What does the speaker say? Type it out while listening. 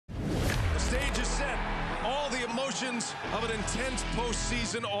emotions of an intense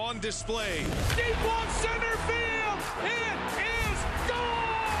postseason on display. Deep left center field. It is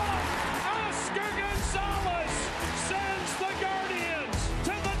gone. Oscar Gonzalez sends the Guardians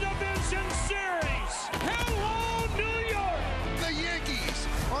to the division series. Hello, New York. The Yankees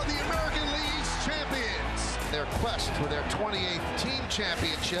are the American League's champions. Their quest for their 28th team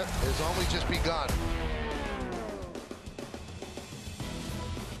championship has only just begun.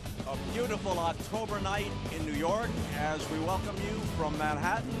 A beautiful October night in New York as we welcome you from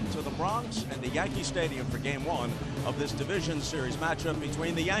Manhattan to the Bronx and the Yankee Stadium for Game 1 of this Division Series matchup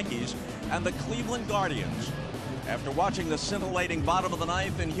between the Yankees and the Cleveland Guardians. After watching the scintillating bottom of the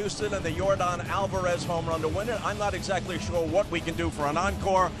ninth in Houston and the Yordan Alvarez home run to win it, I'm not exactly sure what we can do for an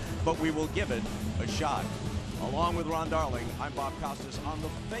encore, but we will give it a shot. Along with Ron Darling, I'm Bob Costas. On the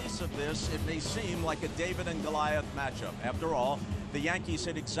face of this, it may seem like a David and Goliath matchup. After all, the Yankees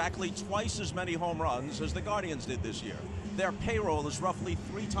hit exactly twice as many home runs as the Guardians did this year. Their payroll is roughly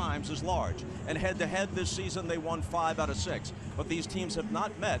 3 times as large, and head-to-head this season they won 5 out of 6. But these teams have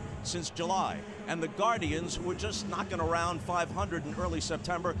not met since July, and the Guardians, who were just knocking around 500 in early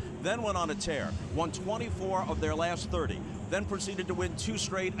September, then went on a tear, won 24 of their last 30, then proceeded to win 2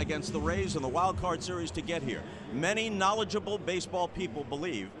 straight against the Rays in the wild card series to get here. Many knowledgeable baseball people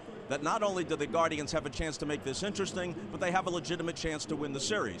believe that not only do the Guardians have a chance to make this interesting, but they have a legitimate chance to win the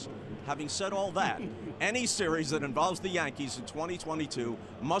series. Having said all that, any series that involves the Yankees in 2022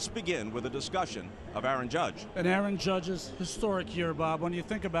 must begin with a discussion of Aaron Judge. And Aaron Judge's historic year, Bob. When you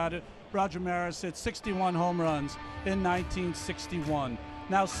think about it, Roger Maris hit 61 home runs in 1961.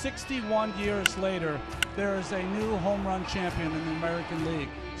 Now, 61 years later, there is a new home run champion in the American League.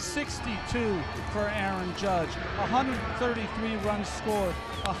 62 for Aaron Judge, 133 runs scored,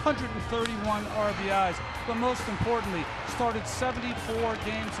 131 RBIs, but most importantly, started 74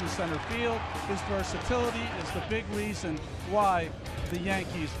 games in center field. His versatility is the big reason why the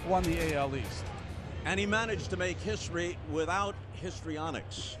Yankees won the AL East. And he managed to make history without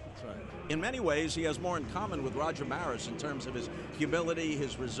histrionics. That's right. In many ways, he has more in common with Roger Maris in terms of his humility,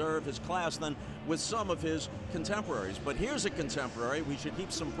 his reserve, his class than with some of his contemporaries. But here's a contemporary we should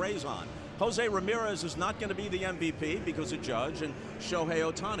heap some praise on. Jose Ramirez is not going to be the MVP because of Judge and Shohei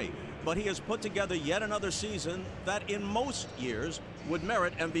Ohtani, but he has put together yet another season that in most years would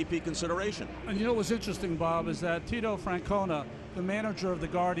merit MVP consideration. And you know what's interesting, Bob, is that Tito Francona, the manager of the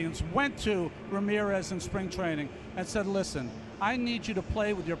Guardians, went to Ramirez in spring training and said, listen, I need you to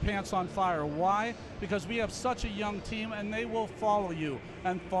play with your pants on fire. Why? Because we have such a young team and they will follow you.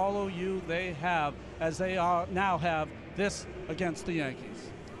 And follow you they have, as they now have this against the Yankees.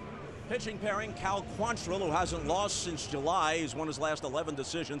 Pitching pairing, Cal Quantrill, who hasn't lost since July. He's won his last 11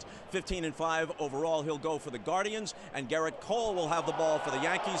 decisions, 15-5 overall. He'll go for the Guardians, and Garrett Cole will have the ball for the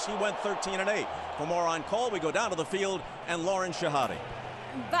Yankees. He went 13-8. For more on Cole, we go down to the field and Lauren Shahade.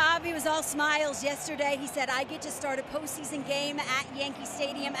 Bob, he was all smiles yesterday. He said, I get to start a postseason game at Yankee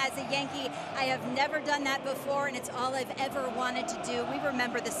Stadium as a Yankee. I have never done that before, and it's all I've ever wanted to do. We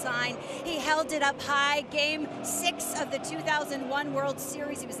remember the sign. He held it up high. Game 6 of the 2001 World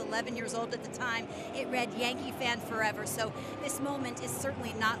Series. He was 11 years old at the time. It read Yankee fan forever. So this moment is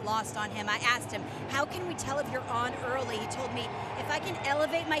certainly not lost on him. I asked him, how can we tell if you're on early? He told me, if I can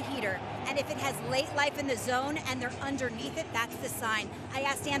elevate my heater, and if it has late life in the zone and they're underneath it, that's the sign. I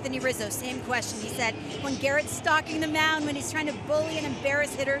asked Anthony Rizzo, same question. He said, when Garrett's stalking the mound, when he's trying to bully and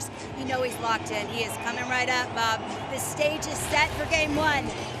embarrass hitters, you know he's locked in. He is coming right up, Bob. The stage is set for Game 1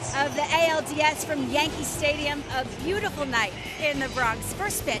 of the ALDS from Yankee Stadium. A beautiful night in the Bronx.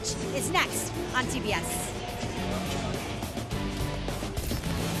 First pitch is next on TBS.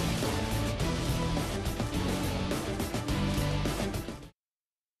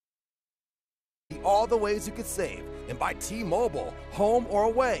 All the ways you could save, and by T-Mobile, home or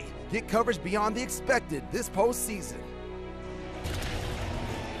away, get coverage beyond the expected this postseason.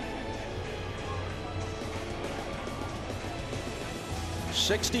 A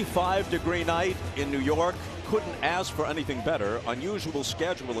 65-degree night in New York. Couldn't ask for anything better. Unusual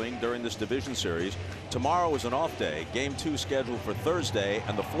scheduling during this division series. Tomorrow is an off day. Game 2 scheduled for Thursday,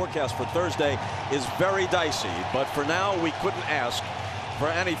 and the forecast for Thursday is very dicey. But for now, we couldn't ask for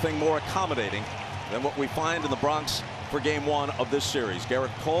anything more accommodating than what we find in the Bronx for Game 1 of this series.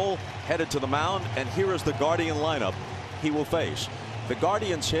 Garrett Cole headed to the mound, and here is the Guardian lineup he will face. The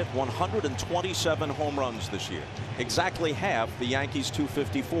Guardians hit 127 home runs this year, exactly half the Yankees'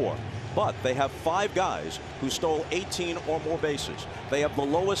 254. But they have 5 guys who stole 18 or more bases. They have the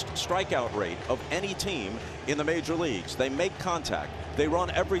lowest strikeout rate of any team in the major leagues. They make contact. They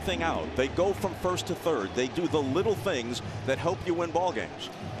run everything out. They go from first to third. They do the little things that help you win ball games.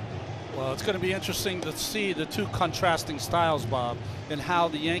 Well, it's going to be interesting to see the two contrasting styles, Bob, and how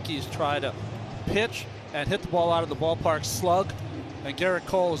the Yankees try to pitch and hit the ball out of the ballpark, slug, and Garrett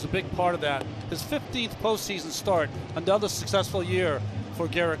Cole is a big part of that. His 15th postseason start, another successful year for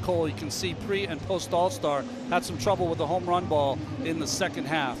Garrett Cole. You can see pre and post All-Star had some trouble with the home run ball in the second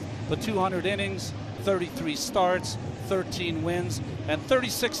half, but 200 innings, 33 starts, 13 wins, and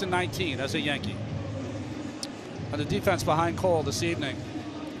 36-19 as a Yankee. And the defense behind Cole this evening.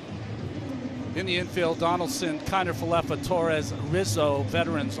 In the infield, Donaldson, Kiner Falefa, Torres, Rizzo,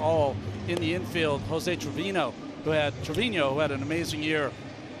 veterans all in the infield. Jose Trevino, who had an amazing year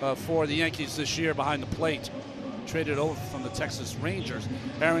for the Yankees this year behind the plate. Traded over from the Texas Rangers.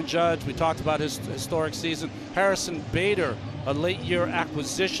 Aaron Judge, we talked about his historic season. Harrison Bader, a late year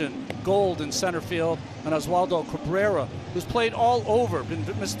acquisition. Gold in center field. And Oswaldo Cabrera, who's played all over, been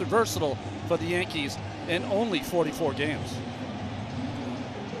Mr. Versatile for the Yankees in only 44 games.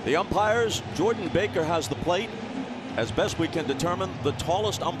 The umpires, Jordan Baker has the plate. As best we can determine, the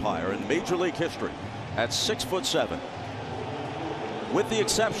tallest umpire in Major League history at 6'7". With the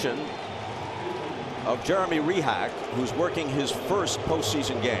exception of Jeremy Rehak, who's working his first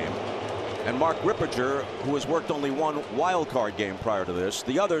postseason game, and Mark Ripperger, who has worked only one wild card game prior to this.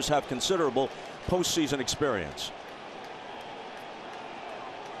 The others have considerable postseason experience.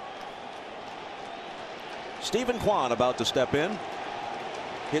 Stephen Kwan about to step in.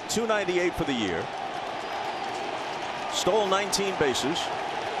 Hit .298 for the year. Stole 19 bases.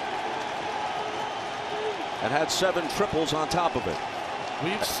 And had 7 triples on top of it.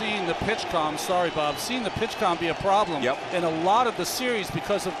 We've seen the pitch com, sorry Bob, seen the pitch com be a problem in a lot of the series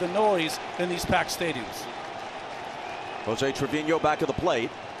because of the noise in these packed stadiums. Jose Trevino back at the plate,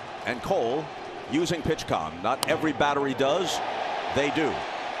 and Cole using pitch com. Not every battery does, they do.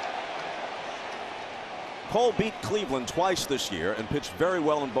 Cole beat Cleveland twice this year and pitched very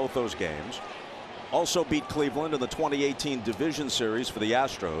well in both those games. Also beat Cleveland in the 2018 Division Series for the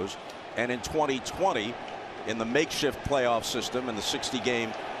Astros, and in 2020 in the makeshift playoff system in the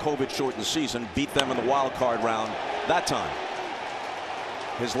 60-game COVID-shortened season, beat them in the wild card round that time.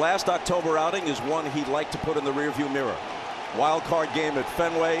 His last October outing is one he'd like to put in the rearview mirror. Wild card game at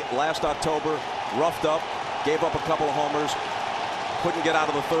Fenway last October, roughed up, gave up a couple of homers, couldn't get out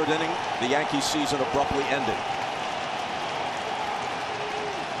of the third inning. The Yankees season abruptly ended.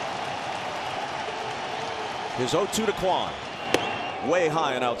 His 0-2 to Kwan. Way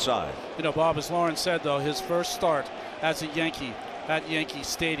high and outside. You know, Bob, as Lawrence said, though, his first start as a Yankee at Yankee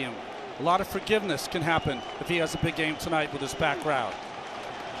Stadium. A lot of forgiveness can happen if he has a big game tonight with his packed crowd.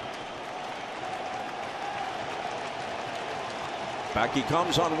 Back he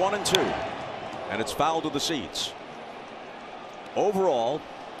comes on 1-2, and it's foul to the seats. Overall,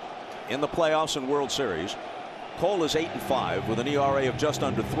 in the playoffs and World Series, Cole is 8-5 with an ERA of just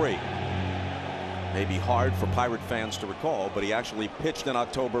under 3. Maybe hard for Pirate fans to recall, but he actually pitched in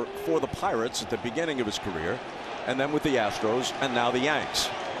October for the Pirates at the beginning of his career, and then with the Astros, and now the Yanks.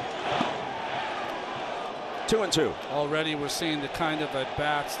 2-2. Already we're seeing the kind of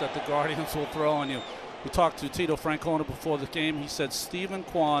at-bats that the Guardians will throw on you. We talked to Tito Francona before the game. He said Stephen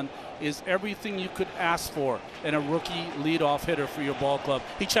Kwan is everything you could ask for in a rookie leadoff hitter for your ball club.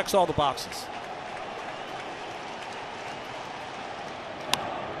 He checks all the boxes.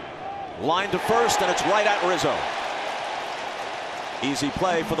 Line to first, and it's right at Rizzo. Easy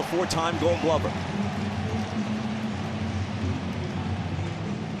play for the 4-time Gold Glover.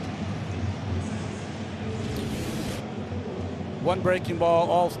 One breaking ball,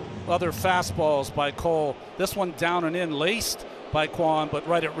 all other fastballs by Cole. This one down and in, laced by Kwan, but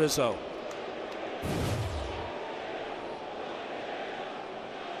right at Rizzo.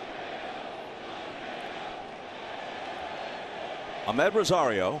 Ahmed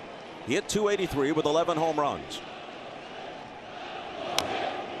Rosario, he hit .283 with 11 home runs.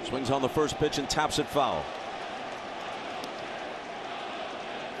 Swings on the first pitch and taps it foul.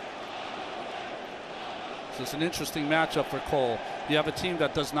 This is an interesting matchup for Cole. You have a team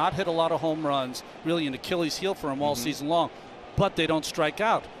that does not hit a lot of home runs, really an Achilles heel for him all season long, but they don't strike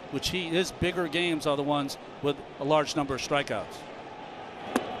out, which his bigger games are the ones with a large number of strikeouts.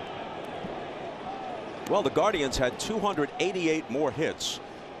 Well, the Guardians had 288 more hits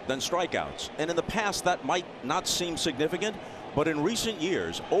than strikeouts, and in the past that might not seem significant, but in recent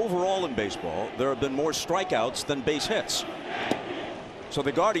years overall in baseball there have been more strikeouts than base hits. So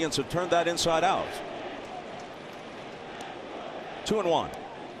the Guardians have turned that inside out. 2-1.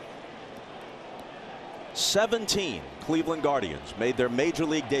 17 Cleveland Guardians made their major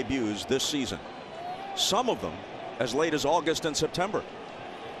league debuts this season, some of them as late as August and September,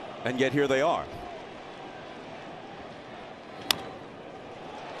 and yet here they are.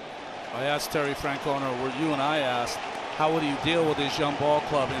 I asked Terry Francona, where you and I asked, how would you deal with his young ball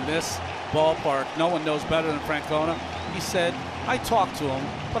club in this ballpark? No one knows better than Francona. He said, I talked to him,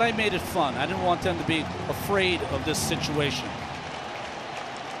 but I made it fun. I didn't want them to be afraid of this situation.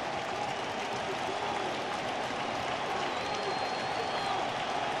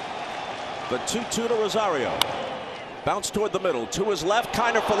 The 2-2 to Rosario. Bounce toward the middle. To his left,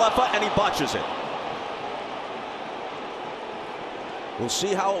 Kiner Falefa, and he botches it. We'll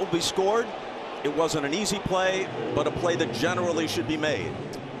see how it will be scored. It wasn't an easy play, but a play that generally should be made.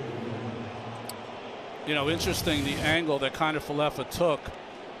 You know, interesting, the angle that Kiner Falefa took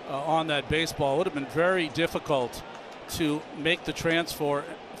on that baseball. It would have been very difficult to make the transfer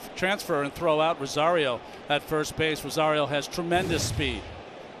and throw out Rosario at first base. Rosario has tremendous speed.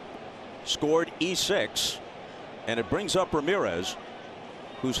 Scored E6, and it brings up Ramirez,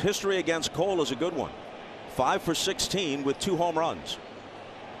 whose history against Cole is a good one. 5 for 16 with 2 home runs.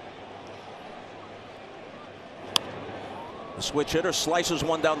 The switch hitter slices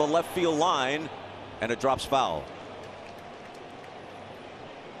one down the left field line, and it drops foul.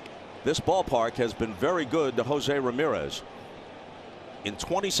 This ballpark has been very good to Jose Ramirez. In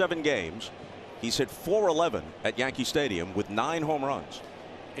 27 games, he's hit .411 at Yankee Stadium with 9 home runs.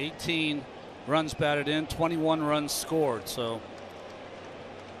 18 runs batted in, 21 runs scored. So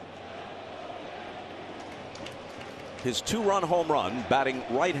his 2-run home run, batting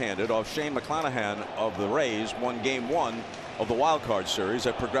right-handed off Shane McClanahan of the Rays, won Game 1 of the Wild Card Series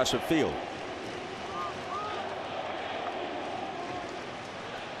at Progressive Field.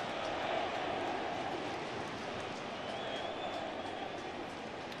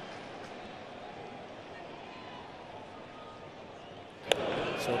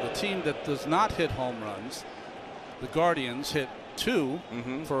 So the team that does not hit home runs, the Guardians, hit 2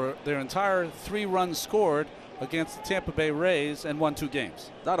 for their entire 3 runs scored against the Tampa Bay Rays and won 2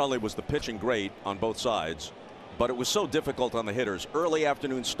 games. Not only was the pitching great on both sides, but it was so difficult on the hitters. Early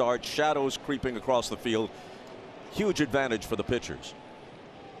afternoon start, shadows creeping across the field. Huge advantage for the pitchers.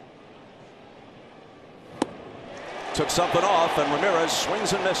 Took something off, and Ramirez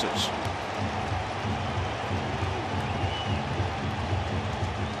swings and misses.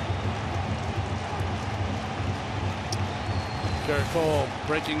 Garrett Cole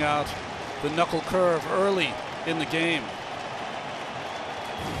breaking out the knuckle curve early in the game.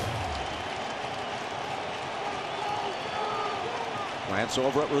 Glance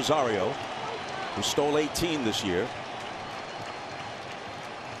over at Rosario, who stole 18 this year.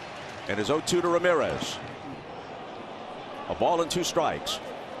 And his 0-2 to Ramirez. A ball and 2 strikes.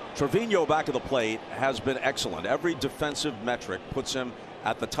 Trevino back of the plate has been excellent. Every defensive metric puts him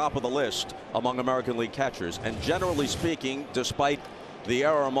at the top of the list among American League catchers. And generally speaking, despite the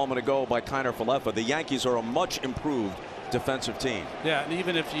error a moment ago by Kiner Falefa, the Yankees are a much improved defensive team. Yeah, and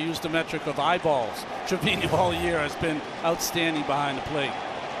even if you use the metric of eyeballs, Trevino all year has been outstanding behind the plate.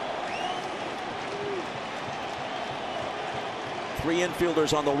 3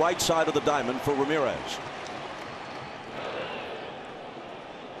 infielders on the right side of the diamond for Ramirez.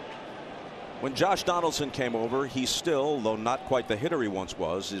 When Josh Donaldson came over, he's still, though not quite the hitter he once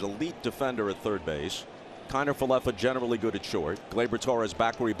was, an elite defender at third base. Kiner Falefa generally good at short. Gleyber Torres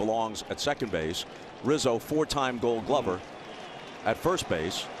back where he belongs at second base. Rizzo, 4-time Gold Glover at first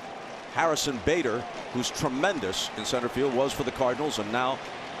base. Harrison Bader, who's tremendous in center field, was for the Cardinals, and now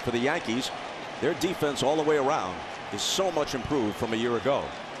for the Yankees. Their defense all the way around is so much improved from a year ago.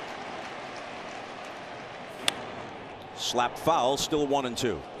 Slapped foul, still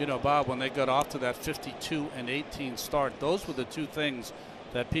 1-2. You know, Bob, when they got off to that 52-18 start, those were the 2 things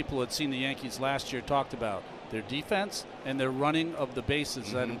that people had seen the Yankees last year talked about: their defense and their running of the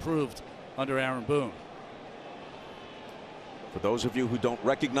bases that improved under Aaron Boone. For those of you who don't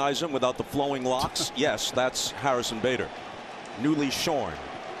recognize him without the flowing locks, yes, that's Harrison Bader, newly shorn.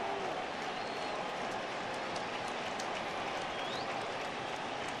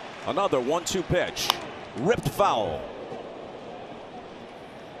 Another 1-2 pitch, ripped foul.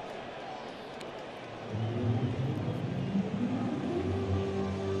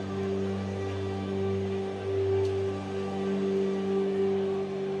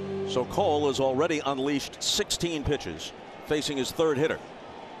 So Cole has already unleashed 16 pitches, facing his 3rd hitter.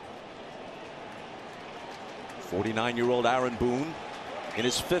 49-year-old Aaron Boone in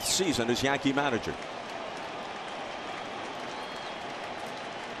his 5th season as Yankee manager.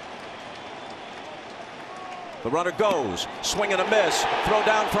 The runner goes, swing and a miss, throw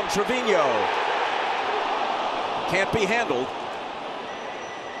down from Trevino. Can't be handled.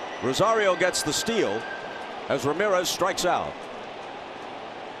 Rosario gets the steal as Ramirez strikes out.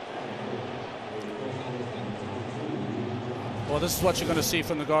 Well, this is what you're going to see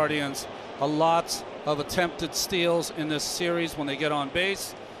from the Guardians. A lot of attempted steals in this series when they get on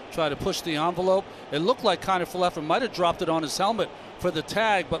base, try to push the envelope. It looked like Kiner-Falefa might have dropped it on his helmet for the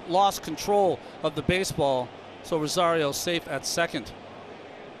tag, but lost control of the baseball. So Rosario safe at second.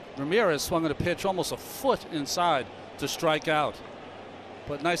 Ramirez swung at a pitch almost a foot inside to strike out.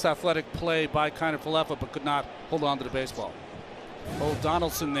 But nice athletic play by Kiner-Falefa, but could not hold on to the baseball. Oh,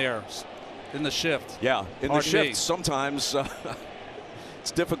 Donaldson there in the shift. Yeah, in the shift, sometimes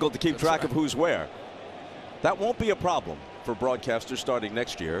it's difficult to keep track of who's where. That won't be a problem for broadcasters starting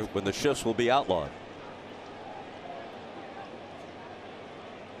next year when the shifts will be outlawed.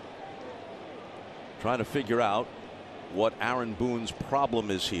 Trying to figure out what Aaron Boone's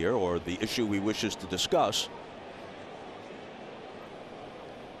problem is here, or the issue he wishes to discuss.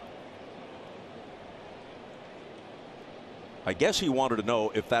 I guess he wanted to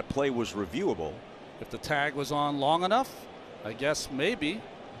know if that play was reviewable. If the tag was on long enough, I guess maybe.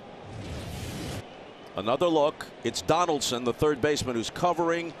 Another look. It's Donaldson, the third baseman, who's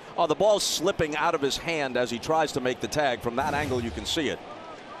covering. Oh, the ball's slipping out of his hand as he tries to make the tag. From that angle, you can see it.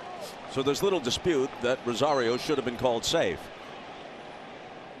 So there's little dispute that Rosario should have been called safe.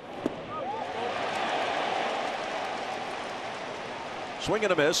 Swing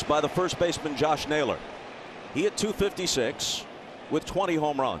and a miss by the first baseman, Josh Naylor. He hit .256 with 20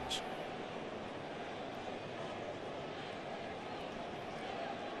 home runs.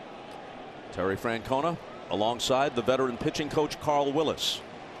 Terry Francona alongside the veteran pitching coach Carl Willis.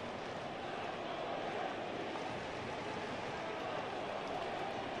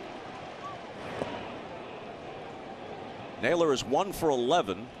 Naylor is 1 for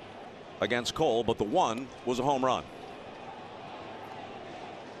 11 against Cole, but the one was a home run.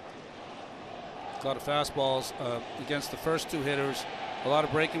 A lot of fastballs against the first two hitters, a lot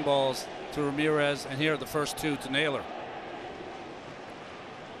of breaking balls to Ramirez, and here are the first two to Naylor.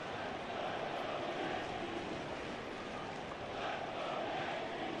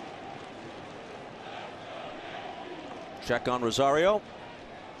 Check on Rosario,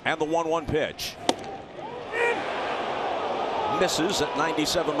 and the 1-1 pitch. Misses at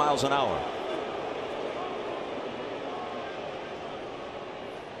 97 miles an hour.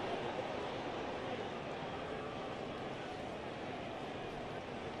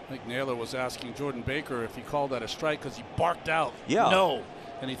 I think Naylor was asking Jordan Baker if he called that a strike because he barked out yeah. No,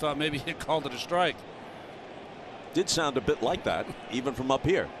 and he thought maybe he called it a strike. Did sound a bit like that even from up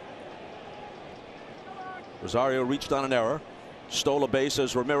here. Rosario reached on an error, stole a base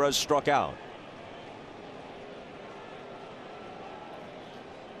as Ramirez struck out.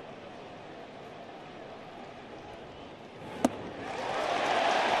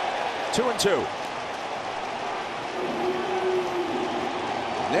 Two and two.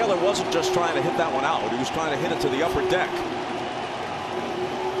 Naylor wasn't just trying to hit that one out. He was trying to hit it to the upper deck.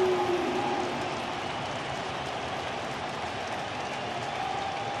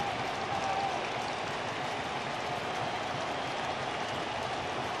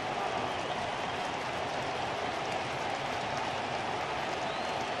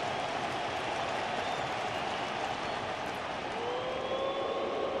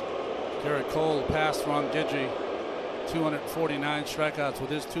 Garrett Cole passed Ron Guidry. 249 strikeouts with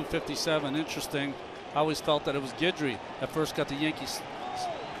his 257. Interesting. I always felt that it was Guidry that first got the Yankees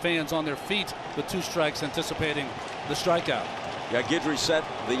fans on their feet with 2 strikes, anticipating the strikeout. Yeah, Guidry set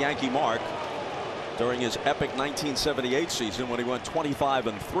the Yankee mark during his epic 1978 season when he went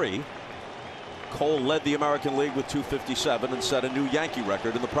 25-3. Cole led the American League with 257 and set a new Yankee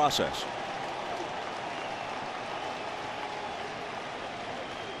record in the process.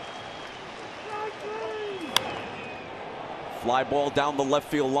 Fly ball down the left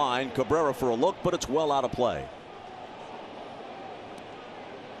field line. Cabrera for a look, but it's well out of play.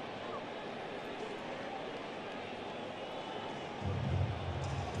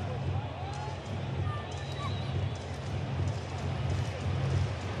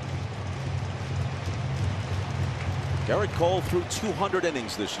 Garrett Cole threw 200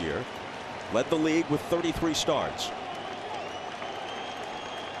 innings this year, led the league with 33 starts.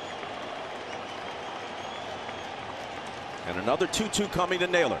 And another 2-2 coming to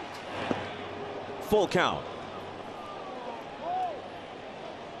Naylor. Full count.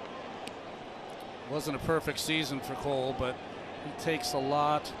 Wasn't a perfect season for Cole, but he takes a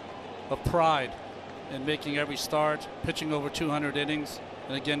lot of pride in making every start, pitching over 200 innings,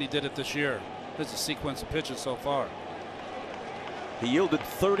 and again he did it this year. There's a sequence of pitches so far. He yielded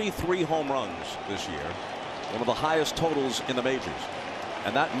 33 home runs this year, one of the highest totals in the majors,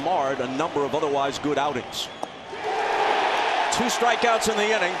 and that marred a number of otherwise good outings. 2 strikeouts in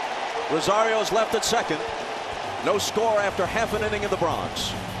the inning. Rosario's left at second. No score after half an inning in the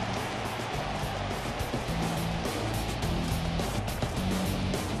Bronx.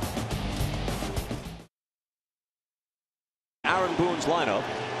 Aaron Boone's lineup,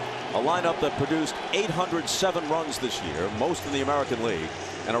 a lineup that produced 807 runs this year, most in the American League,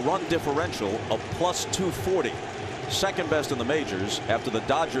 and a run differential of plus 240. Second best in the majors after the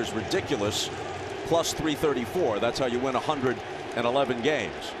Dodgers' ridiculous plus 334. That's how you win 111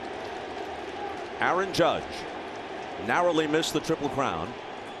 games. Aaron Judge narrowly missed the Triple Crown.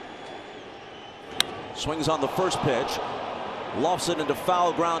 Swings on the first pitch, lofts it into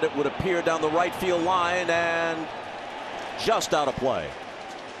foul ground, it would appear, down the right field line, and just out of play.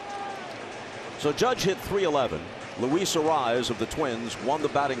 So Judge hit .311. Luis Arraez of the Twins won the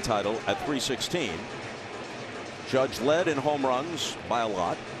batting title at .316. Judge led in home runs by a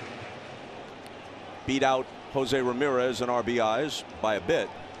lot. Beat out Jose Ramirez in RBIs by a bit,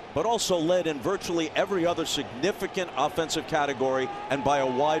 but also led in virtually every other significant offensive category, and by a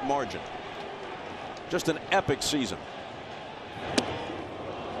wide margin. Just an epic season.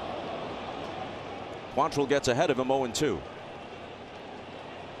 Quantrill gets ahead of him 0-2.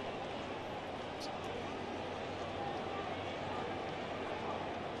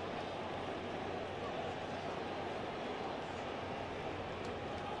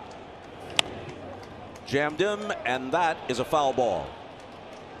 Jammed him, and that is a foul ball.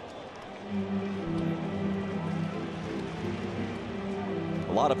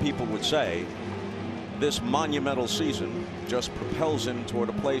 A lot of people would say this monumental season just propels him toward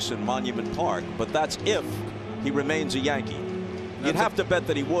a place in Monument Park, but that's if he remains a Yankee. You'd have to bet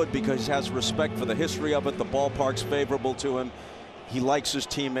that he would, because he has respect for the history of it. The ballpark's favorable to him. He likes his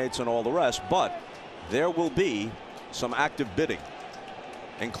teammates and all the rest, but there will be some active bidding,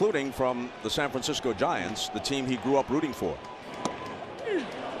 including from the San Francisco Giants, the team he grew up rooting for.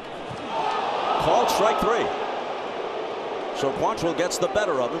 Called strike 3. So Quantrill gets the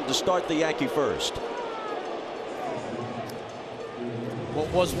better of him to start the Yankee first. What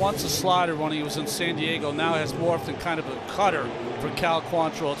was once a slider when he was in San Diego now has morphed in kind of a cutter for Cal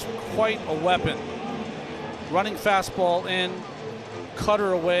Quantrill. It's quite a weapon. Running fastball in,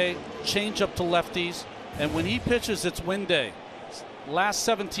 cutter away, change up to lefties, and when he pitches, it's win day. Last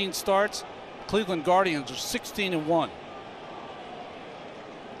 17 starts, Cleveland Guardians are 16-1.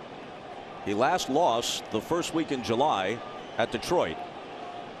 He last lost the first week in July at Detroit.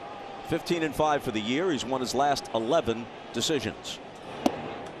 15-5 for the year. He's won his last 11 decisions.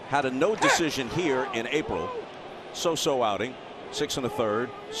 Had a no decision here in April. So-so outing. 6 1/3,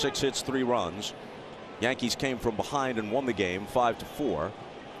 6 hits, 3 runs. Yankees came from behind and won the game 5-4.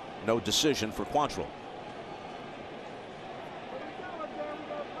 No decision for Quantrill.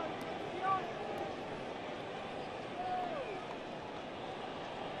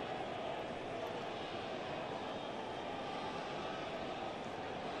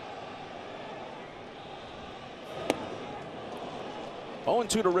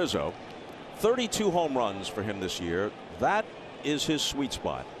 To Rizzo. 32 home runs for him this year. That is his sweet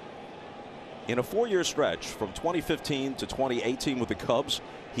spot. In a 4-year stretch from 2015 to 2018 with the Cubs,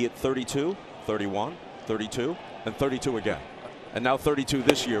 he hit 32, 31, 32, and 32 again. And now 32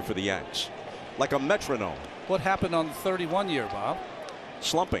 this year for the Yanks. Like a metronome. What happened on the 31 year, Bob?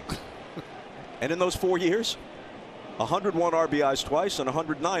 Slumping. And in those 4 years, 101 RBIs twice and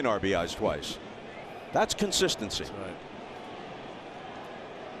 109 RBIs twice. That's consistency. That's right.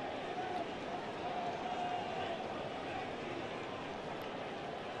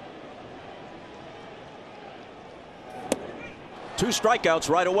 Two strikeouts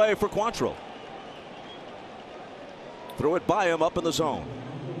right away for Quantrill. Threw it by him up in the zone.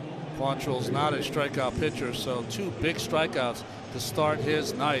 Quantrill's not a strikeout pitcher, so 2 big strikeouts to start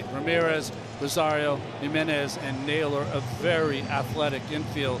his night. Ramirez, Rosario, Jimenez, and Naylor, a very athletic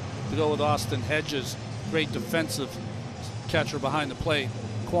infield to go with Austin Hedges, great defensive catcher behind the plate.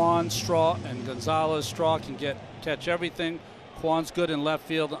 Quan, Straw, and Gonzalez. Straw can catch everything. Quan's good in left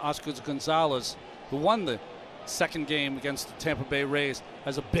field, and Oscar Gonzalez, who won the second game against the Tampa Bay Rays,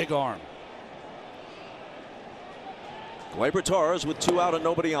 has a big arm. Gleyber Torres with 2 out and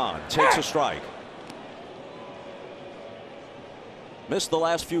nobody on takes a strike. Missed the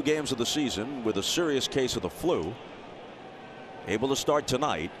last few games of the season with a serious case of the flu. Able to start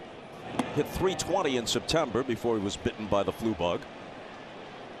tonight. Hit .320 in September before he was bitten by the flu bug.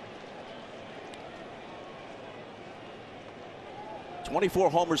 .24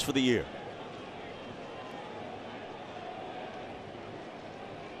 homers for the year.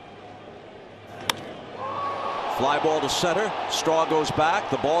 Fly ball to center. Straw goes back.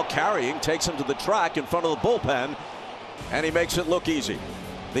 The ball carrying takes him to the track in front of the bullpen, and he makes it look easy.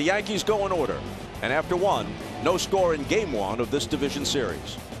 The Yankees go in order, and after 1, No score in Game 1 of this division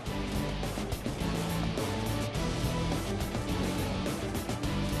series.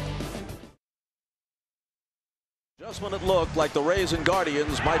 Just when it looked like the Rays and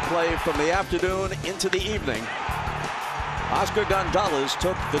Guardians might play from the afternoon into the evening, Oscar Gonzalez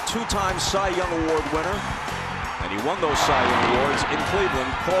took the two-time Cy Young Award winner, and he won those Cy Young Awards in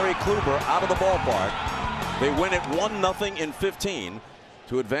Cleveland. Corey Kluber out of the ballpark. They win it 1-0 in 15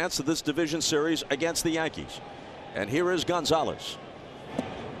 to advance to this division series against the Yankees. And here is Gonzalez.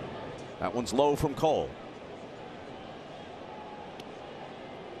 That one's low from Cole.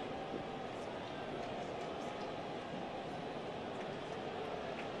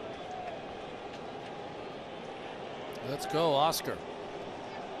 Let's go, Oscar.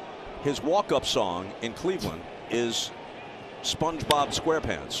 His walk-up song in Cleveland is SpongeBob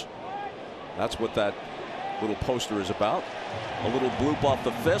SquarePants. That's what that little poster is about. A little bloop off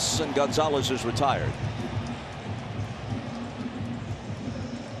the fists, and Gonzalez is retired.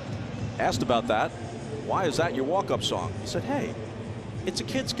 Asked about that. Why is that your walk-up song? He said, hey, it's a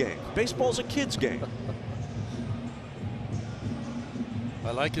kid's game. Baseball's a kid's game.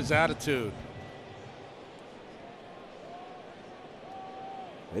 I like his attitude.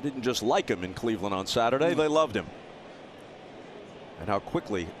 They didn't just like him in Cleveland on Saturday, they loved him. And how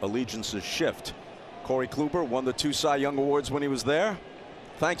quickly allegiances shift. Corey Kluber won the 2 Cy Young Awards when he was there.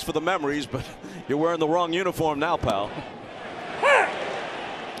 Thanks for the memories, but you're wearing the wrong uniform now, pal.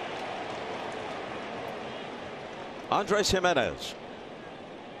 Andres Jimenez.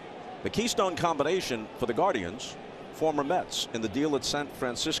 The Keystone combination for the Guardians, former Mets in the deal that sent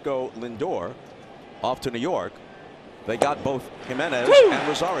Francisco Lindor off to New York. They got both Jimenez and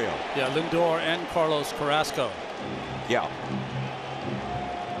Rosario. Yeah, Lindor and Carlos Carrasco. Yeah.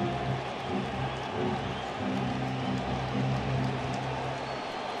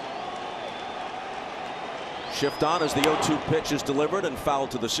 Shift on as the 0-2 pitch is delivered and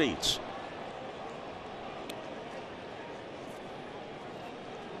fouled to the seats.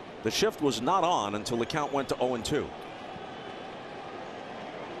 The shift was not on until the count went to 0-2.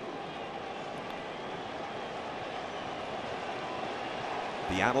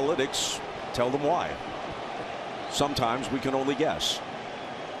 The analytics tell them why. Sometimes we can only guess.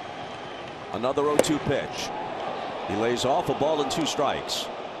 Another 0-2 pitch. He lays off a ball and 2 strikes.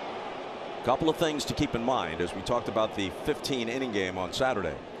 Couple of things to keep in mind as we talked about the 15-inning game on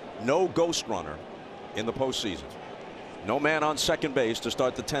Saturday. No ghost runner in the postseason. No man on second base to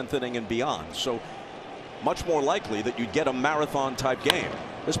start the 10th inning and beyond. So much more likely that you'd get a marathon type game.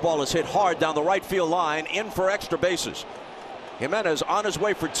 This ball is hit hard down the right field line, in for extra bases. Jimenez on his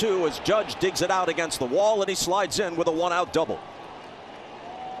way for 2 as Judge digs it out against the wall, and he slides in with a 1-out double.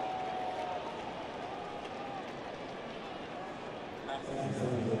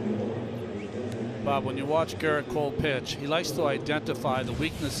 Bob, when you watch Garrett Cole pitch, he likes to identify the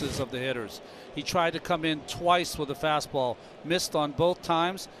weaknesses of the hitters. He tried to come in twice with a fastball, missed on both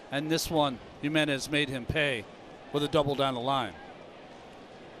times, and this one, Jimenez made him pay with a double down the line.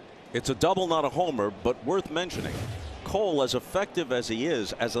 It's a double, not a homer, but worth mentioning. Cole, as effective as he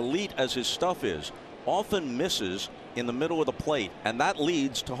is, as elite as his stuff is, often misses in the middle of the plate, and that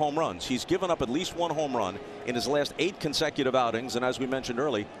leads to home runs. He's given up at least 1 home run in his last 8 consecutive outings, and as we mentioned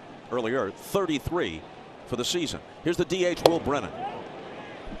earlier, 33 for the season. Here's the DH, Will Brennan.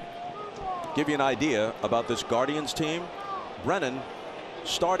 Give you an idea about this Guardians team. Brennan,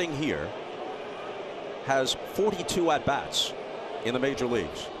 starting here, has 42 at-bats in the major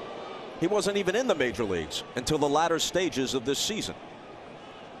leagues. He wasn't even in the major leagues until the latter stages of this season.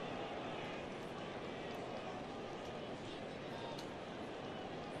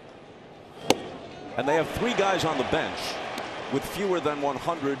 And they have 3 guys on the bench with fewer than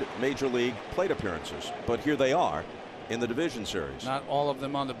 100 major league plate appearances. But here they are in the division series. Not all of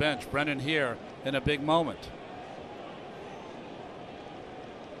them on the bench. Brennan here in a big moment.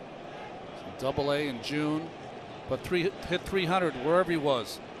 Double-A in June, but hit 300 wherever he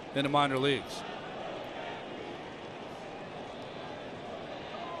was in the minor leagues.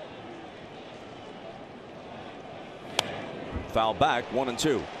 Foul back,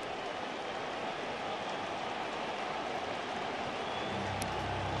 1-2.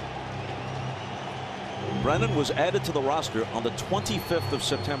 Brennan was added to the roster on the 25th of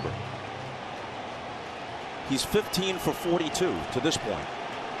September. He's 15 for 42 to this point.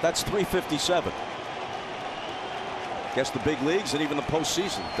 That's .357. Guess the big leagues and even the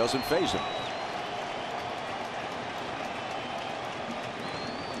postseason doesn't faze him.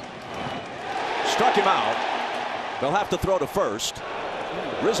 Struck him out. They'll have to throw to first.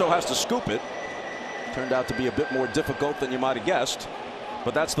 Rizzo has to scoop it. Turned out to be a bit more difficult than you might have guessed.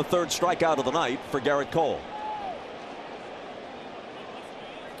 But that's the 3rd strikeout of the night for Garrett Cole.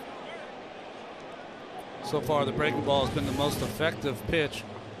 So far, the breaking ball has been the most effective pitch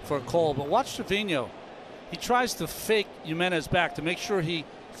for Cole. But watch Trevino. He tries to fake Jimenez back to make sure he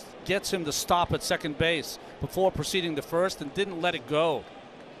gets him to stop at second base before proceeding to first, and didn't let it go.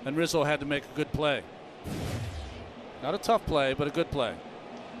 And Rizzo had to make a good play. Not a tough play, but a good play.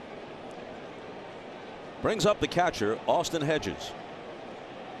 Brings up the catcher, Austin Hedges.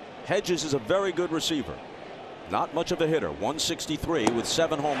 Hedges is a very good receiver. Not much of a hitter, 163 with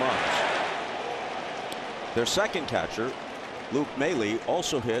 7 home runs. Their second catcher, Luke Maile,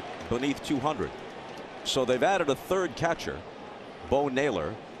 also hit beneath 200. So they've added a third catcher, Bo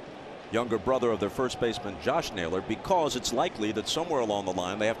Naylor, younger brother of their first baseman Josh Naylor, because it's likely that somewhere along the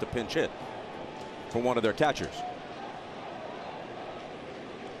line they have to pinch hit for one of their catchers.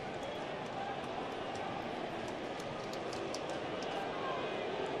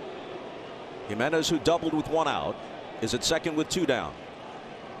 Jimenez, who doubled with 1 out, is at second with 2 down.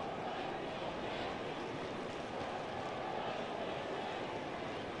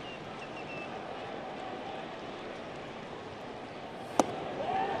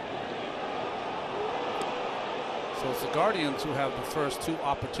 So it's the Guardians who have the first 2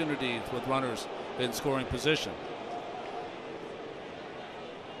 opportunities with runners in scoring position.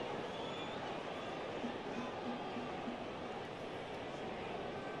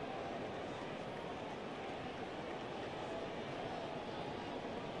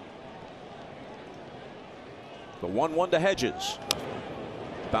 The 1-1 to Hedges.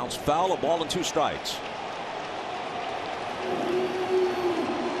 Bounce foul, a ball and 2 strikes.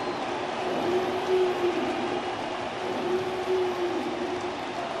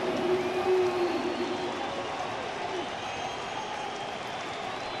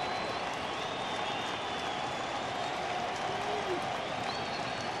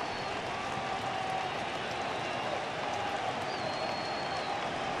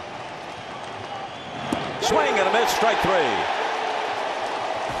 Swing and a miss, strike 3.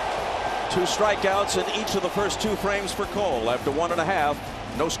 2 strikeouts in each of the first 2 frames for Cole. After 1.5,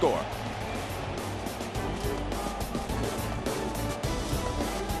 no score.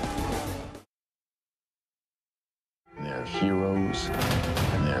 There are heroes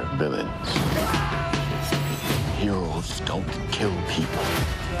and there are villains. Heroes don't kill people.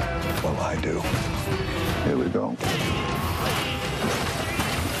 Well, I do. Here we go.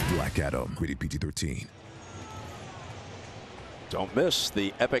 Black Adam, rated PG-13. Don't miss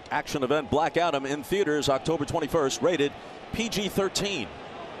the epic action event Black Adam in theaters October 21st, rated PG-13.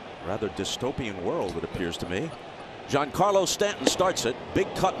 Rather dystopian world, it appears to me. Giancarlo Stanton starts it.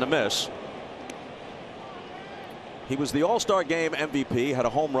 Big cut and a miss. He was the All-Star Game MVP, had a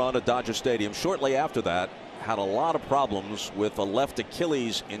home run at Dodger Stadium. Shortly after that, had a lot of problems with a left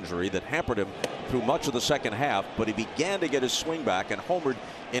Achilles injury that hampered him through much of the second half, but he began to get his swing back and homered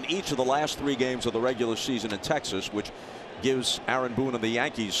in each of the last 3 games of the regular season in Texas, which gives Aaron Boone and the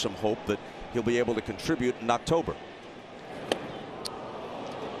Yankees some hope that he'll be able to contribute in October.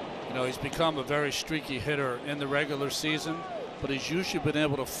 You know, he's become a very streaky hitter in the regular season, but he's usually been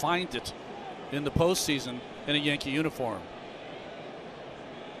able to find it in the postseason in a Yankee uniform.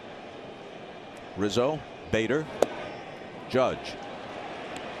 Rizzo, Bader, Judge.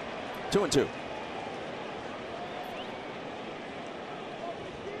 2-2.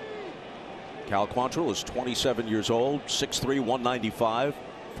 Cal Quantrill is 27 years old, 6'3", 195,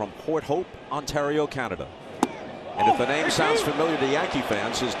 from Port Hope, Ontario, Canada. And if the name sounds familiar to Yankee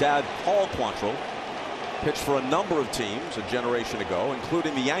fans, his dad, Paul Quantrill, pitched for a number of teams a generation ago,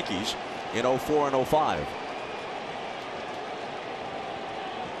 including the Yankees in 04 and 05.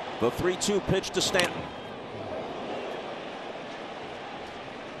 The 3-2 pitch to Stanton.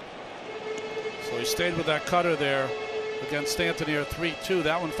 So he stayed with that cutter there against Stanton here, 3-2.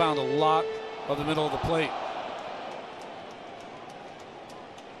 That one found a lot of the middle of the plate.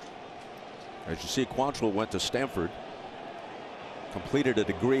 As you see, Quantrill went to Stanford, completed a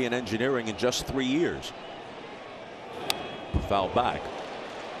degree in engineering in just 3 years. Foul back.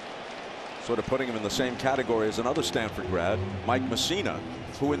 Sort of putting him in the same category as another Stanford grad, Mike Messina,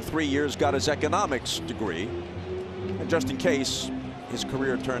 who in 3 years got his economics degree. And just in case his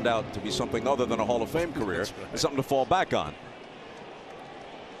career turned out to be something other than a Hall of Fame career, something to fall back on.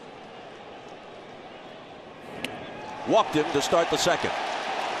 Walked him to start the second.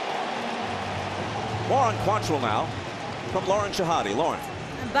 More on Quantrill now from Lauren Shahadi. Lauren.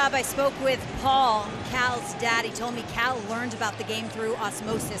 Bob, I spoke with Paul, Cal's dad. He told me Cal learned about the game through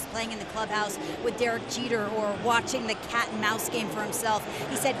osmosis, playing in the clubhouse with Derek Jeter or watching the cat and mouse game for himself.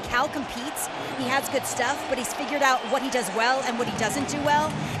 He said Cal competes, he has good stuff, but he's figured out what he does well and what he doesn't do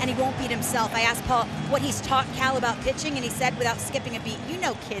well, and he won't beat himself. I asked Paul what he's taught Cal about pitching, and he said, without skipping a beat, you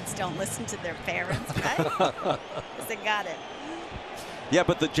know kids don't listen to their parents, right? I said, got it. Yeah,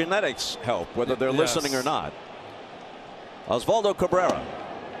 but the genetics help, whether they're listening or not. Osvaldo Cabrera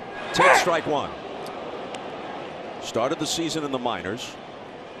takes strike one. Started the season in the minors,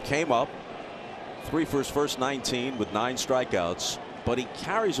 came up 3 for his first 19 with 9 strikeouts, but he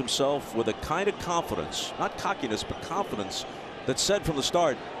carries himself with a kind of confidence, not cockiness, but confidence that said from the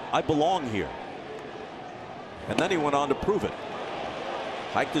start, I belong here. And then he went on to prove it.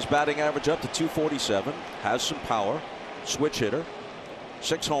 Hiked his batting average up to 247, has some power, switch hitter,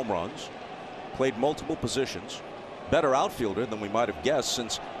 6 home runs, played multiple positions. Better outfielder than we might have guessed,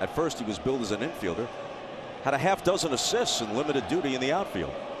 since at first he was billed as an infielder. Had a half-dozen assists in limited duty in the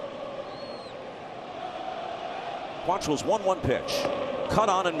outfield. Quantrill's 1-1 pitch, cut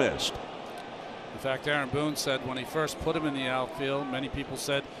on and missed. In fact, Aaron Boone said when he first put him in the outfield, many people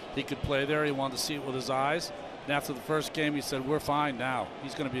said he could play there. He wanted to see it with his eyes. And after the first game, he said, we're fine now.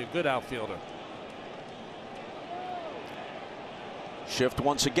 He's going to be a good outfielder. Shift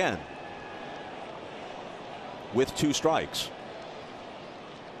once again with 2 strikes.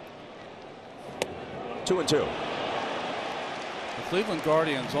 2-2. The Cleveland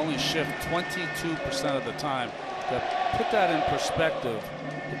Guardians only shift 22% of the time. To put that in perspective,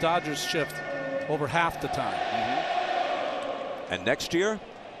 the Dodgers shift over half the time. And next year,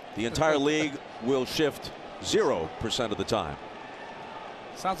 the entire league will shift 0% of the time.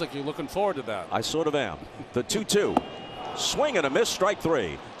 Sounds like you're looking forward to that. I sort of am. The 2-2. Swing and a miss, strike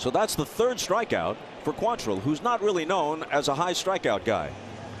 3. So that's the 3rd strikeout for Quantrill, who's not really known as a high strikeout guy.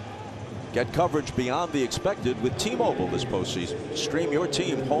 Get coverage beyond the expected with T-Mobile this postseason. Stream your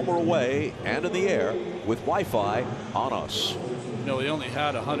team home or away and in the air with Wi-Fi on us. You know, he only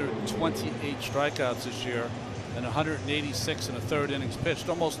had 128 strikeouts this year and 186 in the 3rd innings pitched.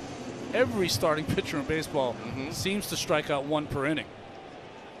 Almost every starting pitcher in baseball seems to strike out 1 per inning.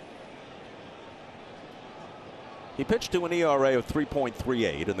 He pitched to an ERA of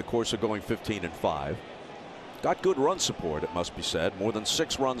 3.38 in the course of going 15-5. Got good run support, it must be said, more than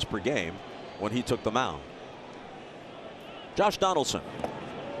 6 runs per game when he took the mound. Josh Donaldson,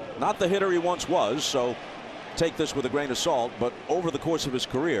 not the hitter he once was, so take this with a grain of salt, but over the course of his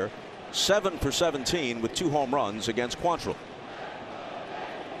career, 7 for 17 with 2 home runs against Quantrill.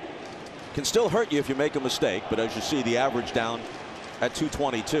 Can still hurt you if you make a mistake, but as you see, the average down at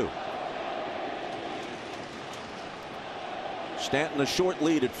 222. Stanton a short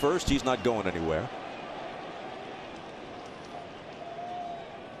lead at first. He's not going anywhere.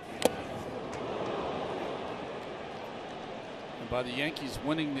 And by the Yankees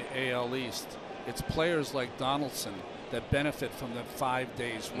winning the AL East, it's players like Donaldson that benefit from that 5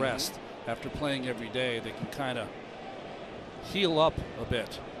 days rest. After playing every day, they can kind of heal up a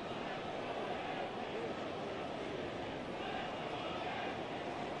bit.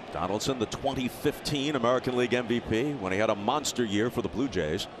 Donaldson, the 2015 American League MVP, when he had a monster year for the Blue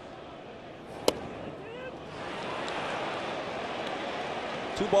Jays.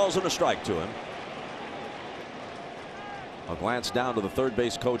 2 balls and a strike to him. A glance down to the 3rd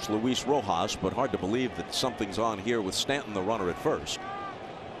base coach Luis Rojas, but hard to believe that something's on here with Stanton the runner at first.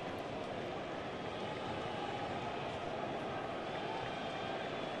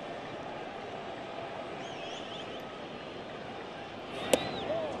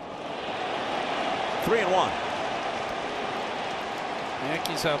 The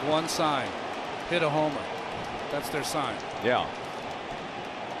Yankees have one sign: hit a homer. That's their sign. Yeah.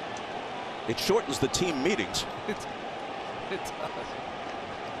 It shortens the team meetings. It does.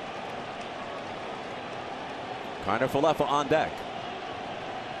 Kiner Falefa on deck.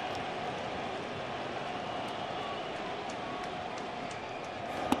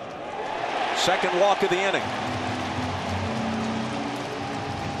 Second walk of the inning.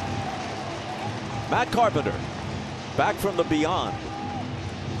 Matt Carpenter back from the beyond.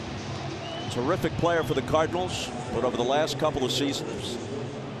 Terrific player for the Cardinals, but over the last couple of seasons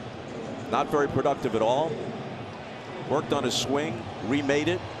not very productive at all. Worked on his swing, remade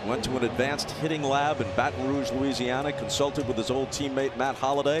it, went to an advanced hitting lab in Baton Rouge, Louisiana, consulted with his old teammate Matt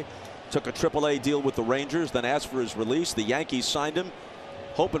Holliday, took a AAA deal with the Rangers, then asked for his release. The Yankees signed him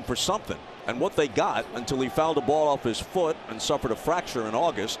hoping for something, and what they got, until he fouled a ball off his foot and suffered a fracture in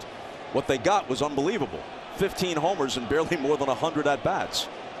August, what they got was unbelievable. 15 homers and barely more than 100 at bats.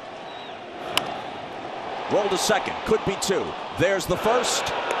 Roll to second, could be 2. There's the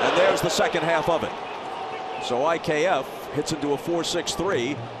first, and there's the second half of it. So IKF hits into a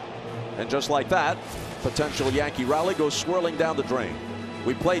 4-6-3, and just like that, potential Yankee rally goes swirling down the drain.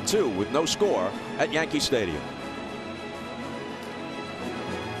 We played 2 with no score at Yankee Stadium.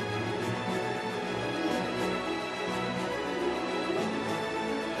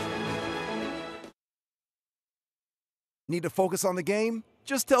 Need to focus on the game?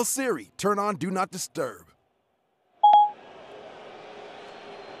 Just tell Siri, turn on Do Not Disturb.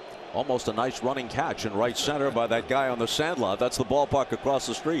 Almost a nice running catch in right center by that guy on the sandlot. That's the ballpark across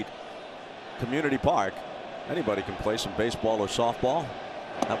the street. Community Park. Anybody can play some baseball or softball.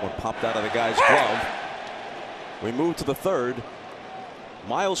 That one popped out of the guy's glove. We move to the third.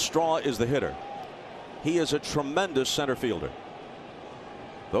 Miles Straw is the hitter. He is a tremendous center fielder.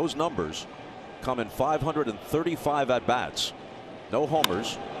 Those numbers come in 535 at-bats. No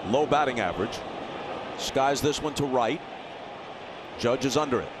homers, low batting average. Skies this one to right. Judge is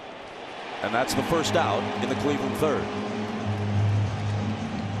under it. And that's the first out in the Cleveland third.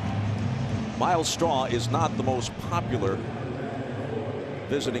 Miles Straw is not the most popular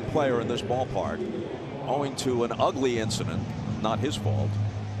visiting player in this ballpark, owing to an ugly incident, not his fault,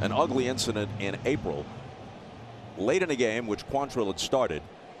 an ugly incident in April. Late in the game, which Quantrill had started,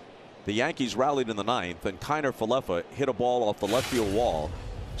 the Yankees rallied in the ninth, and Kiner Falefa hit a ball off the left field wall.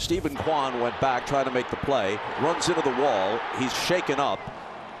 Stephen Kwan went back, tried to make the play, runs into the wall. He's shaken up.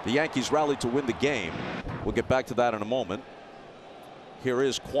 The Yankees rallied to win the game. We'll get back to that in a moment. Here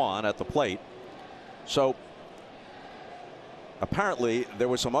is Kwan at the plate. So apparently there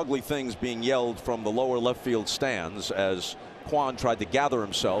were some ugly things being yelled from the lower left field stands as Kwan tried to gather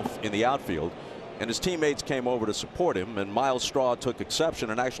himself in the outfield, and his teammates came over to support him, and Miles Straw took exception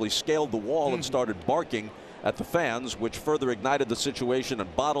and actually scaled the wall and started barking at the fans, which further ignited the situation,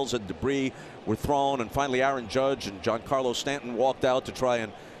 and bottles and debris were thrown, and finally Aaron Judge and Giancarlo Stanton walked out to try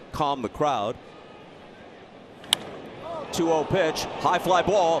and calm the crowd. 2-0 pitch, high fly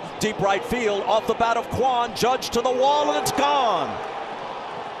ball, deep right field, off the bat of Kwan. Judge to the wall, and it's gone.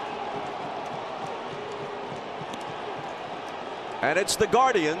 And it's the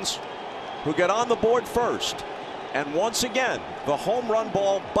Guardians who get on the board first. And once again, the home run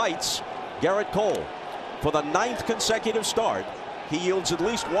ball bites Garrett Cole. For the 9th consecutive start, he yields at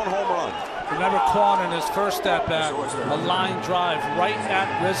least 1 home run. Remember Kwan in his first at-bat, a line drive right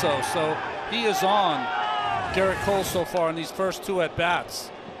at Rizzo. So he is on Garrett Cole so far in these first 2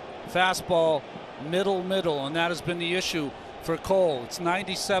 at-bats. Fastball, middle, and that has been the issue for Cole. It's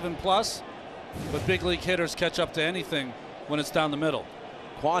 97 plus, but big league hitters catch up to anything when it's down the middle.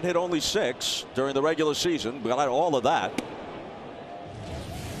 Kwan hit only 6 during the regular season. We got all of that.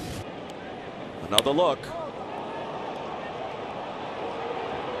 Another look.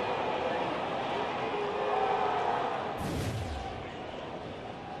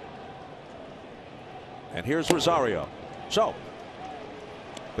 And here's Rosario. So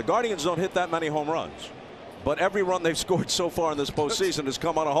the Guardians don't hit that many home runs, but every run they've scored so far in this postseason has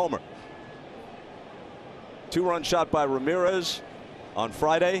come on a homer. 2-run shot by Ramirez on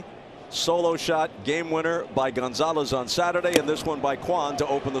Friday, solo shot game winner by Gonzalez on Saturday, and this one by Kwan to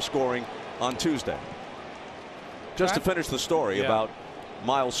open the scoring on Tuesday. Just to finish the story about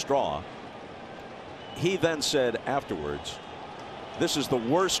Miles Straw, he then said afterwards, this is the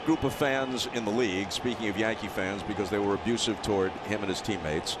worst group of fans in the league, speaking of Yankee fans, because they were abusive toward him and his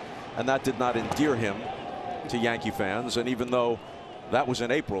teammates, and that did not endear him to Yankee fans. And even though that was in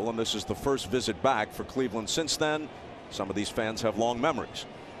April and this is the first visit back for Cleveland since then, some of these fans have long memories.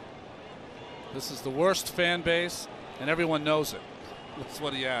 This is the worst fan base, and everyone knows it. That's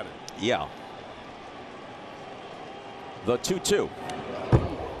what he added. Yeah. The 2-2.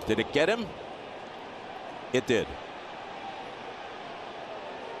 Did it get him? It did.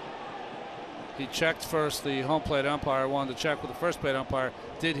 He checked first. The home plate umpire wanted to check with the first plate umpire.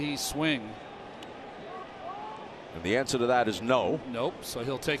 Did he swing? And the answer to that is no. Nope. So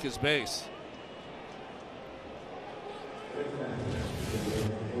he'll take his base.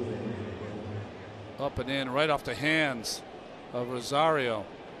 Up and in, right off the hands of Rosario.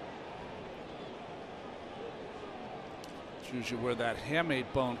 It's usually where that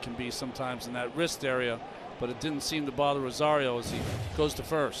hamate bone can be sometimes, in that wrist area, but it didn't seem to bother Rosario as he goes to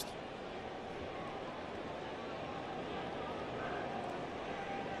first.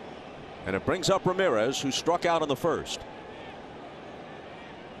 And it brings up Ramirez, who struck out in the first.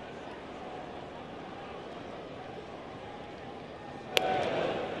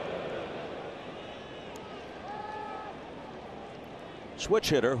 Switch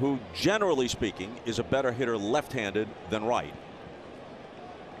hitter who, generally speaking, is a better hitter left-handed than right.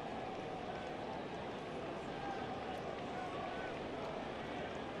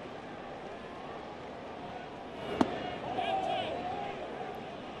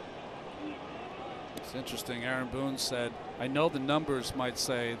 It's interesting. Aaron Boone said, I know the numbers might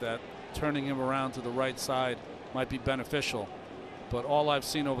say that turning him around to the right side might be beneficial, but all I've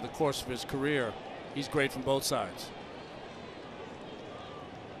seen over the course of his career, he's great from both sides.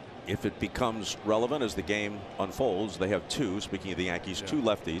 If it becomes relevant as the game unfolds, they have two, speaking of the Yankees, two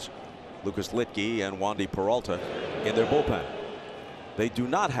lefties, Lucas Litke and Wandy Peralta, in their bullpen. They do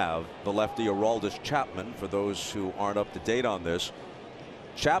not have the lefty Aroldis Chapman. For those who aren't up to date on this,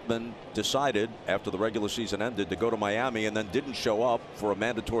 Chapman decided after the regular season ended to go to Miami and then didn't show up for a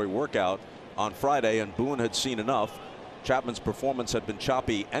mandatory workout on Friday, and Boone had seen enough. Chapman's performance had been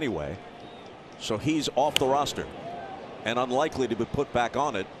choppy anyway, so he's off the roster and unlikely to be put back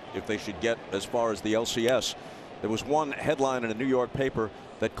on it if they should get as far as the LCS. There was one headline in a New York paper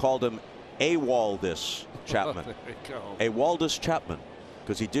that called him AWOLDIS Chapman. AWOLDIS Chapman,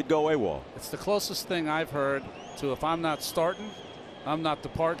 because he did go AWOL. It's the closest thing I've heard to if I'm not starting, I'm not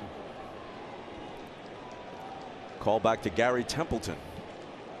departing. Call back to Gary Templeton.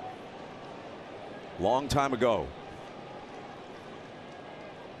 Long time ago.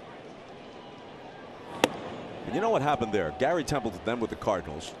 And you know what happened there? Gary Templeton, then with the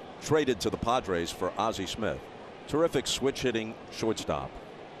Cardinals, traded to the Padres for Ozzie Smith. Terrific switch hitting shortstop.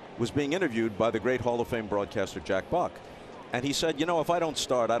 Was being interviewed by the great Hall of Fame broadcaster Jack Buck. And he said, you know, if I don't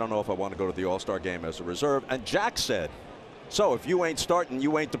start, I don't know if I want to go to the All-Star game as a reserve. And Jack said, so if you ain't starting,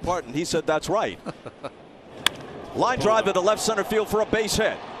 you ain't departing. He said, that's right. Line drive into left center field for a base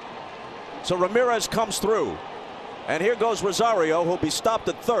hit. So Ramirez comes through. And here goes Rosario, who'll be stopped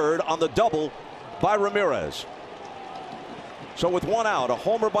at third on the double by Ramirez. So with one out, a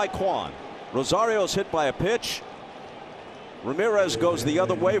homer by Kwan. Rosario's hit by a pitch. Ramirez goes the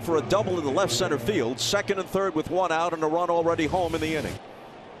other way for a double in the left center field. Second and third with one out and a run already home in the inning.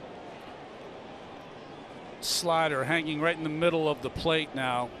 Slider hanging right in the middle of the plate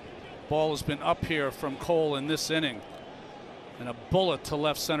now. Ball has been up here from Cole in this inning. And a bullet to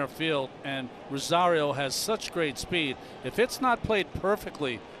left center field. And Rosario has such great speed. If it's not played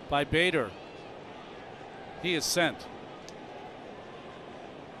perfectly by Bader, he is sent.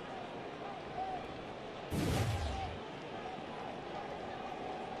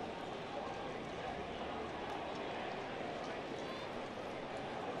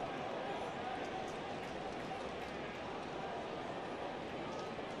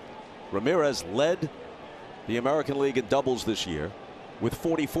 Ramirez led the American League in doubles this year with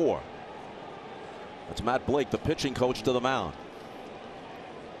 44. That's Matt Blake, the pitching coach, to the mound.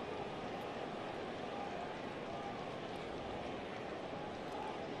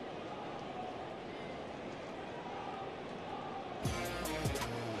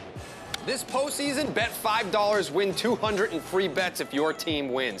 This postseason, bet $5, win $200 in free bets if your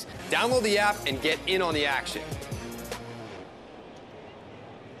team wins. Download the app and get in on the action.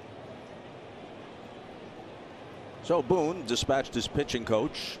 So Boone dispatched his pitching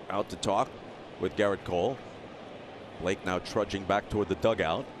coach out to talk with Garrett Cole. Blake now trudging back toward the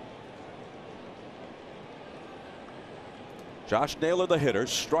dugout. Josh Naylor, the hitter,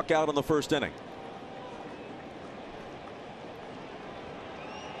 struck out in the first inning.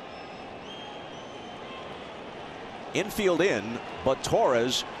 Infield in, but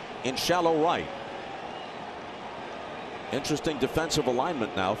Torres in shallow right. Interesting defensive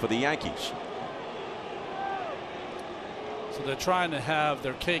alignment now for the Yankees. So they're trying to have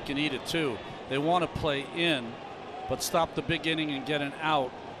their cake and eat it too. They want to play in, but stop the big inning and get an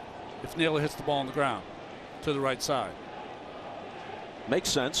out if Naylor hits the ball on the ground to the right side. Makes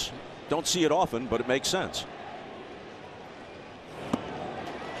sense. Don't see it often, but it makes sense.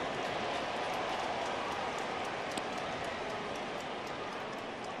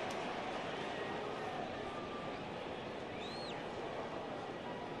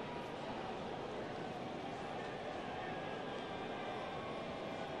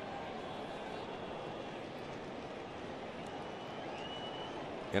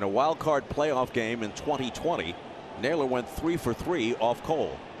 In a wild card playoff game in 2020, Naylor went 3 for 3 off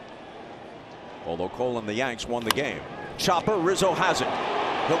Cole. Although Cole and the Yanks won the game. Chopper, Rizzo has it.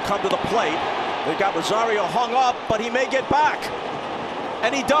 He'll come to the plate. They've got Rosario hung up, but he may get back.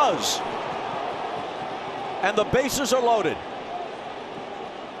 And he does. And the bases are loaded.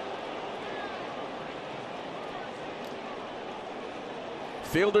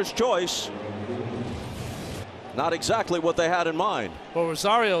 Fielder's choice. Not exactly what they had in mind. Well,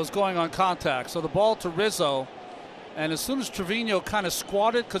 Rosario is going on contact, so the ball to Rizzo, and as soon as Trevino kind of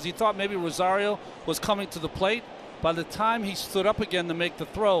squatted because he thought maybe Rosario was coming to the plate, by the time he stood up again to make the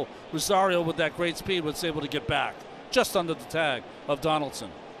throw, Rosario with that great speed was able to get back just under the tag of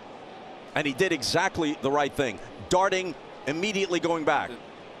Donaldson. And he did exactly the right thing, darting, immediately going back.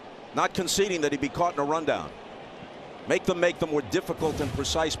 not conceding that he'd be caught in a rundown. Make the more difficult and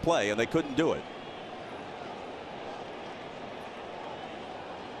precise play, and they couldn't do it.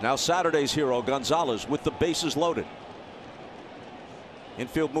 Now Saturday's hero, Gonzalez, with the bases loaded.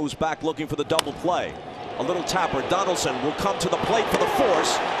 Infield moves back looking for the double play. A little tapper. Donaldson will come to the plate for the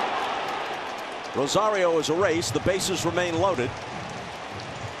force. Rosario is erased. The bases remain loaded.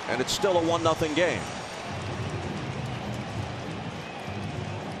 And it's still a 1-0 game.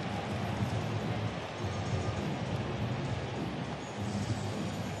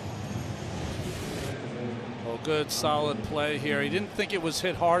 Well, good solid play here. He didn't think it was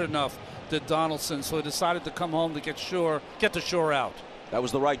hit hard enough, did Donaldson, so he decided to come home to get the Shore out. That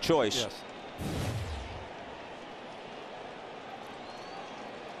was the right choice. Yes.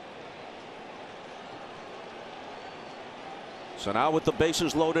 So now with the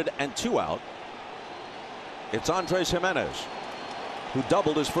bases loaded and 2 out, it's Andres Jimenez, who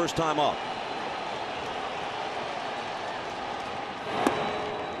doubled his first time up.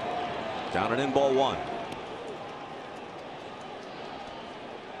 Down and in, ball 1.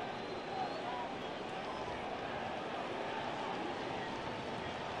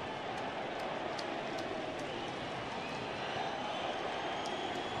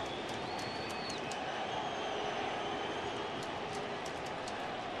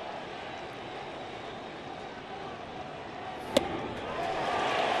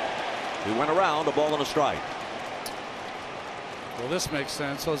 He went around, a ball and a strike. Well, this makes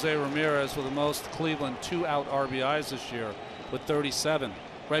sense. Jose Ramirez with the most Cleveland 2-out RBIs this year with 37.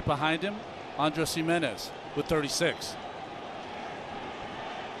 Right behind him, Andres Jimenez with 36.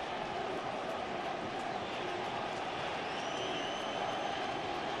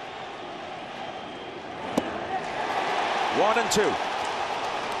 One and 2.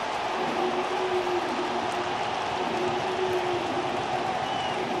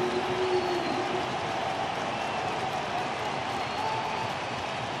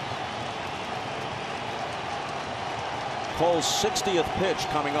 Cole's 60th pitch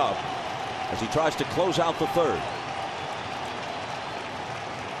coming up as he tries to close out the 3rd.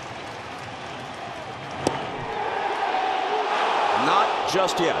 Not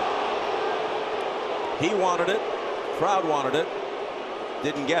just yet. He wanted it. Crowd wanted it.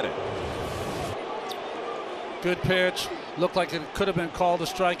 Didn't get it. Good pitch. Looked like it could have been called a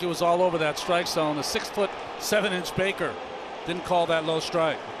strike. It was all over that strike zone. The 6'7" Baker didn't call that low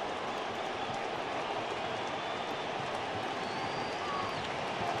strike.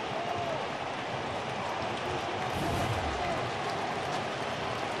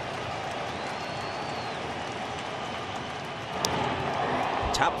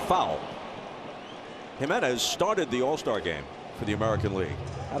 Tap foul. Jimenez started the All-Star game for the American League.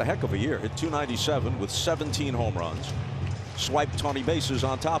 Had a heck of a year. Hit .297 with 17 home runs. Swiped 20 bases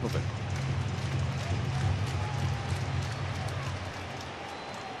on top of it.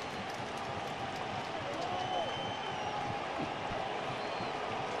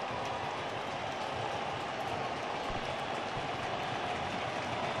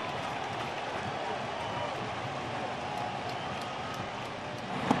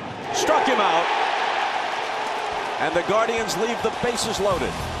 Struck him out. And the Guardians leave the bases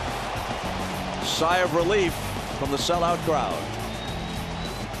loaded. Sigh of relief from the sellout crowd.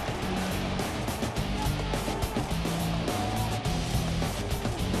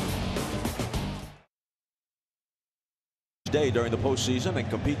 Day during the postseason and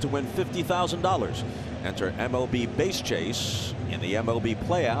compete to win $50,000. Enter MLB Base Chase in the MLB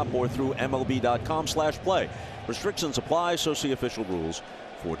Play app or through MLB.com/play. Restrictions apply, so see official rules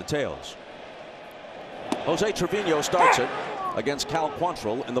for details. Jose Trevino starts it against Cal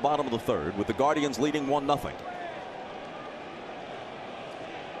Quantrill in the bottom of the 3rd, with the Guardians leading 1-0.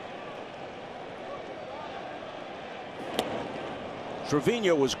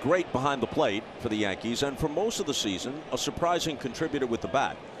 Trevino was great behind the plate for the Yankees, and for most of the season a surprising contributor with the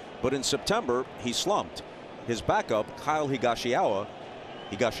bat. But in September he slumped. His backup, Kyle Higashioka,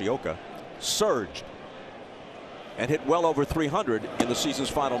 surged and hit well over 300 in the season's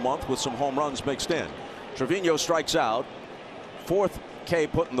final month with some home runs mixed in. Trevino strikes out. 4th K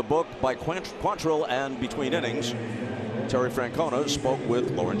put in the book by Quantrill, and between innings Terry Francona spoke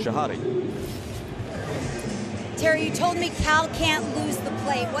with Lauren Shahadi. Terry, you told me Cal can't lose the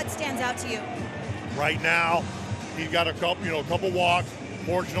plate. What stands out to you? Right now he's got a couple walks.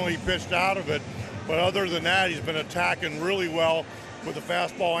 Fortunately he pitched out of it, but other than that he's been attacking really well with the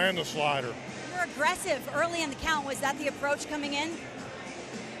fastball and the slider. You're aggressive early in the count. Was that the approach coming in?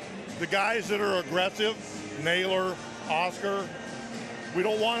 The guys that are aggressive, Naylor, Oscar, we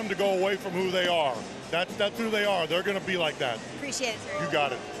don't want them to go away from who they are. That's who they are. They're going to be like that. Appreciate it, sir. You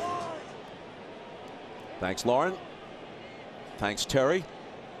got it. Thanks, Lauren. Thanks, Terry.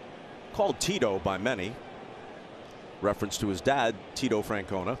 Called Tito by many. Reference to his dad, Tito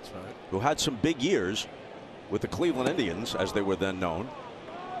Francona, who had some big years with the Cleveland Indians, as they were then known.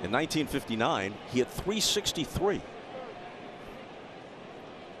 In 1959, he hit .363.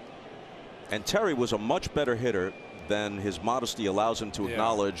 And Terry was a much better hitter than his modesty allows him to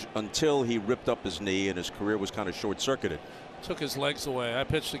acknowledge until he ripped up his knee and his career was kind of short-circuited. Took his legs away. I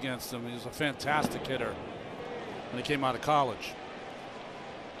pitched against him. He was a fantastic hitter when he came out of college.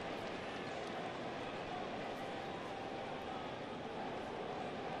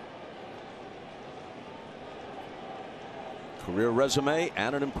 Career resume,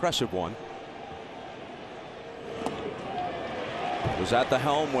 and an impressive one. Was at the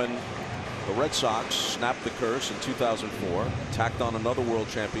helm when the Red Sox snapped the curse in 2004, tacked on another World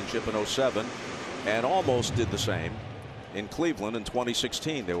Championship in 07, and almost did the same in Cleveland in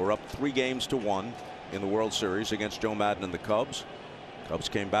 2016. They were up 3-1 in the World Series against Joe Madden and the Cubs. Cubs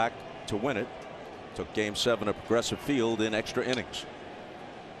came back to win it. Took Game 7 at Progressive Field in extra innings.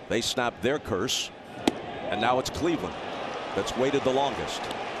 They snapped their curse, and now it's Cleveland that's waited the longest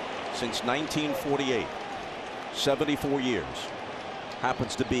since 1948. 74 years.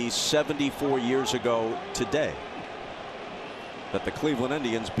 Happens to be 74 years ago today that the Cleveland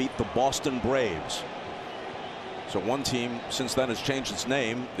Indians beat the Boston Braves. So one team since then has changed its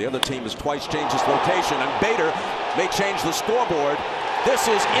name. The other team has twice changed its location, and Bader may change the scoreboard. This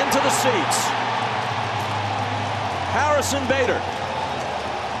is into the seats. Harrison Bader,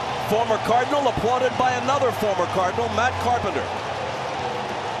 former Cardinal, applauded by another former Cardinal, Matt Carpenter.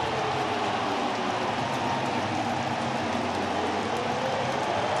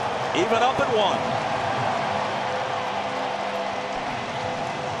 Even up at 1.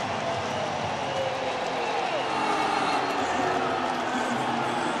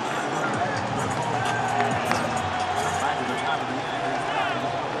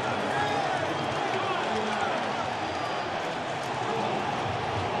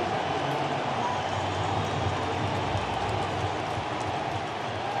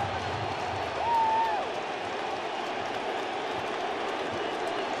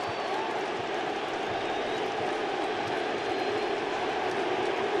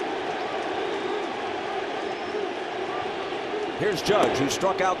 Here's Judge, who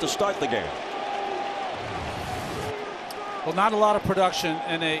struck out to start the game. Well, not a lot of production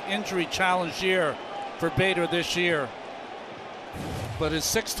in an injury-challenged year for Bader this year. But his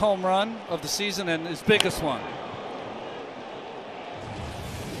 6th home run of the season and his biggest one.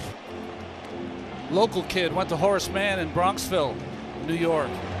 Local kid, went to Horace Mann in Bronxville, New York.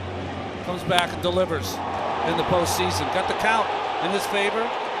 Comes back and delivers in the postseason. Got the count in his favor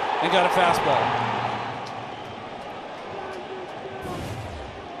and got a fastball.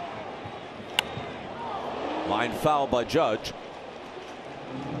 Line foul by Judge.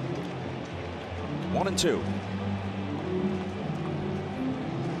 1-2.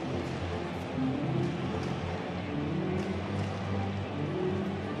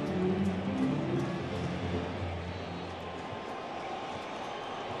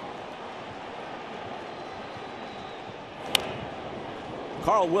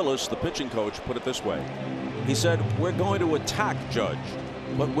 Carl Willis, the pitching coach, put it this way. He said, "We're going to attack Judge,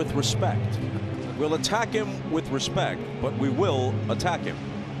 but with respect. We'll attack him with respect, but we will attack him."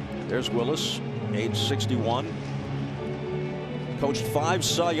 There's Willis, age 61. Coached 5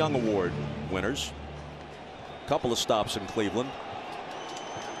 Cy Young Award winners. Couple of stops in Cleveland.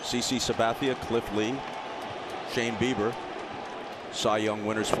 CC Sabathia, Cliff Lee, Shane Bieber, Cy Young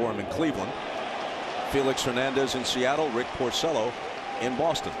winners for him in Cleveland. Felix Hernandez in Seattle, Rick Porcello in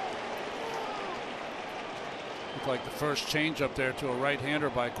Boston. Looked like the first change up there to a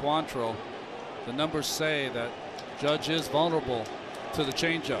right-hander by Quantrill. The numbers say that Judge is vulnerable to the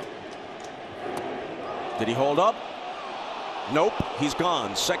changeup. Did he hold up? Nope, he's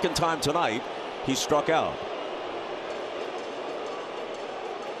gone. Second time tonight he struck out.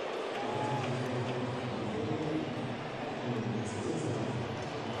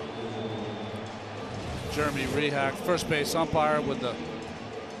 Jeremy Rehak, first base umpire, with the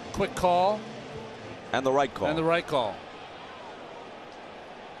quick call. And the right call. And the right call.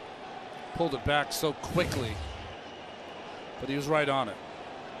 Pulled it back so quickly, but he was right on it.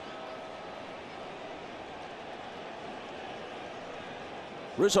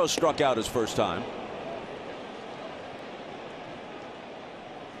 Rizzo struck out his first time.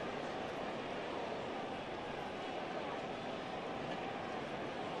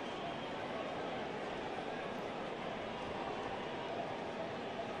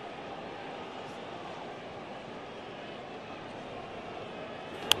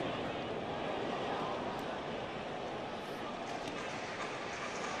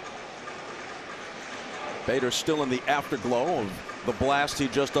 Bader still in the afterglow of the blast he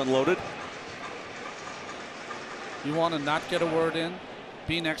just unloaded. You want to not get a word in?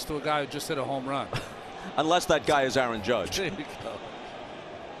 Be next to a guy who just hit a home run. Unless that guy is Aaron Judge. There you go.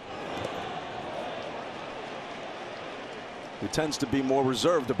 Who tends to be more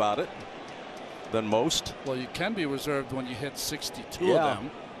reserved about it than most. Well, you can be reserved when you hit 62 Yeah. of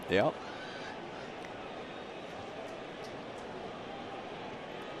them. Yeah.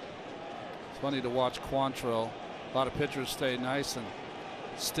 It's funny to watch Quantrill. A lot of pitchers stay nice and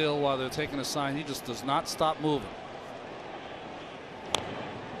still while they're taking a sign. He just does not stop moving.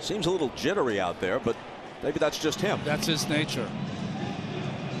 Seems a little jittery out there, but maybe that's just him. That's his nature.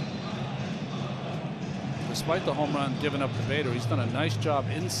 Despite the home run given up to Bader, he's done a nice job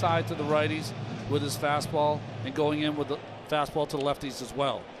inside to the righties with his fastball and going in with the fastball to the lefties as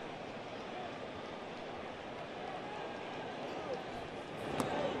well.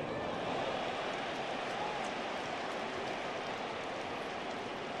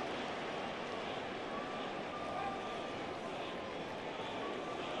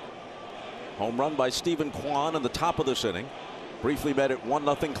 Home run by Stephen Kwan in the top of this inning. Briefly made it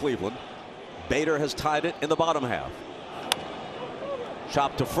 1-0 Cleveland. Bader has tied it in the bottom half.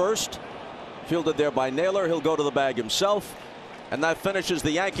 Chopped to first. Fielded there by Naylor. He'll go to the bag himself. And that finishes the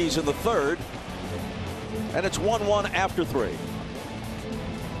Yankees in the third. And it's 1-1 after 3.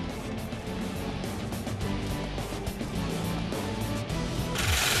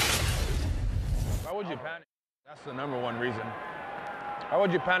 Why would you panic? That's the #1 reason. Why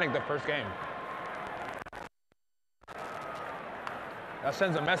would you panic the first game? That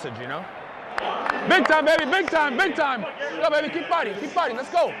sends a message, you know? Big time, baby, big time, big time. Go, baby, keep fighting, let's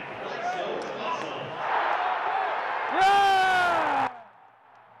go. Yeah!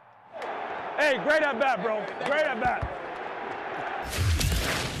 Hey, great at bat, bro, great at bat.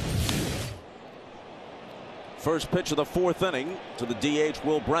 First pitch of the 4th inning to the DH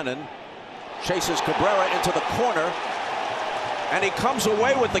Will Brennan. Chases Cabrera into the corner. And he comes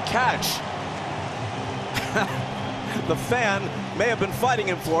away with the catch. The fan may have been fighting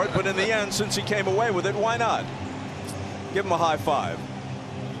him for it, but in the end, since he came away with it, why not? Give him a high five.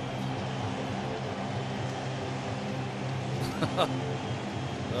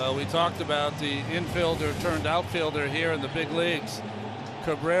 We talked about the infielder turned outfielder here in the big leagues,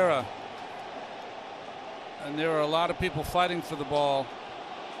 Cabrera. And there are a lot of people fighting for the ball,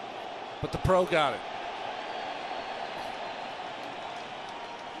 but the pro got it.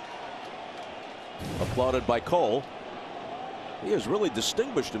 Applauded by Cole. He has really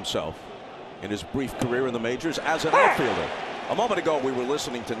distinguished himself in his brief career in the majors as an outfielder. A moment ago, we were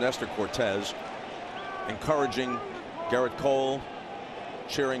listening to Nestor Cortez encouraging Garrett Cole,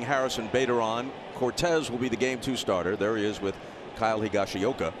 cheering Harrison Bader on. Cortez will be the Game 2 starter. There he is with Kyle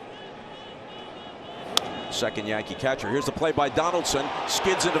Higashioka. Second Yankee catcher. Here's the play by Donaldson.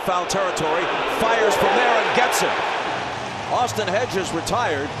 Skids into foul territory. Fires from there and gets it. Austin Hedges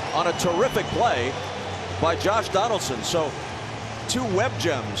retired on a terrific play by Josh Donaldson. So 2 web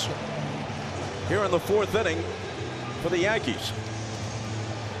gems here in the 4th inning for the Yankees.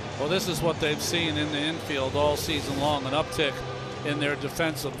 Well, this is what they've seen in the infield all season long, an uptick in their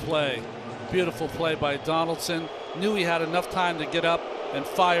defensive play. Beautiful play by Donaldson. Knew he had enough time to get up and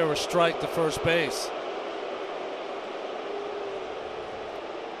fire a strike to first base.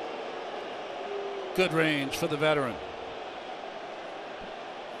 Good range for the veteran.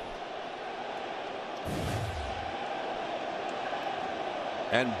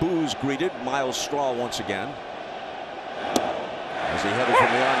 And Booz greeted Miles Straw once again as he headed from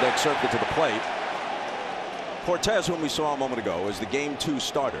the on-deck circuit to the plate. Cortez, whom we saw a moment ago, is the Game 2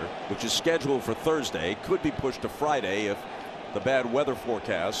 starter, which is scheduled for Thursday. Could be pushed to Friday if the bad weather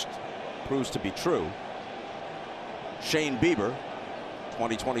forecast proves to be true. Shane Bieber,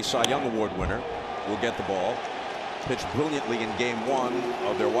 2020 Cy Young Award winner, will get the ball. Pitched brilliantly in Game 1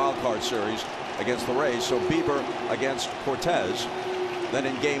 of their wild card series against the Rays. So Bieber against Cortez. Then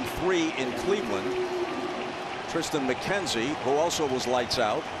in Game 3 in Cleveland, Tristan McKenzie, who also was lights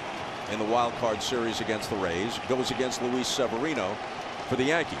out in the wild card series against the Rays, goes against Luis Severino for the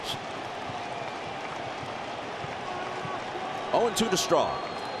Yankees. 0-2 to Straw.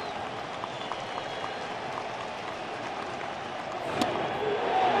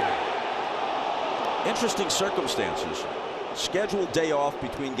 Interesting circumstances. Scheduled day off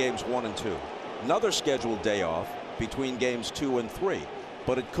between games 1 and 2. Another scheduled day off between games 2 and 3.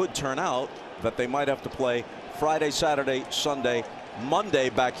 But it could turn out that they might have to play Friday, Saturday, Sunday,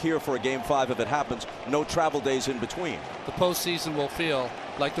 Monday back here for a Game 5 if it happens. No travel days in between. The postseason will feel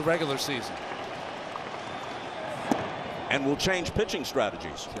like the regular season. And will change pitching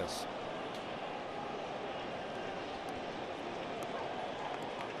strategies. Yes.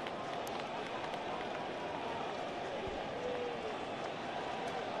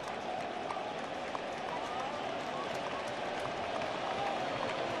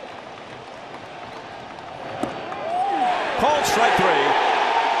 called strike 3.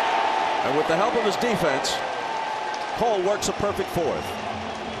 And with the help of his defense, Cole works a perfect 4th.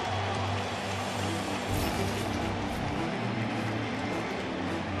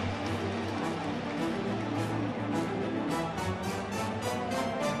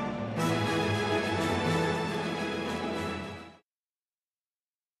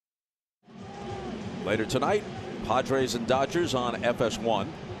 Later tonight, Padres and Dodgers on FS1.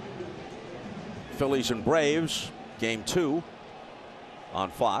 Phillies and Braves, Game 2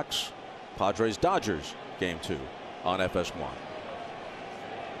 on Fox. Padres Dodgers, Game 2 on FS1.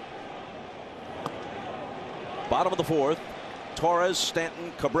 Bottom of the 4th, Torres,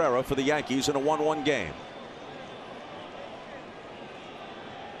 Stanton, Cabrera for the Yankees in a 1-1 game.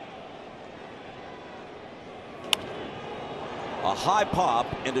 A high pop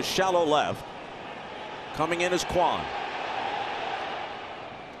into shallow left. Coming in is Kwan.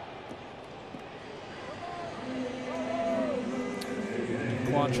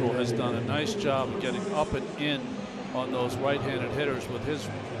 Quantrill has done a nice job of getting up and in on those right-handed hitters with his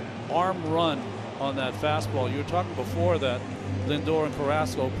arm run on that fastball. You were talking before that Lindor and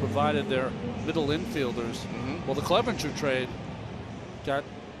Carrasco provided their middle infielders. Well, the Clevenger trade got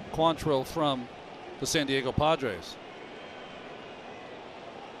Quantrill from the San Diego Padres.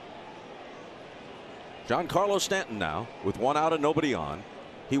 Giancarlo Stanton now with 1 out and nobody on.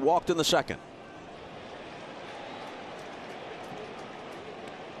 He walked in the 2nd.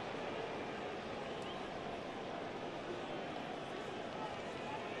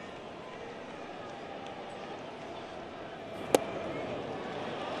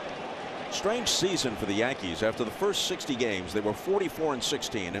 Strange season for the Yankees. After the first 60 games, they were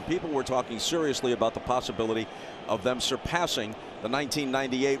 44-16, and people were talking seriously about the possibility of them surpassing the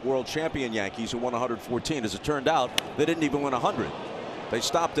 1998 World Champion Yankees, who won 114. As it turned out, they didn't even win 100. They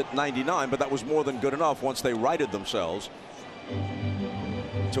stopped at 99, but that was more than good enough once they righted themselves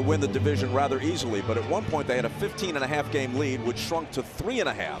to win the division rather easily. But at one point, they had a 15.5 game lead, which shrunk to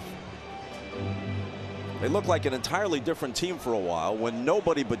 3.5. They looked like an entirely different team for a while when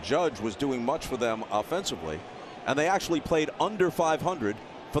nobody but Judge was doing much for them offensively. And they actually played under 500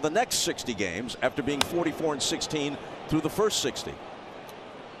 for the next 60 games after being 44-16 through the first 60.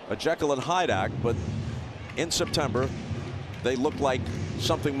 A Jekyll and Hyde act, but in September, they looked like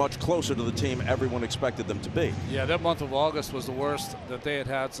something much closer to the team everyone expected them to be. Yeah, that month of August was the worst that they had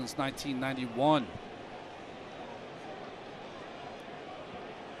had since 1991.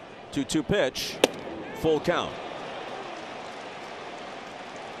 2-2 pitch. Full count.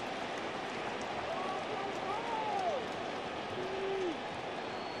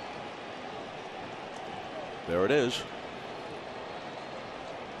 There it is.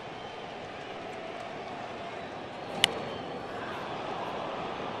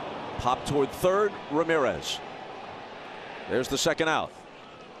 Pop toward third, Ramirez. There's the 2nd out.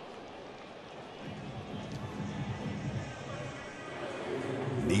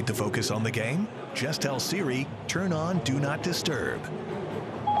 Need to focus on the game? Just tell Siri, turn on Do Not Disturb.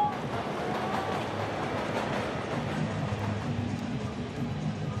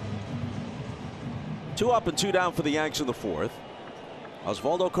 Two up and 2 down for the Yanks in the 4th.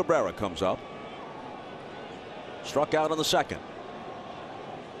 Osvaldo Cabrera comes up. Struck out in the 2nd.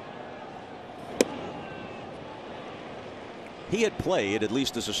 He had played, at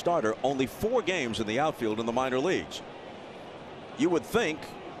least as a starter, only 4 games in the outfield in the minor leagues. You would think,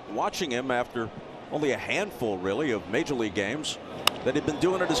 watching him after only a handful really of major league games, that he'd been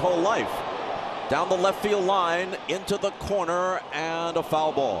doing it his whole life. Down the left field line into the corner, and a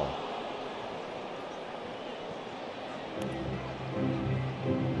foul ball.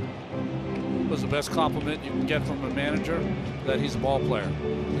 Was the best compliment you can get from a manager, that he's a ball player,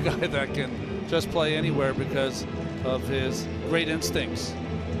 a guy that can just play anywhere because of his great instincts.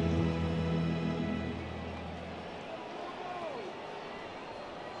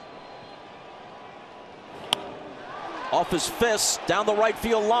 Off his fist, down the right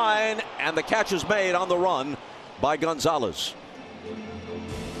field line, and the catch is made on the run by Gonzalez.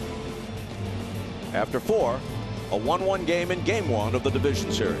 After 4, a 1-1 game in Game 1 of the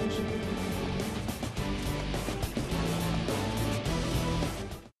division series.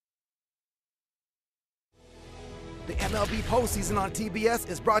 The MLB postseason on TBS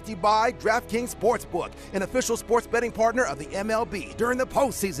is brought to you by DraftKings Sportsbook, an official sports betting partner of the MLB. During the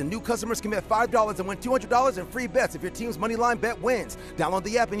postseason, new customers can bet $5 and win $200 in free bets if your team's moneyline bet wins. Download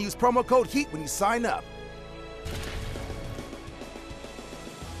the app and use promo code HEAT when you sign up.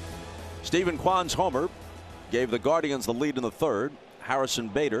 Stephen Kwan's homer gave the Guardians the lead in the 3rd. Harrison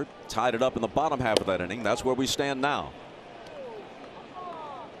Bader tied it up in the bottom half of that inning. That's where we stand now.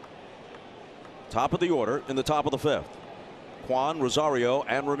 Top of the order in the top of the 5th. Kwan, Rosario,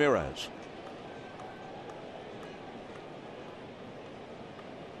 and Ramirez.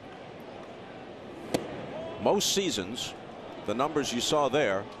 Most seasons, the numbers you saw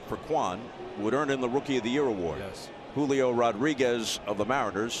there for Kwan would earn him the Rookie of the Year award. Yes. Julio Rodriguez of the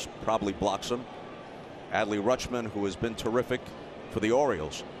Mariners probably blocks him. Adley Rutschman, who has been terrific for the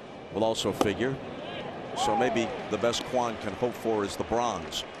Orioles, will also figure. So maybe the best Kwan can hope for is the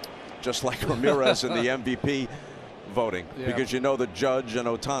bronze, just like Ramirez in the MVP voting, because you know that Judge and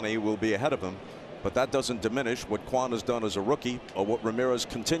Ohtani will be ahead of him. But that doesn't diminish what Kwan has done as a rookie or what Ramirez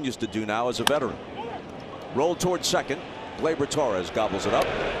continues to do now as a veteran. Roll towards second. Gleyber Torres gobbles it up.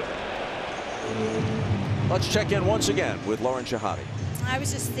 Let's check in once again with Lauren Shehadi. I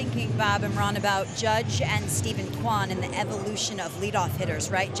was just thinking, Bob and Ron, about Judge and Stephen Kwan and the evolution of leadoff hitters,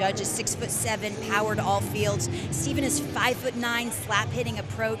 right? Judge is 6'7", power to all fields. Stephen is 5'9", slap hitting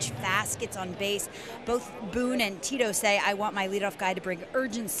approach, fast, gets on base. Both Boone and Tito say, I want my leadoff guy to bring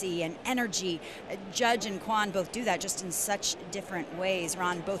urgency and energy. Judge and Kwan both do that, just in such different ways.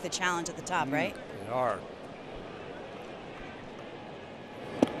 Ron, both a challenge at the top, right? They are.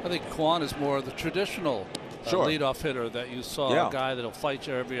 I think Kwan is more of the traditional leadoff hitter that you saw, a guy that'll fight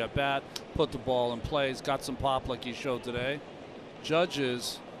you every at bat, put the ball in play. He's got some pop like he showed today. Judge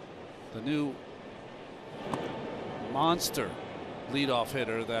is the new monster leadoff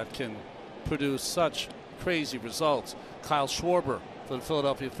hitter that can produce such crazy results. Kyle Schwarber for the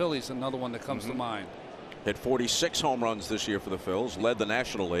Philadelphia Phillies, another one that comes to mind. Hit 46 home runs this year for the Phils, led the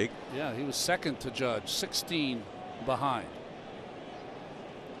National League. Yeah, he was second to Judge, 16 behind.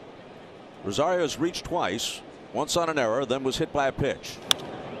 Rosario's reached twice, once on an error, then was hit by a pitch.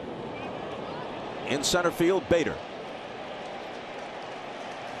 In center field, Bader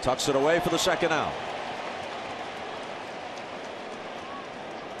tucks it away for the second out.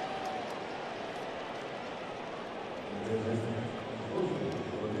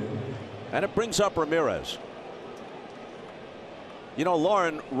 And it brings up Ramirez. You know,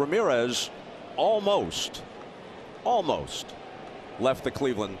 Lauren, Ramirez almost left the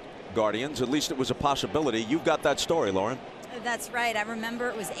Cleveland Guardians. At least it was a possibility. You've got that story, Lauren. That's right. I remember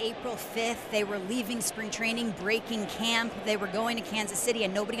it was April 5th. They were leaving spring training, breaking camp. They were going to Kansas City,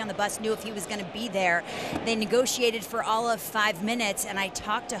 and nobody on the bus knew if he was going to be there. They negotiated for all of 5 minutes, and I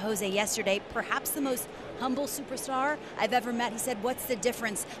talked to Jose yesterday, perhaps the most humble superstar I've ever met. He said, what's the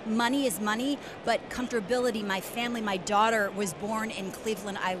difference? Money is money, but comfortability. My family, my daughter was born in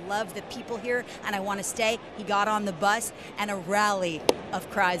Cleveland. I love the people here, and I want to stay. He got on the bus, and a rally of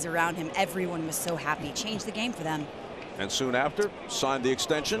cries around him. Everyone was so happy. Changed the game for them. And soon after, signed the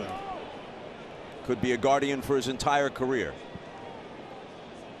extension. Could be a Guardian for his entire career.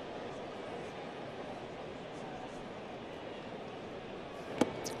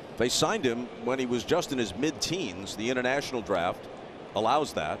 They signed him when he was just in his mid-teens. The international draft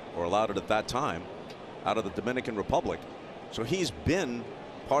allows that, or allowed it at that time, out of the Dominican Republic. So he's been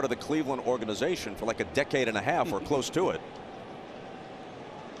part of the Cleveland organization for like a decade and a half or close to it.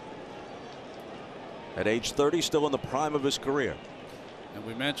 At age 30, still in the prime of his career. And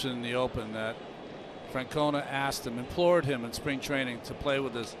we mentioned in the open that Francona asked him, implored him in spring training to play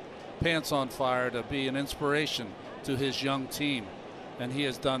with his pants on fire, to be an inspiration to his young team. And he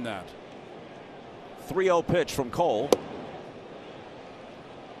has done that. 3-0 pitch from Cole.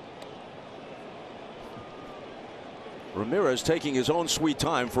 Ramirez taking his own sweet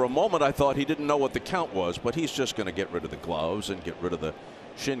time. For a moment I thought he didn't know what the count was, but he's just going to get rid of the gloves and get rid of the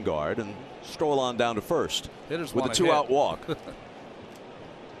shin guard and stroll on down to first with a 2-out walk.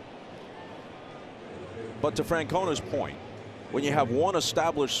 But to Francona's point, when you have one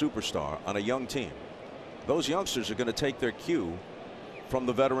established superstar on a young team, those youngsters are going to take their cue from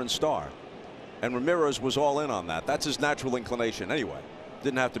the veteran star. And Ramirez was all in on that. That's his natural inclination anyway.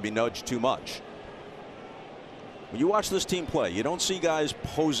 Didn't have to be nudged too much. When you watch this team play, you don't see guys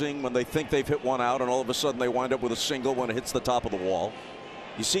posing when they think they've hit one out and all of a sudden they wind up with a single when it hits the top of the wall.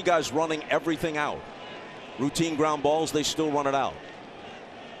 You see guys running everything out. Routine ground balls, they still run it out.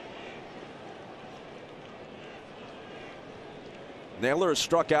 Naylor has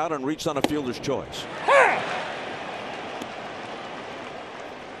struck out and reached on a fielder's choice.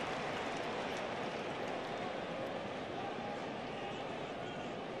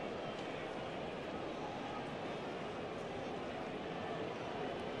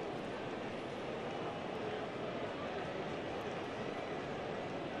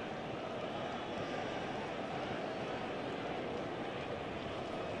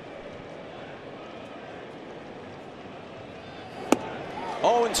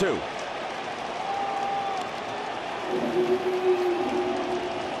 Oh, and 2.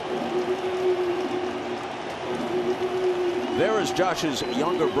 There is Josh's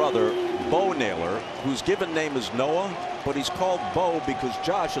younger brother, Bo Naylor, whose given name is Noah, but he's called Bo because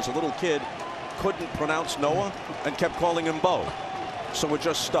Josh, as a little kid, couldn't pronounce Noah and kept calling him Bo. So we're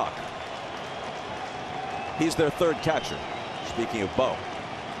just stuck. He's their third catcher. Speaking of Bo.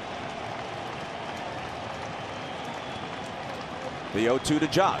 The 0-2 to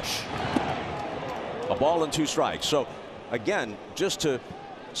Josh. A ball and 2 strikes. So again, just to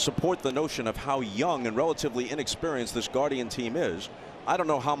support the notion of how young and relatively inexperienced this Guardian team is, I don't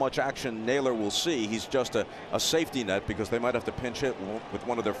know how much action Naylor will see. He's just a safety net because they might have to pinch hit with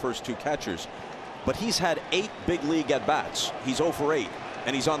one of their first 2 catchers. But he's had 8 big league at bats. He's 0 for 8,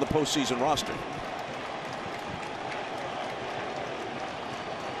 and he's on the postseason roster.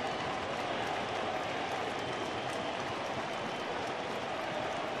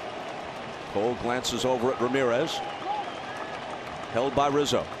 Cole glances over at Ramirez. Held by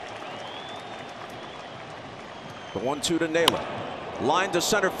Rizzo. The 1-2 to Naylor. Line to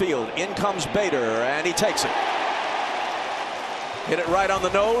center field. In comes Bader, and he takes it. Hit it right on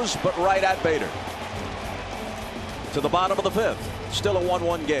the nose, but right at Bader. To the bottom of the 5th. Still a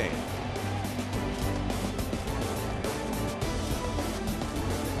 1-1 game.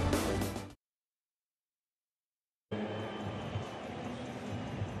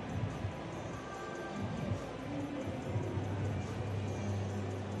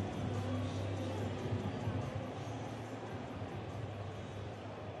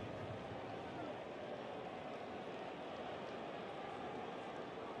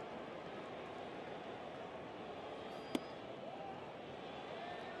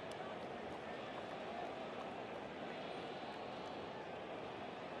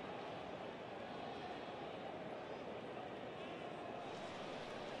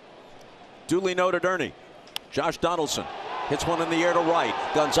 Duly noted, Ernie. Josh Donaldson hits one in the air to right.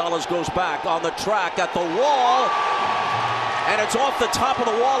 Gonzalez goes back on the track at the wall, and it's off the top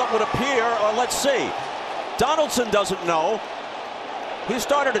of the wall, it would appear. Or let's see. Donaldson doesn't know. He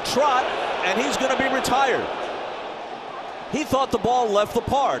started a trot, and he's going to be retired. He thought the ball left the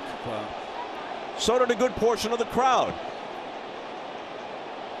park. Wow. So did a good portion of the crowd.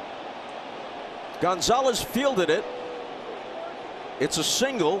 Gonzalez fielded it. It's a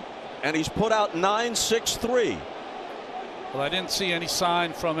single. And he's put out 9-6-3. Well, I didn't see any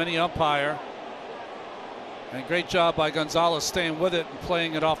sign from any umpire. And great job by Gonzalez staying with it and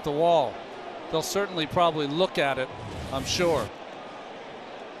playing it off the wall. They'll certainly probably look at it, I'm sure.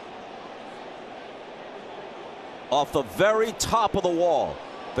 Off the very top of the wall.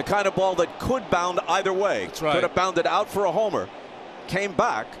 The kind of ball that could bound either way. That's right. Could have bounded out for a homer. Came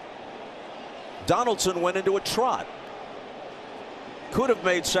back. Donaldson went into a trot. Could have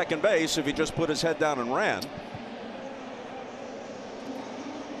made second base if he just put his head down and ran.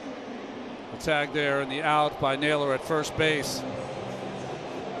 The tag there and the out by Naylor at first base.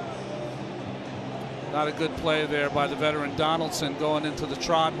 Not a good play there by the veteran Donaldson going into the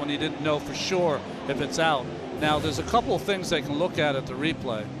trot when he didn't know for sure if it's out. Now there's a couple of things they can look at the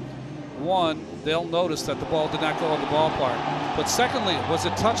replay. One, they'll notice that the ball did not go in the ballpark. But secondly, was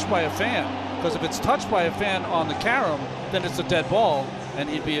it touched by a fan? Because if it's touched by a fan on the carom, then it's a dead ball, and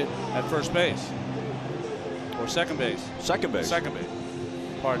he'd be at first base. Or second base. Second base. Second base.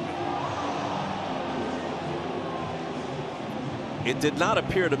 Pardon me. It did not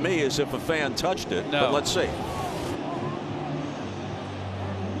appear to me as if a fan touched it, no. But let's see.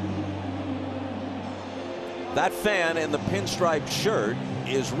 That fan in the pinstripe shirt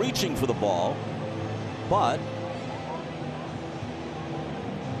is reaching for the ball, but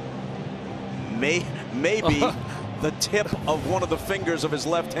maybe the tip of one of the fingers of his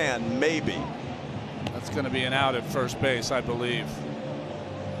left hand, maybe. That's going to be an out at first base, I believe.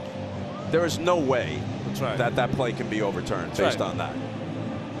 There is no way right. that play can be overturned based on that.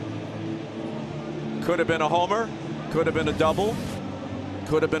 Could have been a homer, could have been a double,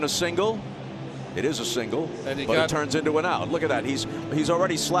 could have been a single. It is a single, but it turns into an out. Look at that. He's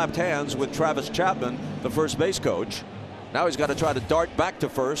already slapped hands with Travis Chapman, the first base coach. Now he's got to try to dart back to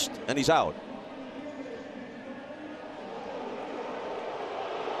first, and he's out.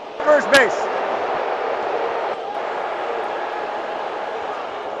 First base.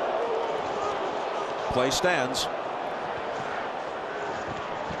 Play stands.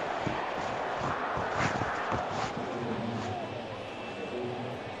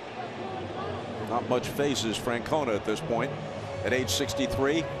 Not much phases Francona at this point. At age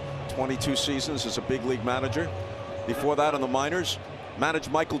 63, 22 seasons as a big league manager. Before that in the minors,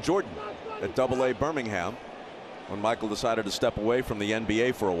 managed Michael Jordan at AA Birmingham when Michael decided to step away from the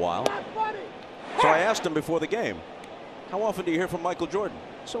NBA for a while. So I asked him before the game, how often do you hear from Michael Jordan?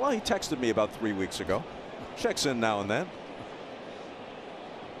 So, well, he texted me about 3 weeks ago. Checks in now and then.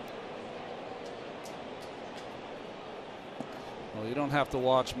 Well, you don't have to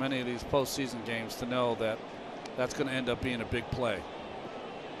watch many of these postseason games to know that that's going to end up being a big play.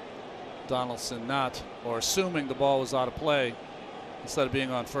 Donaldson not, or assuming the ball was out of play instead of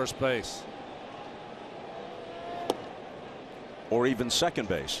being on first base. Or even second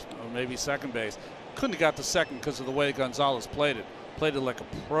base. Or maybe second base. Couldn't have got to second because of the way Gonzalez played it. Played it like a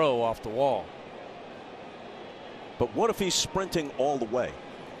pro off the wall. But what if he's sprinting all the way,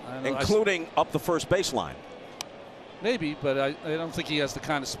 including up the first baseline? Maybe, but I don't think he has the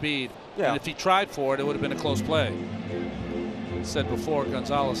kind of speed. Yeah. And if he tried for it, it would have been a close play. I said before,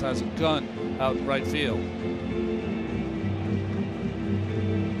 Gonzalez has a gun out in right field.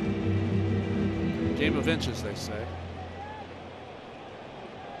 Game of inches, they say.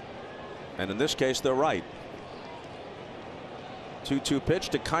 And in this case, they're right. 2-2 pitch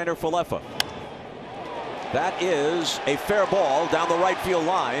to Kiner Falefa. That is a fair ball down the right field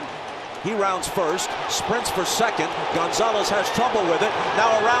line. He rounds first, sprints for second. Gonzalez has trouble with it.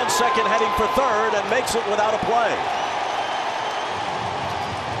 Now around second, heading for third, and makes it without a play.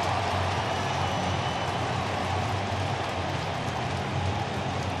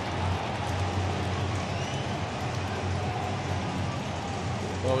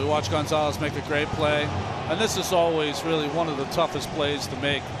 Well, we watched Gonzalez make a great play, and this is always really one of the toughest plays to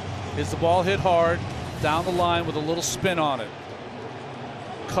make. Is the ball hit hard down the line with a little spin on it?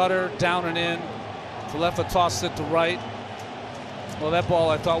 Cutter down and in. Falefa tossed it to right. Well, that ball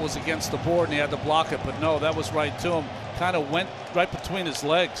I thought was against the board and he had to block it, but no, that was right to him. Kind of went right between his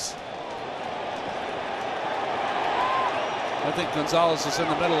legs. I think Gonzalez is in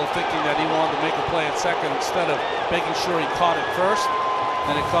the middle of thinking that he wanted to make a play at second instead of making sure he caught it first,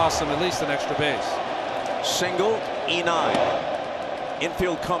 and it cost him at least an extra base. Single, E9.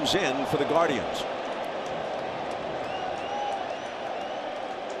 Infield comes in for the Guardians.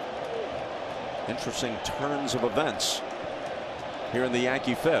 Interesting turns of events here in the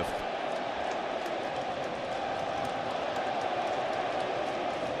Yankee fifth.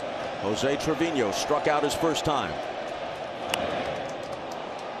 Jose Trevino struck out his first time.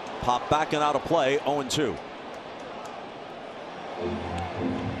 Pop back and out of play, 0-2.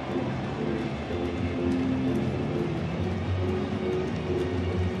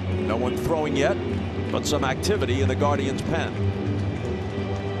 No one throwing yet, but some activity in the Guardians' pen.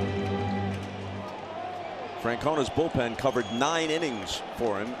 Francona's bullpen covered 9 innings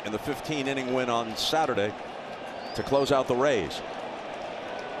for him in the 15-inning win on Saturday to close out the Rays.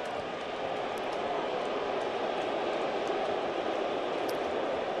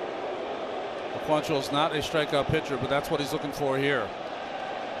 Quantrill's not a strikeout pitcher, but that's what he's looking for here.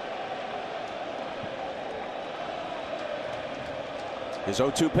 His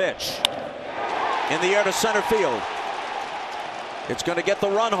 0-2 pitch in the air to center field. It's going to get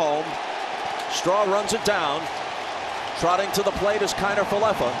the run home. Straw runs it down. Trotting to the plate is Kiner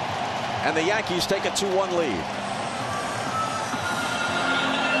Falefa, and the Yankees take a 2-1 lead.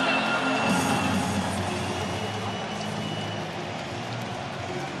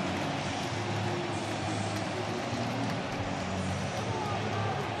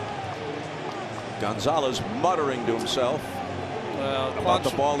 Gonzalez muttering to himself about the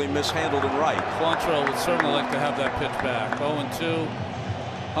ball he mishandled in right. Quantrill would certainly like to have that pitch back. 0-2.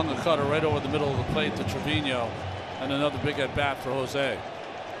 Hung a cutter right over the middle of the plate to Trevino, and another big at bat for Jose.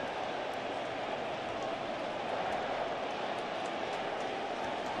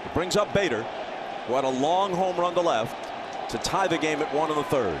 It brings up Bader, who had a long home run to left to tie the game at 1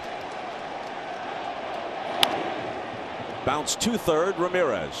 1/3. Bounce to third,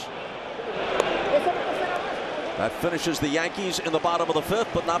 Ramirez. That finishes the Yankees in the bottom of the fifth,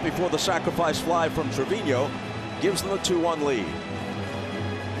 but not before the sacrifice fly from Trevino gives them a 2-1 lead.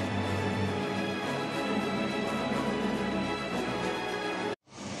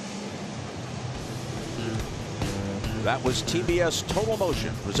 That was TBS Total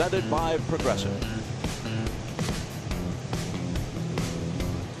Motion, presented by Progressive.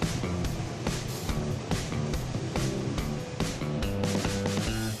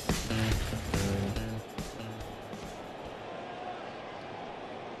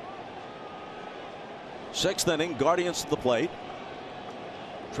 Sixth inning, Guardians to the plate,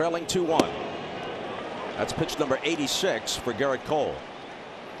 trailing 2-1. That's pitch number 86 for Garrett Cole.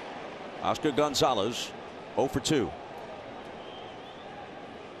 Oscar Gonzalez 0 for 2.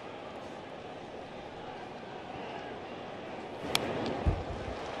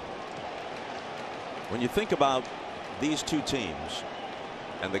 When you think about these two teams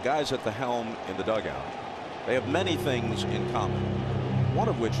and the guys at the helm in the dugout, they have many things in common. One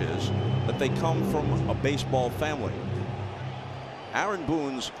of which is that they come from a baseball family. Aaron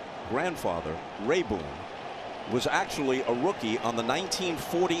Boone's grandfather, Ray Boone, was actually a rookie on the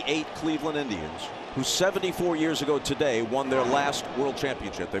 1948 Cleveland Indians, who 74 years ago today won their last World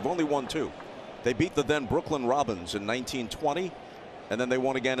Championship. They've only won 2. They beat the then Brooklyn Robins in 1920, and then they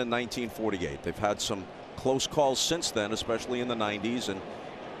won again in 1948. They've had some close calls since then, especially in the 90s and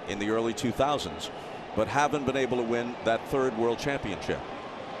in the early 2000s, but haven't been able to win that 3rd World Championship.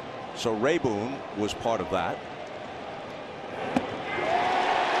 So Ray Boone was part of that.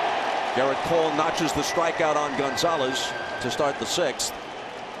 Garrett Cole notches the strikeout on Gonzalez to start the 6th.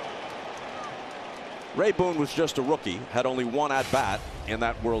 Ray Boone was just a rookie, had only 1 at-bat in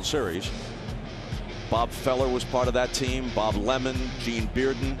that World Series. Bob Feller was part of that team. Bob Lemon, Gene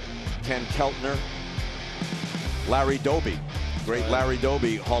Bearden, Ken Keltner, Larry Doby, great Larry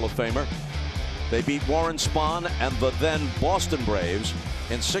Doby, Hall of Famer. They beat Warren Spahn and the then Boston Braves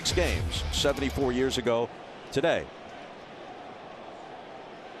in 6 games 74 years ago today.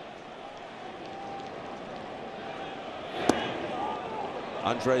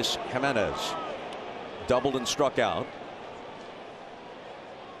 Andres Jimenez doubled and struck out.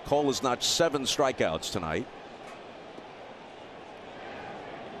 Cole has notched 7 strikeouts tonight.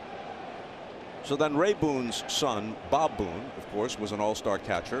 So then Ray Boone's son, Bob Boone, of course, was an all-star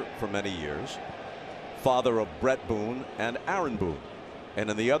catcher for many years, father of Brett Boone and Aaron Boone. And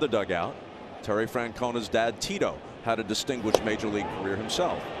in the other dugout, Terry Francona's dad, Tito, had a distinguished major league career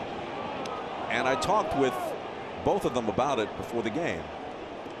himself. And I talked with both of them about it before the game.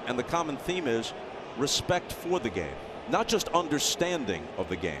 And the common theme is respect for the game. Not just understanding of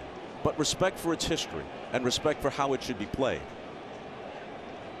the game, but respect for its history and respect for how it should be played.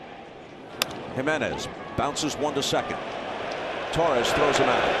 Jimenez bounces 1 to second. Torres throws him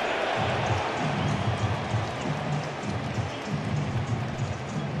out.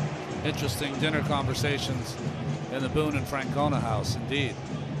 Interesting dinner conversations in the Boone and Francona house, indeed.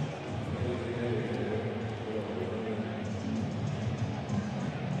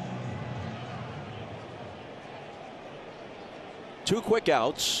 Two quick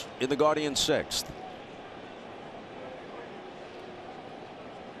outs in the Guardians' 6th.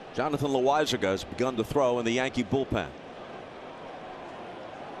 Jonathan Loaisiga has begun to throw in the Yankee bullpen.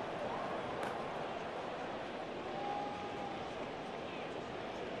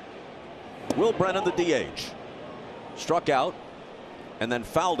 Will Brennan, the DH, struck out and then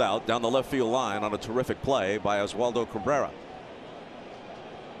fouled out down the left field line on a terrific play by Oswaldo Cabrera.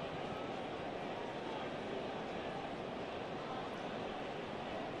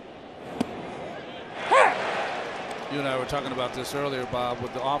 You and I were talking about this earlier, Bob,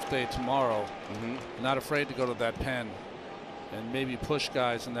 with the off day tomorrow. Not afraid to go to that pen and maybe push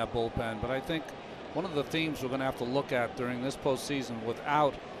guys in that bullpen. But I think one of the themes we're going to have to look at during this postseason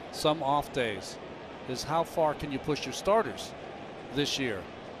without some off days is how far can you push your starters this year?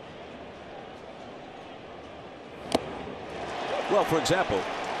 Well, for example,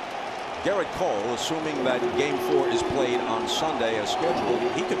 Garrett Cole, assuming that Game 4 is played on Sunday as scheduled,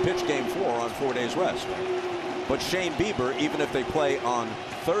 he could pitch Game 4 on 4 days rest. But Shane Bieber, even if they play on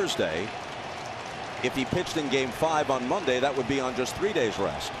Thursday, if he pitched in Game 5 on Monday, that would be on just 3 days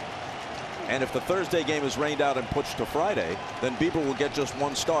rest. And if the Thursday game is rained out and pushed to Friday, then Bieber will get just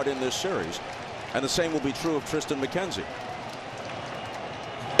 1 start in this series. And the same will be true of Tristan McKenzie.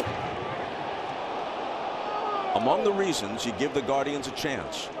 Among the reasons you give the Guardians a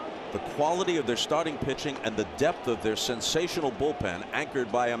chance, the quality of their starting pitching and the depth of their sensational bullpen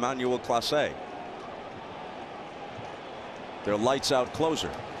anchored by Emmanuel Clase. Their lights out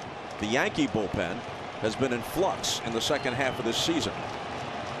closer. The Yankee bullpen has been in flux in the second half of this season.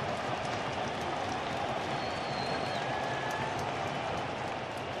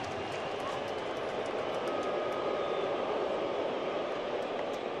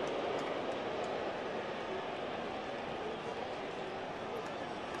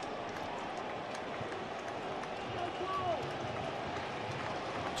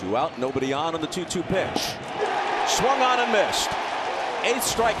 Two out, nobody on the 2-2 pitch. Swung on and missed.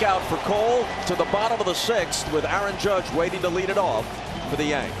 8th strikeout for Cole to the bottom of the 6th with Aaron Judge waiting to lead it off for the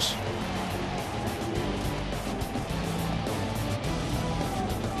Yanks.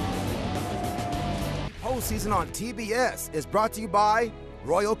 Postseason on TBS is brought to you by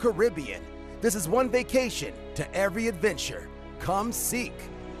Royal Caribbean. This is one vacation to every adventure. Come seek.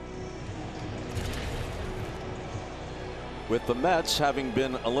 With the Mets having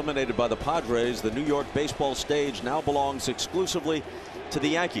been eliminated by the Padres, the New York baseball stage now belongs exclusively to the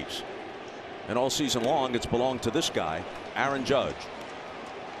Yankees. And all season long, it's belonged to this guy, Aaron Judge,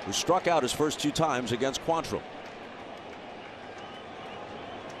 who struck out his first 2 times against Quantrill.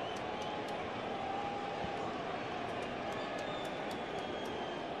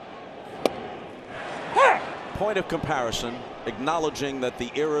 point of comparison, acknowledging that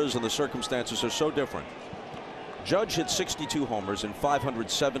the eras and the circumstances are so different. Judge hit 62 homers in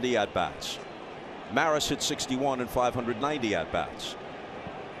 570 at-bats. Maris hit 61 in 590 at-bats.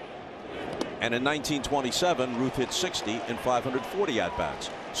 And in 1927, Ruth hit 60 in 540 at-bats.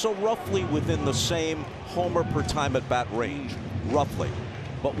 So roughly within the same homer per time at-bat range, roughly.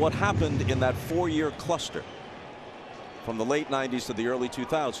 But what happened in that 4-year cluster from the late 90s to the early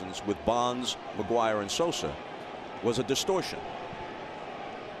 2000s with Bonds, McGuire, and Sosa was a distortion.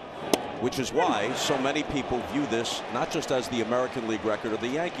 Which is why so many people view this not just as the American League record or the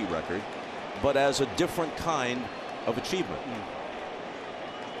Yankee record, but as a different kind of achievement.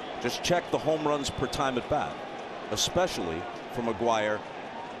 Just check the home runs per time at bat, especially for McGuire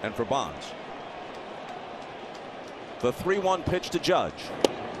and for Bonds. The 3-1 pitch to Judge.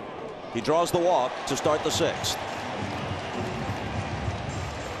 He draws the walk to start the 6th.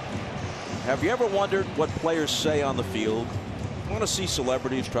 Have you ever wondered what players say on the field? Want to see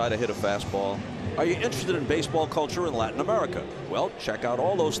celebrities try to hit a fastball? Are you interested in baseball culture in Latin America? Well, check out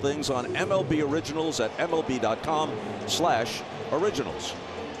all those things on MLB Originals at MLB.com/originals.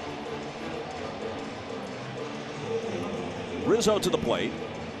 Rizzo to the plate.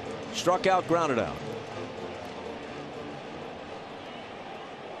 Struck out, grounded out.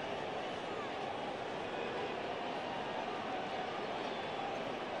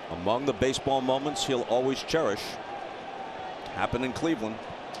 Among the baseball moments he'll always cherish happened in Cleveland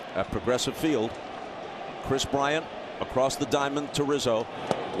at Progressive Field. Chris Bryant across the diamond to Rizzo.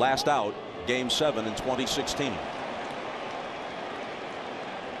 Last out, Game 7 in 2016.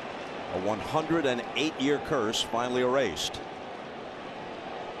 A 108-year curse finally erased.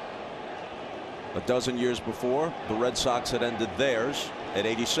 A dozen years before, the Red Sox had ended theirs at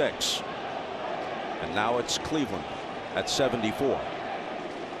 86. And now it's Cleveland at 74.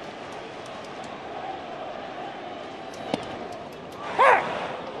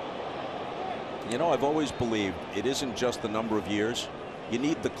 You know, I've always believed it isn't just the number of years. You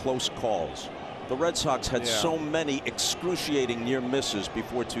need the close calls. The Red Sox had so many excruciating near misses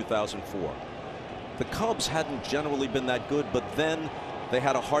before 2004. The Cubs hadn't generally been that good, but then they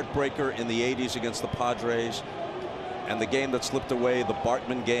had a heartbreaker in the 80s against the Padres, and the game that slipped away, the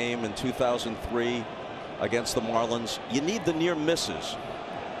Bartman game in 2003 against the Marlins. You need the near misses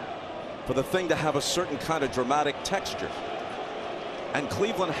for the thing to have a certain kind of dramatic texture, and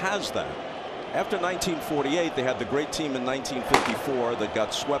Cleveland has that. After 1948, they had the great team in 1954 that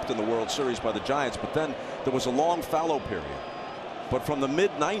got swept in the World Series by the Giants, but then there was a long fallow period. But from the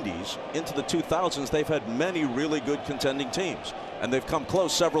mid-90s into the 2000s, they've had many really good contending teams, and they've come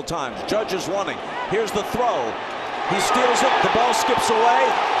close several times. Judge is running. Here's the throw. He steals it. The ball skips away.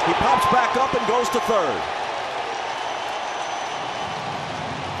 He pops back up and goes to third.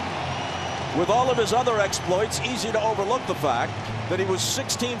 With all of his other exploits, easy to overlook the fact that he was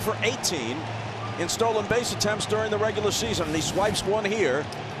 16 for 18 in stolen base attempts during the regular season, and he swipes one here.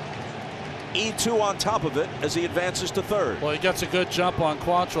 E2 on top of it as he advances to third. Well, he gets a good jump on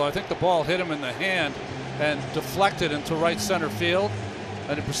Quantrill. I think the ball hit him in the hand and deflected into right center field,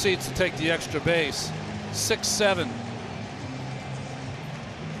 and he proceeds to take the extra base. 6-7.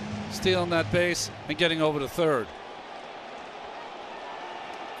 Stealing that base and getting over to third.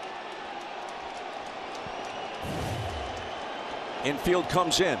 Infield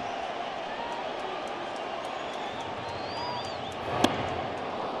comes in.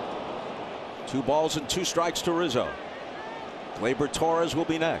 Two balls and two strikes to Rizzo. Gleyber Torres will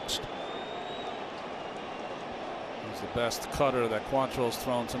be next. He's the best cutter that Quantrill's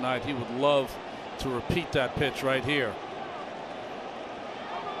thrown tonight. He would love to repeat that pitch right here.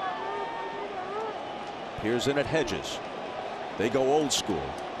 Here's in at Hedges. They go old school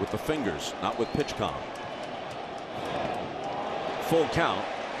with the fingers, not with pitch count. Full count.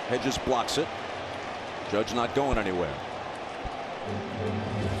 Hedges blocks it. Judge not going anywhere.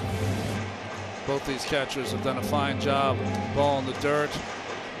 Both these catchers have done a fine job. Ball in the dirt,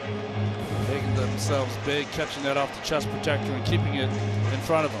 making themselves big, catching that off the chest protector and keeping it in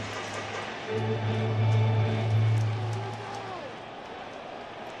front of them.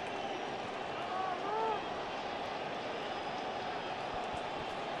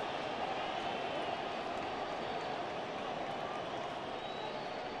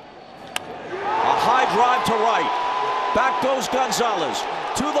 A high drive to right. Back goes Gonzalez.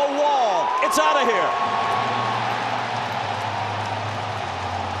 To the wall. It's out of here.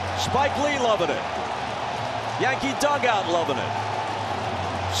 Spike Lee loving it. Yankee dugout loving it.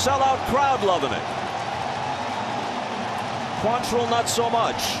 Sellout crowd loving it. Quantrill not so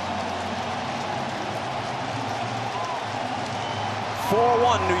much.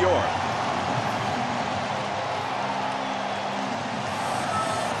 4-1 New York.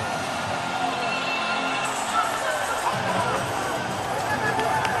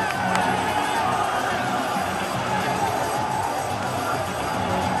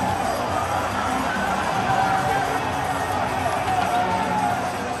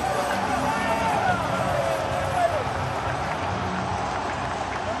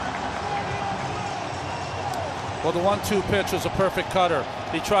 Well, the 1-2 pitch was a perfect cutter.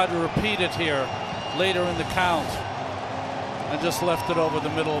 He tried to repeat it here later in the count and just left it over the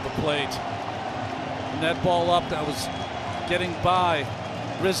middle of the plate. And that ball up that was getting by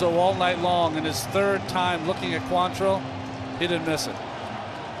Rizzo all night long, and his third time looking at Quantrill, he didn't miss it.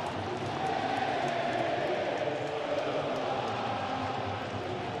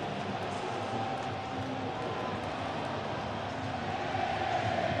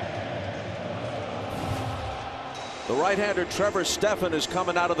 The right-hander Trevor Stephan is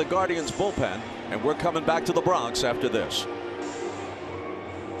coming out of the Guardians bullpen, and we're coming back to the Bronx after this.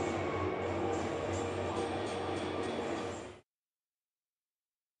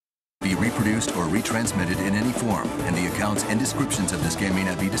 Be reproduced or retransmitted in any form, and the accounts and descriptions of this game may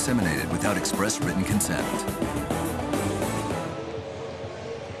not be disseminated without express written consent.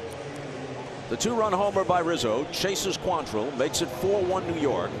 The two-run homer by Rizzo chases Quantrill, makes it 4-1 New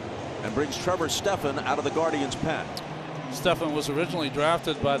York, and brings Trevor Stephan out of the Guardians' pen. Stephan was originally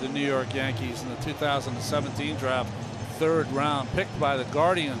drafted by the New York Yankees in the 2017 draft, 3rd round, picked by the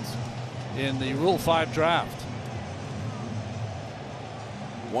Guardians in the Rule 5 draft.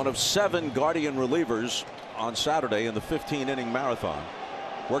 One of 7 Guardian relievers on Saturday in the 15-inning marathon.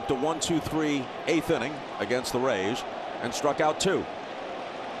 Worked a 1-2-3 8th inning against the Rays and struck out 2.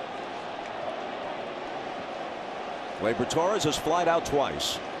 Gleyber Torres has flied out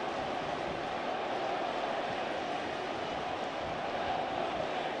twice.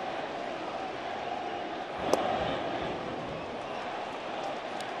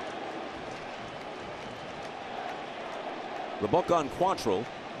 The book on Quantrill,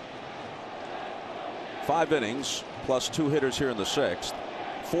 5 innings plus 2 hitters here in the 6th,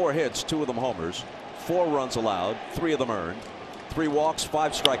 4 hits, 2 of them homers, 4 runs allowed, 3 of them earned, 3 walks,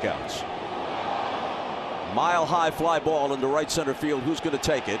 5 strikeouts. Mile high fly ball into right center field. Who's going to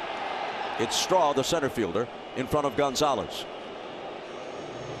take it? It's Straw, the center fielder, in front of Gonzalez.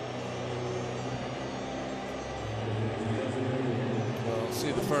 Well,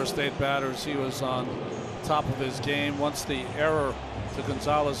 see the first 8 batters, he was on top of his game. Once the error to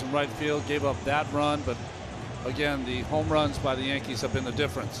Gonzalez in right field gave up that run, but again, the home runs by the Yankees have been the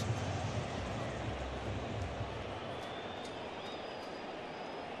difference.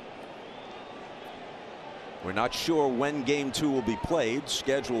 We're not sure when game 2 will be played.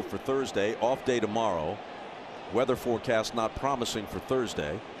 Scheduled for Thursday, off day tomorrow. Weather forecast not promising for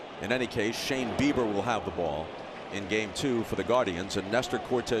Thursday. In any case, Shane Bieber will have the ball in game 2 for the Guardians, and Nestor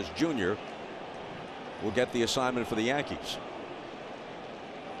Cortes Jr. will get the assignment for the Yankees.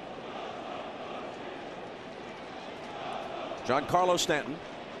 Giancarlo Stanton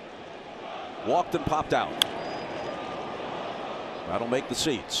walked and popped out. That'll make the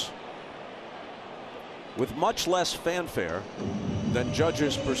seats. With much less fanfare than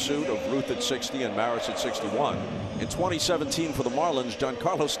Judge's pursuit of Ruth at 60 and Maris at 61. In 2017 for the Marlins,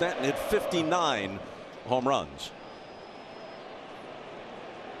 Giancarlo Stanton hit 59 home runs.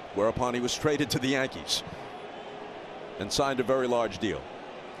 Whereupon he was traded to the Yankees and signed a very large deal.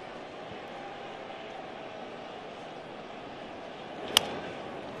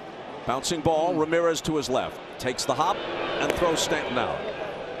 Bouncing ball, Ramirez to his left. Takes the hop and throws Stanton out.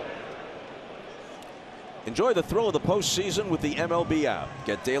 Enjoy the thrill of the postseason with the MLB app.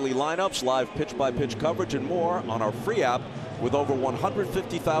 Get daily lineups, live pitch-by-pitch coverage, and more on our free app with over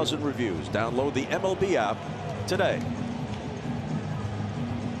 150,000 reviews. Download the MLB app today.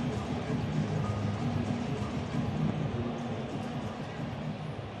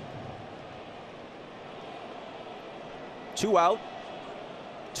 Two out,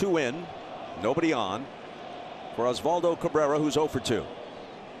 2 in, nobody on for Osvaldo Cabrera, who's 0 for 2.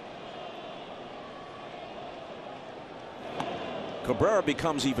 Cabrera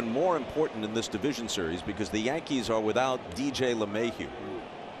becomes even more important in this division series because the Yankees are without DJ LeMahieu.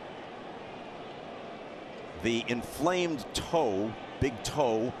 The inflamed toe, big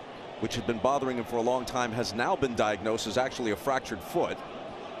toe, which had been bothering him for a long time, has now been diagnosed as actually a fractured foot.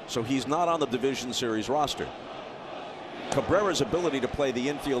 So he's not on the division series roster. Cabrera's ability to play the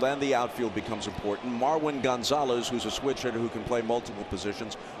infield and the outfield becomes important. Marwin Gonzalez, who's a switch hitter who can play multiple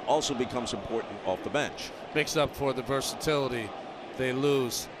positions, also becomes important off the bench. Makes up for the versatility they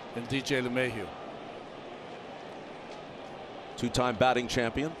lose in DJ LeMahieu. 2-time batting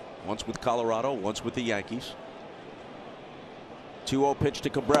champion, once with Colorado, once with the Yankees. 2-0 pitch to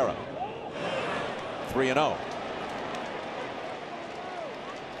Cabrera. 3-0.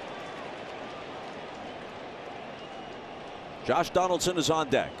 Josh Donaldson is on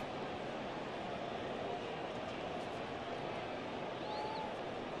deck.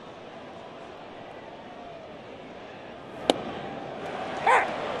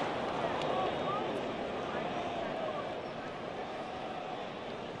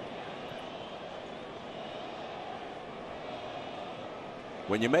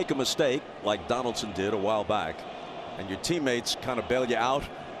 When you make a mistake like Donaldson did a while back, and your teammates kind of bail you out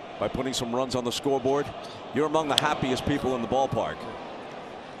by putting some runs on the scoreboard, you're among the happiest people in the ballpark.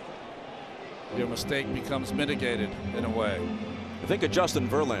 Your mistake becomes mitigated in a way. I think of Justin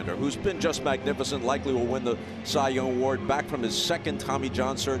Verlander, who's been just magnificent, likely will win the Cy Young Award, back from his second Tommy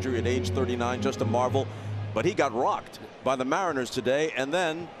John surgery at age 39, just a marvel. But he got rocked by the Mariners today, and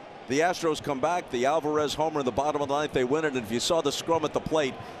then the Astros come back, the Alvarez homer in the bottom of the ninth, they win it. And if you saw the scrum at the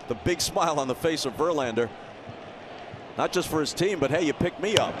plate, the big smile on the face of Verlander, not just for his team, but hey, you picked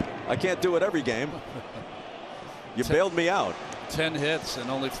me up. I can't do it every game. You bailed me out. 10 hits and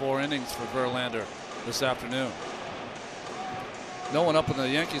only 4 innings for Verlander this afternoon. No one up in the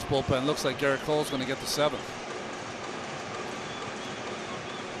Yankees bullpen. Looks like Garrett Cole's going to get the 7th.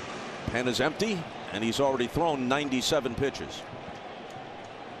 Pen is empty, and he's already thrown 97 pitches.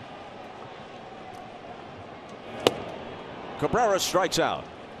 Cabrera strikes out.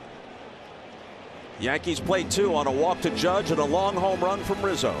 Yankees play 2 on a walk to Judge and a long home run from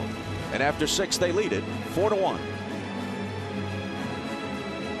Rizzo. And after 6, they lead it 4-1.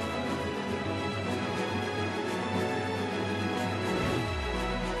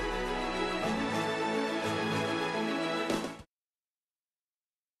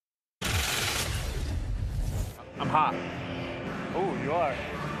 I'm hot. Oh, you are.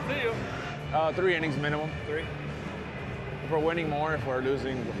 See you. 3 innings minimum. 3. If we're winning more, if we're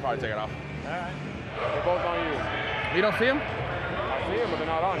losing, we'll probably take it off. All right. They're both on you. You don't see them? I see them, but they're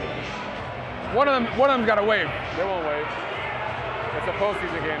not on you. One of them's got to wave. They won't wave. It's a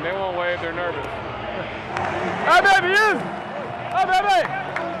postseason game. They won't wave. They're nervous. Hey, baby, you! Hey, baby!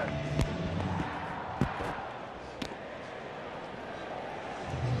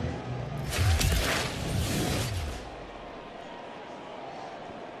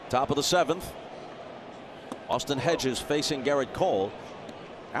 Top of the 7th. Austin Hedges facing Garrett Cole.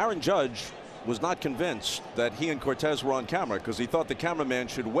 Aaron Judge was not convinced that he and Cortez were on camera because he thought the cameraman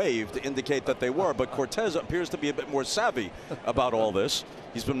should wave to indicate that they were, but Cortez appears to be a bit more savvy about all this.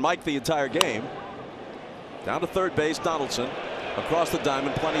 He's been mic'd the entire game. Down to third base, Donaldson across the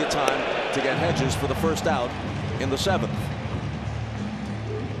diamond, plenty of time to get Hedges for the first out in the 7th.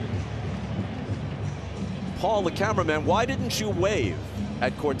 Paul, the cameraman, why didn't you wave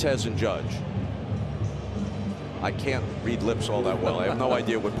at Cortez and Judge? I can't read lips all that well. I have no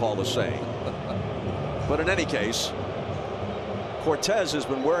idea what Paul is saying. But in any case, Cortez has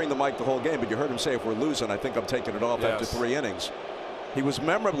been wearing the mic the whole game, but you heard him say, if we're losing, I think I'm taking it off after 3 innings. He was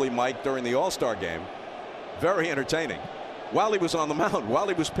memorably mic'd during the All-Star game. Very entertaining. While he was on the mound, while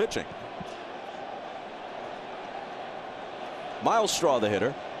he was pitching. Miles Straw, the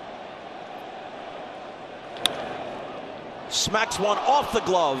hitter. Smacks one off the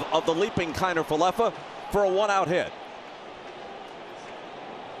glove of the leaping Kiner Falefa for a 1-out hit.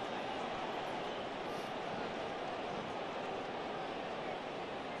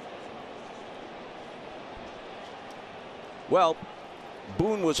 Well,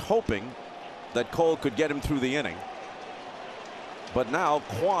 Boone was hoping that Cole could get him through the inning. But now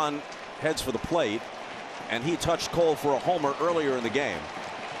Kwan heads for the plate, and he touched Cole for a homer earlier in the game.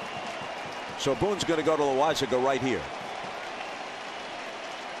 So Boone's going to go to Loizaga right here.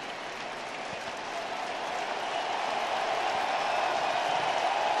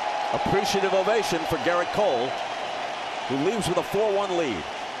 Appreciative ovation for Garrett Cole, who leaves with a 4-1 lead.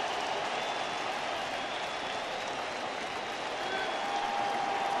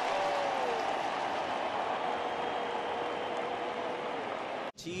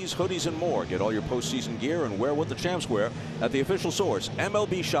 Tees, hoodies, and more. Get all your postseason gear and wear what the champs wear at the official source,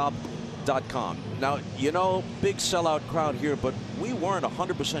 MLB.TTsports.com. Now, you know, big sellout crowd here, but we weren't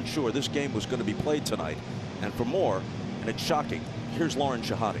 100% sure this game was going to be played tonight. And for more, and it's shocking, here's Lauren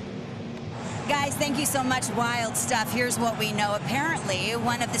Shahadi. Guys, thank you so much. Wild stuff. Here's what we know. Apparently,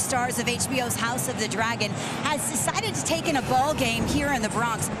 one of the stars of HBO's House of the Dragon has decided to take in a ball game here in the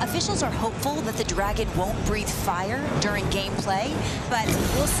Bronx. Officials are hopeful that the Dragon won't breathe fire during gameplay, but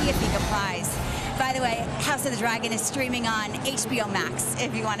we'll see if he complies. By the way, House of the Dragon is streaming on HBO Max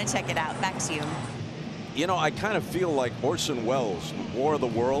if you want to check it out. Back to you. You know, I kind of feel like Orson Welles, War of the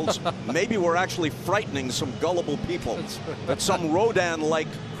Worlds. Maybe we're actually frightening some gullible people. That some Rodan-like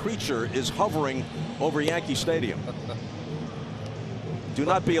creature is hovering over Yankee Stadium. Do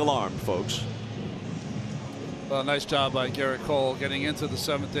not be alarmed, folks. Well, nice job by Garrett Cole getting into the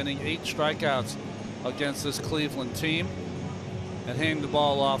 7th inning. 8 strikeouts against this Cleveland team, and handing the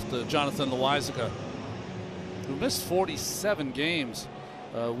ball off to Jonathan Loizaga, who missed 47 games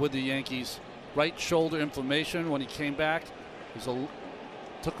with the Yankees. Right shoulder inflammation when he came back.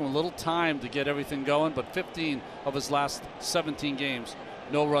 Took him a little time to get everything going, but 15 of his last 17 games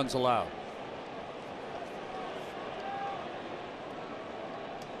No runs allowed.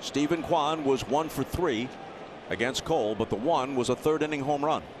 Stephen Kwan was 1 for 3 against Cole, but the one was a third-inning home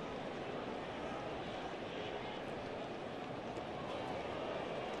run.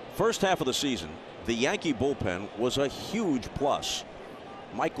 First half of the season, the Yankee bullpen was a huge plus.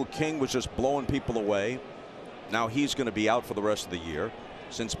 Michael King was just blowing people away. Now he's going to be out for the rest of the year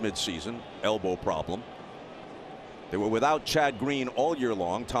since midseason, elbow problem. They were without Chad Green all year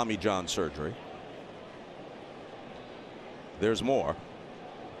long, Tommy John surgery. There's more.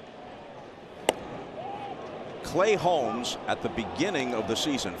 Clay Holmes at the beginning of the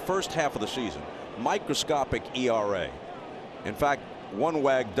season, first half of the season, microscopic ERA. In fact, one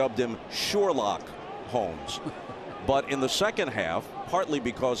wag dubbed him Sherlock Holmes. But in the second half, partly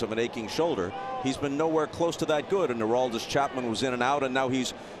because of an aching shoulder, he's been nowhere close to that good. And Aroldis Chapman was in and out, and now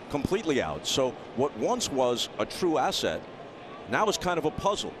he's completely out. So what once was a true asset now is kind of a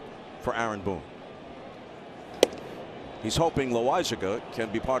puzzle for Aaron Boone. He's hoping Loizaga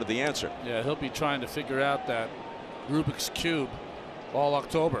can be part of the answer. Yeah, he'll be trying to figure out that Rubik's Cube all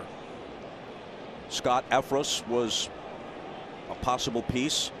October. Scott Efros was a possible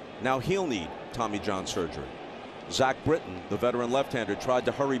piece. Now he'll need Tommy John surgery. Zach Britton, the veteran left-hander, tried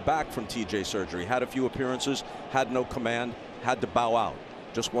to hurry back from TJ surgery, had a few appearances, had no command, had to bow out,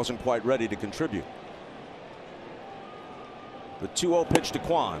 just wasn't quite ready to contribute. The 2-0 pitch to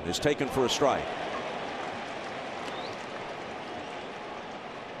Kwan is taken for a strike.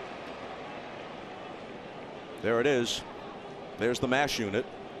 There it is. There's the MASH unit.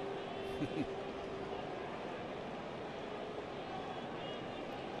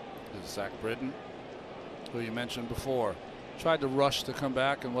 Zach Britton, who you mentioned before, tried to rush to come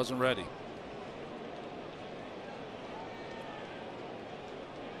back and wasn't ready.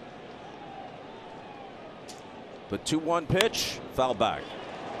 The 2-1 pitch, foul back.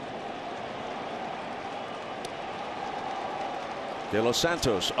 De Los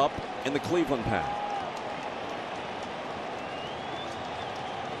Santos up in the Cleveland pen.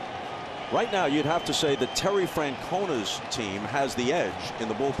 Right now, you'd have to say that Terry Francona's team has the edge in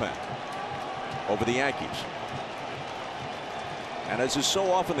the bullpen over the Yankees. And as is so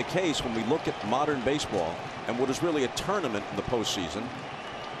often the case when we look at modern baseball and what is really a tournament in the postseason,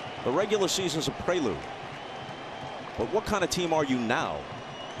 the regular season is a prelude. But what kind of team are you now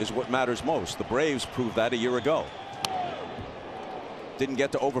is what matters most. The Braves proved that a year ago. Didn't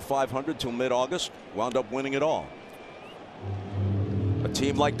get to over 500 till mid-August, wound up winning it all. A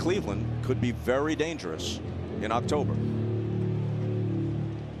team like Cleveland could be very dangerous in October.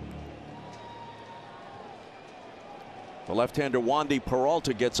 The left-hander Wandy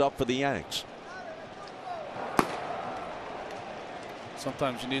Peralta gets up for the Yanks.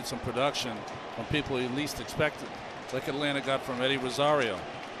 Sometimes you need some production from people you least expected, like Atlanta got from Eddie Rosario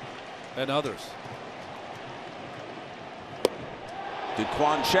and others. Did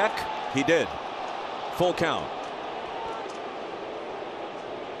Kwan check? He did. Full count.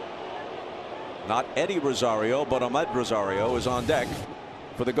 Not Eddie Rosario, but Ahmed Rosario is on deck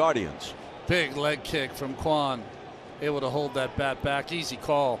for the Guardians. Big leg kick from Kwan, able to hold that bat back. Easy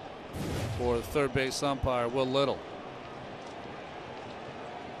call for the third base umpire Will Little.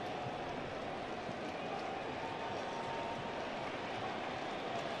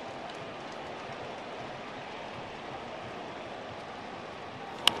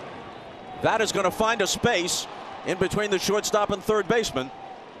 That is going to find a space in between the shortstop and third baseman.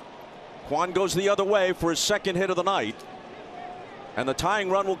 Kwan goes the other way for his second hit of the night, and the tying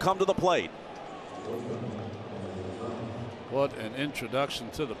run will come to the plate. What an introduction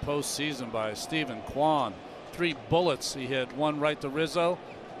to the postseason by Stephen Kwan. 3 bullets he hit, one right to Rizzo,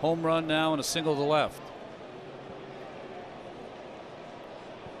 home run now, and a single to left.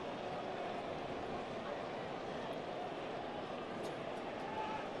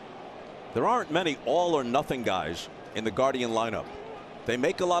 There aren't many all or nothing guys in the Guardian lineup. They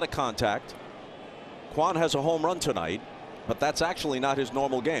make a lot of contact. Kwan has a home run tonight, but that's actually not his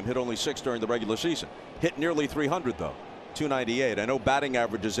normal game. Hit only 6 during the regular season. Hit nearly 300 though. 298. I know batting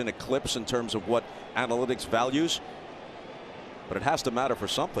average is in eclipse in terms of what analytics values, but it has to matter for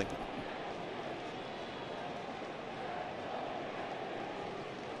something.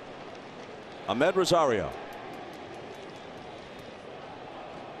 Ahmed Rosario.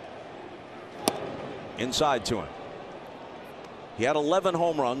 Inside to him. He had 11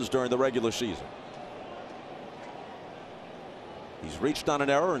 home runs during the regular season. He's reached on an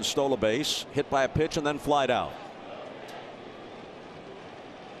error and stole a base, hit by a pitch, and then flied out.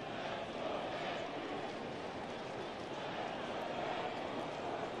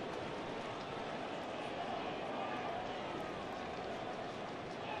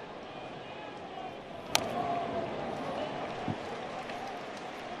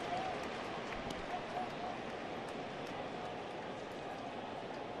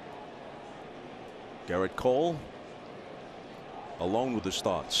 Garrett Cole alone with his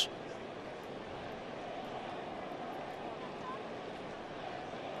thoughts.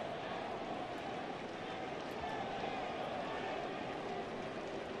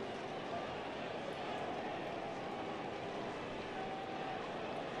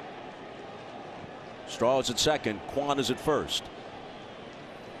 Straw is at second. Kwan is at first.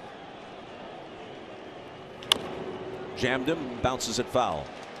 Jammed him, bounces it foul.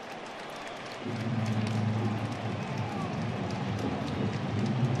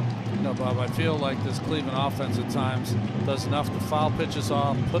 No, Bob, I feel like this Cleveland offense at times does enough to foul pitches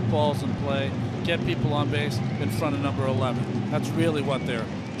off, put balls in play, get people on base in front of number 11. That's really what they're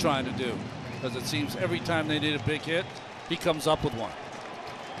trying to do, because it seems every time they need a big hit, he comes up with one.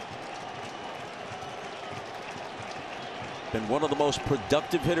 Been one of the most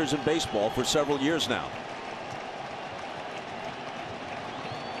productive hitters in baseball for several years now.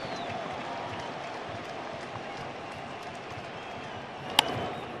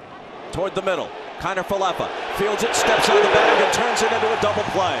 Toward the middle. Kiner Falefa fields it, steps on the bag, and turns it into a double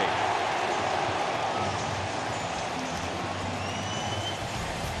play.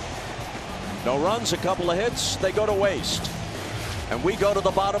 No runs, a couple of hits, they go to waste. And we go to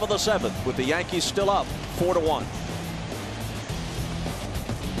the bottom of the 7th with the Yankees still up 4-1.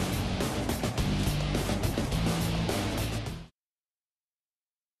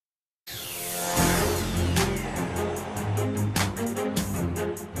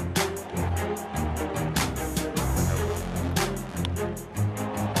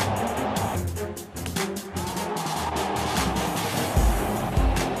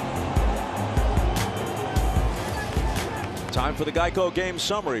 Time for the Geico game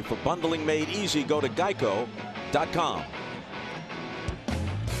summary. For bundling made easy, go to geico.com.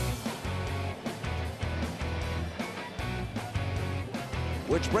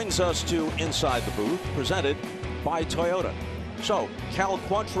 Which brings us to Inside the Booth, presented by Toyota. So, Cal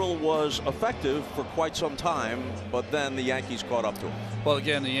Quantrill was effective for quite some time, but then the Yankees caught up to him. Well,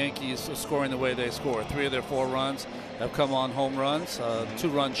 again, the Yankees are scoring the way they score. 3 of their 4 runs have come on home runs.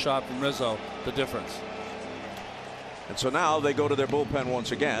 2-run shot from Rizzo, the difference. And so now they go to their bullpen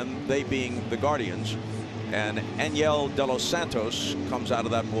once again, they being the Guardians, and Enyel De Los Santos comes out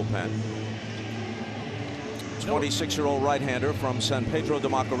of that bullpen. 26-year-old right-hander from San Pedro de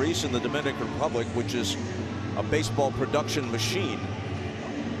Macorís in the Dominican Republic, which is a baseball production machine.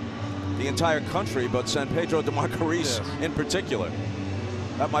 The entire country, but San Pedro de Macorís in particular.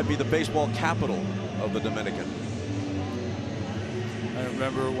 That might be the baseball capital of the Dominican. I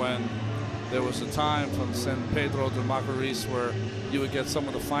remember when there was a time from San Pedro de Macorís where you would get some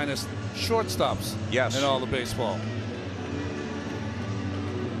of the finest shortstops in all the baseball.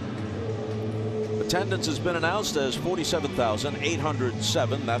 Attendance has been announced as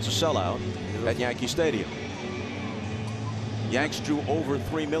 47,807. That's a sellout at Yankee Stadium. Yanks drew over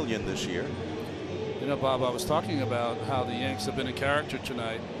 3 million this year. You know, Bob, I was talking about how the Yanks have been a character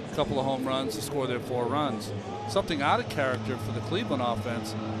tonight. A couple of home runs to score their 4 runs. Something out of character for the Cleveland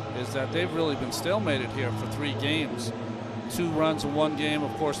offense is that they've really been stalemated here for 3 games. 2 runs in 1 game,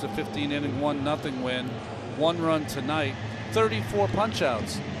 of course, the 15-inning 1-0 win. 1 run tonight, 34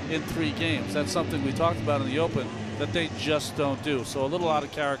 punch-outs in 3 games. That's something we talked about in the open that they just don't do. So a little out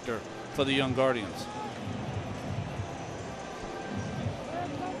of character for the young Guardians.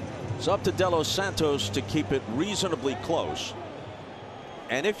 It's up to De Los Santos to keep it reasonably close.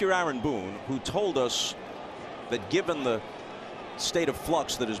 And if you're Aaron Boone, who told us that given the state of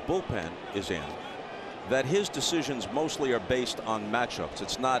flux that his bullpen is in, that his decisions mostly are based on matchups.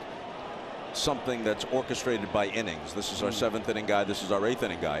 It's not something that's orchestrated by innings. This is our 7th inning guy. This is our 8th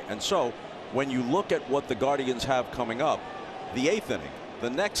inning guy. And so when you look at what the Guardians have coming up, the 8th inning,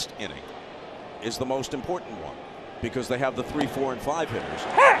 the next inning, is the most important one, because they have the 3, 4, and 5 hitters,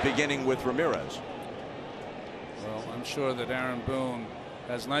 beginning with Ramirez. Well, I'm sure that Aaron Boone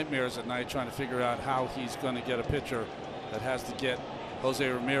has nightmares at night trying to figure out how he's going to get a pitcher that has to get Jose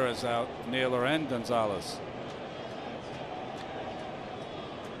Ramirez out, Naylor and Gonzalez.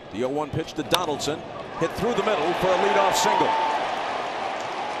 The 0-1 pitch to Donaldson, hit through the middle for a leadoff single.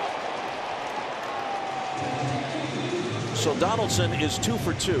 So Donaldson is 2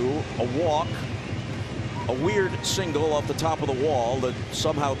 for 2, a walk, a weird single off the top of the wall that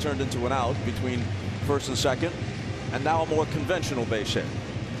somehow turned into an out between first and second, and now a more conventional base hit.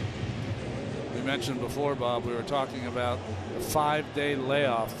 We mentioned before, Bob, we were talking about a 5-day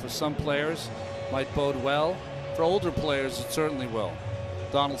layoff. For some players, might bode well. For older players, it certainly will.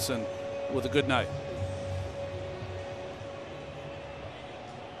 Donaldson with a good night.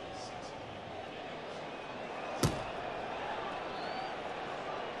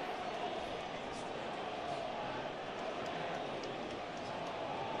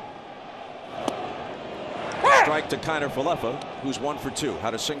 Strike to Kiner Falefa, who's 1 for 2.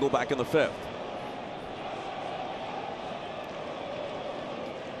 Had a single back in the 5th.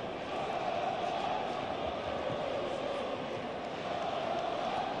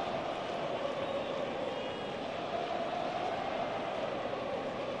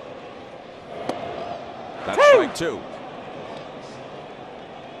 That's strike 2.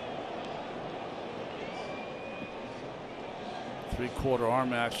 Three-quarter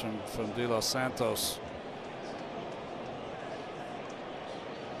arm action from De Los Santos.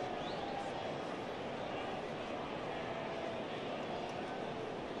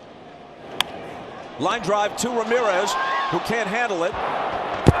 Line drive to Ramirez, who can't handle it.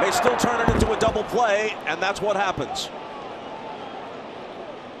 They still turn it into a double play, and that's what happens.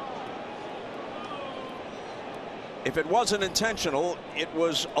 If it wasn't intentional, it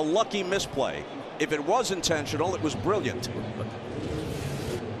was a lucky misplay. If it was intentional, it was brilliant.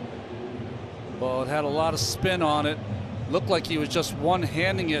 Well, it had a lot of spin on it. Looked like he was just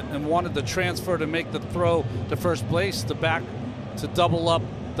one-handing it and wanted the transfer to make the throw to first base, to back to double up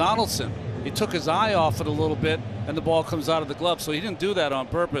Donaldson. He took his eye off it a little bit, and the ball comes out of the glove. So he didn't do that on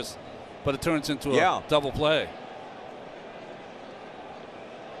purpose, but it turns into a double play.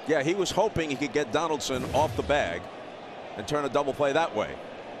 Yeah, he was hoping he could get Donaldson off the bag and turn a double play that way.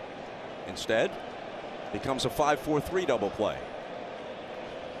 Instead, becomes a 5-4-3 double play.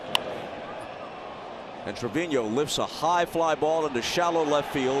 And Trevino lifts a high fly ball into shallow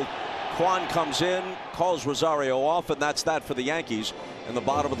left field. Kwan comes in, calls Rosario off, and that's that for the Yankees in the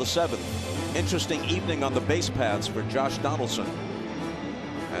bottom of the 7th. Interesting evening on the base paths for Josh Donaldson.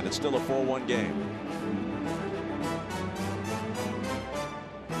 And it's still a 4-1 game.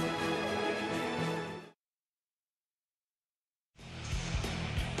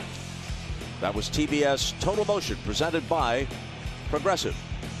 That was TBS Total Motion presented by Progressive.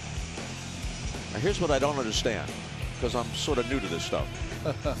 Now here's what I don't understand, because I'm sort of new to this stuff.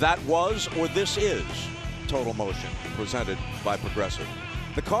 That was, or this is, Total Motion presented by Progressive.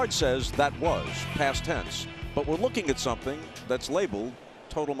 The card says that was, past tense, but we're looking at something that's labeled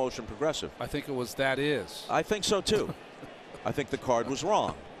Total Motion Progressive. I think it was that is. I think so too. I think the card was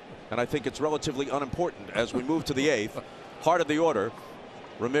wrong, and I think it's relatively unimportant as we move to the 8th. Heart of the order,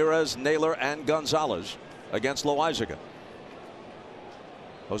 Ramirez, Naylor, and Gonzalez against Loaizaga.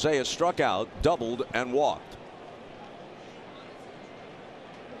 Jose has struck out, doubled, and walked.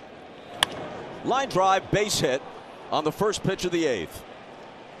 Line drive, base hit on the first pitch of the 8th.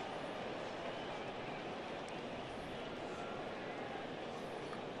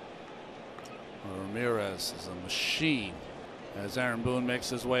 Ramirez is a machine as Aaron Boone makes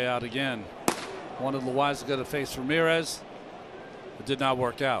his way out again. Wanted Loaizaga to face Ramirez. It did not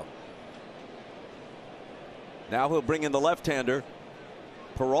work out. Now he'll bring in the left-hander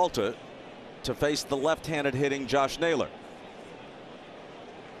Peralta to face the left-handed hitting Josh Naylor.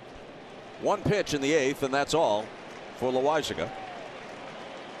 One pitch in the 8th, and that's all for Loaizaga.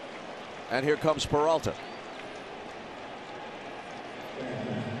 And here comes Peralta.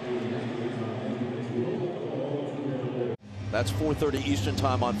 That's 4:30 Eastern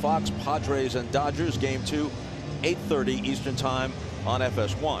Time on Fox. Padres and Dodgers, Game 2, 8:30 Eastern Time on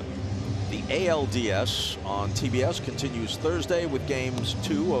FS1. The ALDS on TBS continues Thursday with Games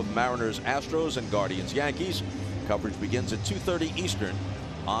 2 of Mariners Astros and Guardians Yankees. Coverage begins at 2:30 Eastern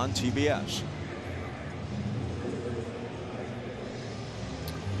on TBS.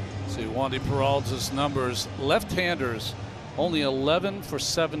 See Wandy Peralta's numbers. Left-handers only 11 for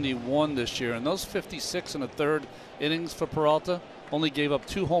 71 this year, and those 56 and a third innings for Peralta only gave up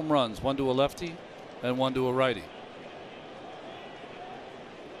 2 home runs, one to a lefty and one to a righty.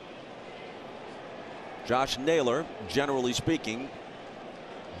 Josh Naylor, generally speaking,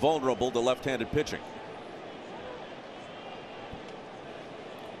 vulnerable to left-handed pitching.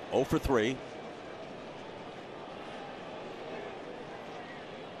 0 for 3.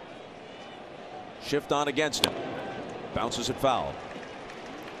 Shift on against him. Bounces it foul.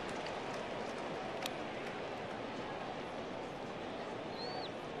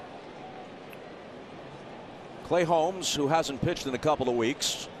 Clay Holmes, who hasn't pitched in a couple of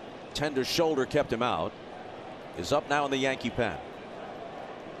weeks, tender shoulder kept him out, is up now in the Yankee pen.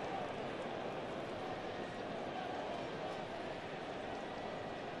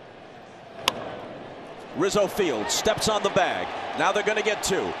 Rizzo fields, steps on the bag. Now they're going to get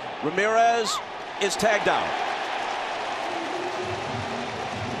 2. Ramirez is tagged out.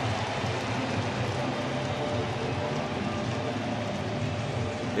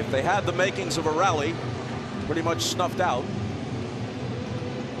 If they had the makings of a rally, pretty much snuffed out.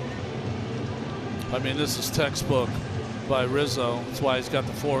 I mean, this is textbook by Rizzo. That's why he's got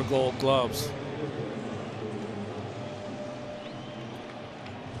the 4 gold gloves.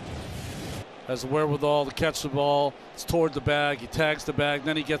 has the wherewithal to catch the ball. It's toward the bag. He tags the bag.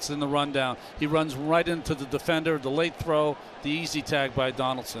 Then he gets in the rundown. He runs right into the defender. The late throw, the easy tag by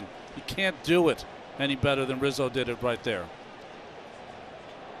Donaldson. You can't do it any better than Rizzo did it right there.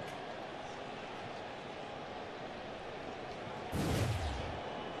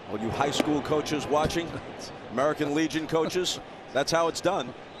 All you high school coaches watching, American Legion coaches, that's how it's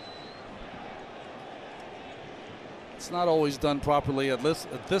done. It's not always done properly at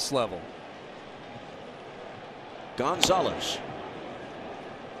this level. Gonzalez.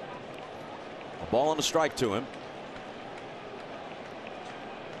 A ball and a strike to him.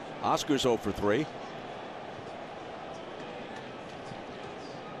 Oscar's 0 for 3.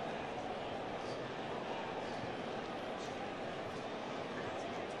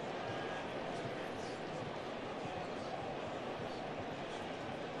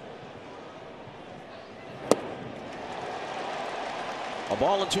 A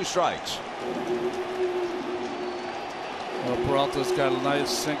ball and 2 strikes. Well, Peralta's got a nice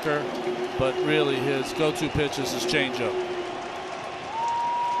sinker, but really his go-to pitch is his changeup.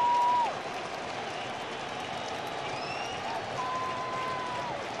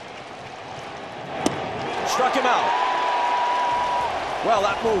 Struck him out. Well,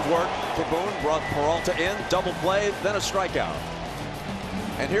 that move worked for Boone. Brought Peralta in, double play, then a strikeout.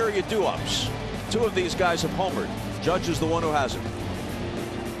 And here are your do-ups. 2 of these guys have homered. Judge is the one who hasn't.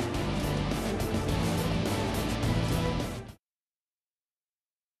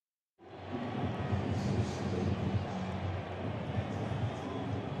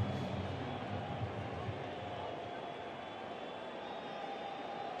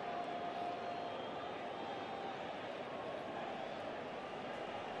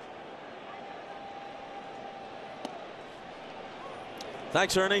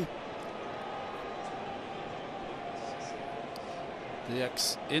 Thanks, Ernie. The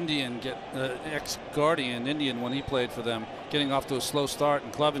ex-Indian, ex-Guardian Indian when he played for them, getting off to a slow start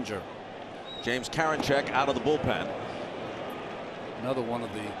in Clevenger. James Karinchak out of the bullpen. Another one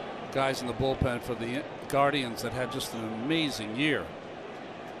of the guys in the bullpen for the Guardians that had just an amazing year.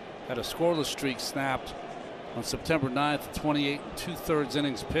 Had a scoreless streak snapped on September 9th, 28 2/3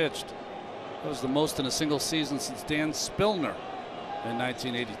 innings pitched. That was the most in a single season since Dan Spillner in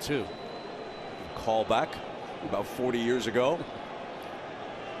 1982. Call back about 40 years ago.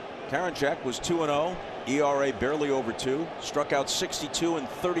 Karinchak was 2-0, ERA barely over 2, struck out 62 in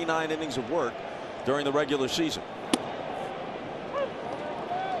 39 innings of work during the regular season.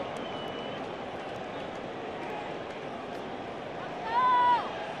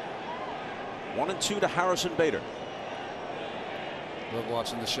 One and 2 to Harrison Bader. Love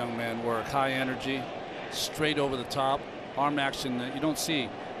watching this young man work. High energy, straight over the top, arm action that you don't see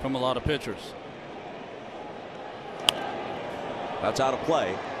from a lot of pitchers. That's out of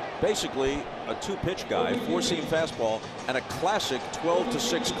play. Basically a 2-pitch guy, 4-seam fastball, and a classic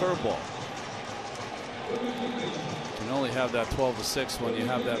 12-6 curveball. You can only have that 12-6 when you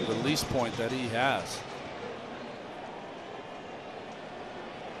have that release point that he has.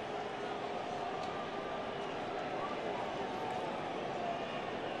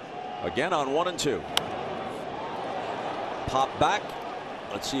 Again on 1 and 2. Pop back.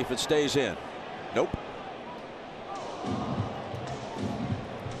 Let's see if it stays in. Nope.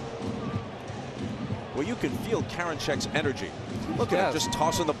 Well, you can feel Karinchak's energy. Look at him just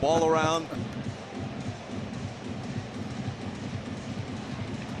tossing the ball around.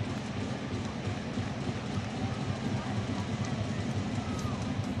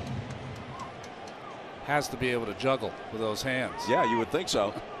 Has to be able to juggle with those hands. Yeah, you would think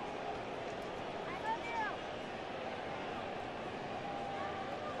so.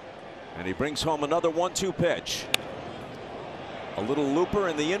 And he brings home another 1-2 pitch. A little looper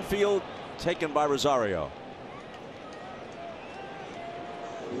in the infield, taken by Rosario.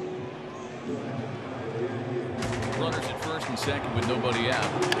 Runners at first and second with nobody out.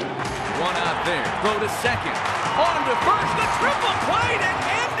 One out there. Throw to second. On to first. The triple play to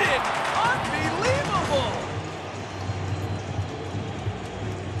end it. Unbelievable.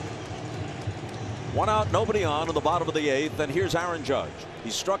 1 out, nobody on in the bottom of the 8th, and here's Aaron Judge.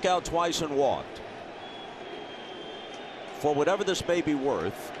 He struck out twice and walked. For whatever this may be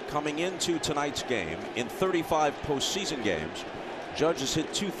worth, coming into tonight's game, in 35 postseason games, Judge has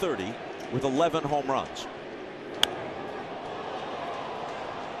hit .230 with 11 home runs.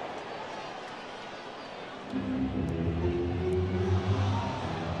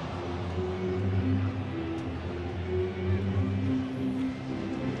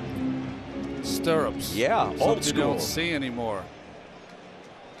 Stirrups. Yeah, old school. You don't see anymore.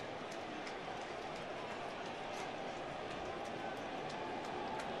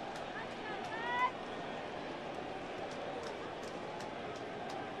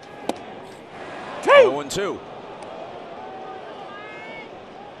 0-2.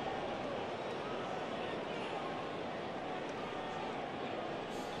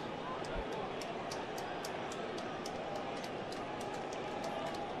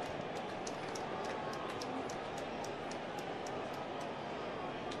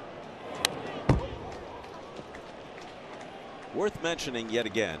 Worth mentioning yet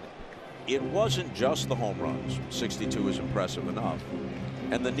again, it wasn't just the home runs. 62 is impressive enough.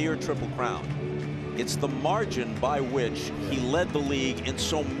 And the near triple crown. It's the margin by which he led the league in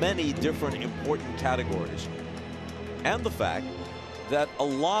so many different important categories. And the fact that a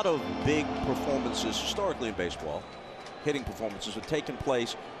lot of big performances historically in baseball, hitting performances, have taken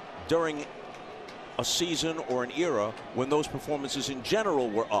place during a season or an era when those performances in general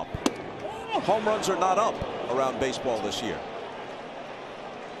were up. Home runs are not up around baseball this year.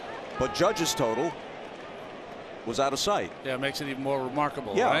 But Judge's total was out of sight. Yeah, it makes it even more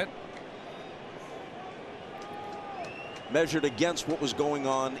remarkable, yeah. right? Measured against what was going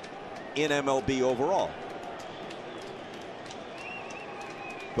on in MLB overall.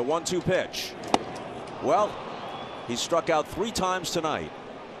 The 1-2 pitch. Well, he struck out 3 times tonight.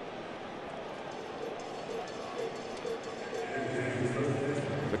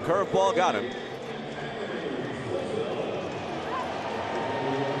 The curveball got him.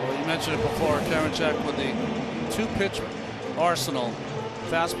 You mentioned it before, Karinchak, with the 2-pitch arsenal.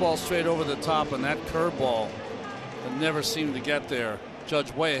 Fastball straight over the top, and that curveball that never seemed to get there.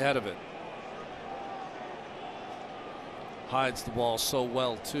 Judge way ahead of it. Hides the ball so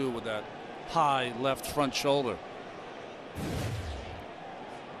well, too, with that high left front shoulder.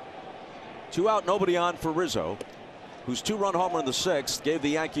 2 out, nobody on for Rizzo, whose 2-run homer in the 6th gave the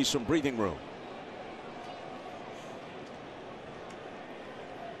Yankees some breathing room.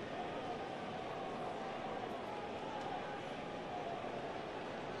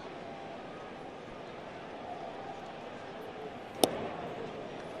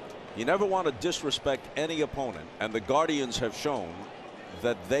 You never want to disrespect any opponent, and the Guardians have shown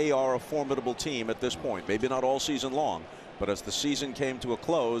that they are a formidable team at this point. Maybe not all season long, but as the season came to a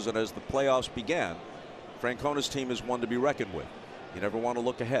close and as the playoffs began, Francona's team is one to be reckoned with. You never want to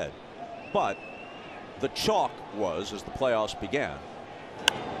look ahead. But the chalk was, as the playoffs began,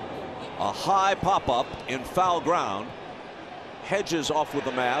 a high pop-up in foul ground. Hedges off with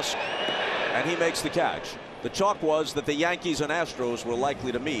the mask, and he makes the catch. The chalk was that the Yankees and Astros were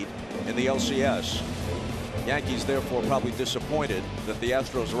likely to meet in the LCS. Yankees therefore probably disappointed that the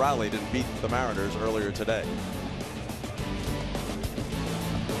Astros rallied and beat the Mariners earlier today.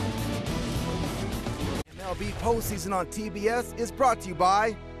 MLB postseason on TBS is brought to you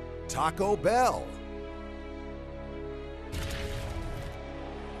by Taco Bell.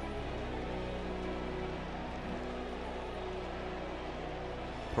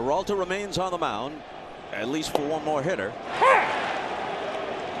 Peralta remains on the mound, at least for one more hitter.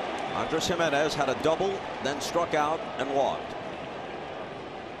 Andres Jimenez had a double, then struck out and walked.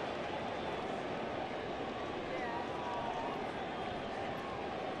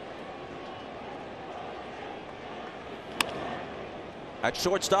 At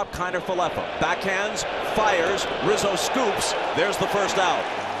shortstop, Kiner Falefa backhands, fires, Rizzo scoops. There's the first out.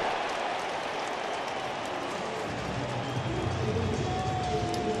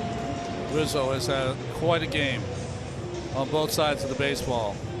 Rizzo has had quite a game on both sides of the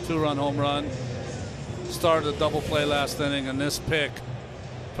baseball. 2-run home run, started a double play last inning, and this pick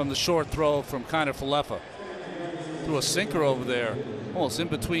from the short throw from Kiner Falefa. Threw a sinker over there, almost in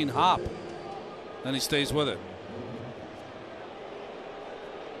between hop, and he stays with it.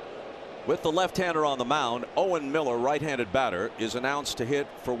 With the left-hander on the mound, Owen Miller, right-handed batter, is announced to hit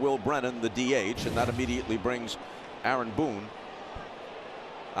for Will Brennan, the DH, and that immediately brings Aaron Boone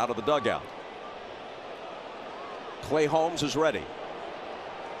out of the dugout. Clay Holmes is ready.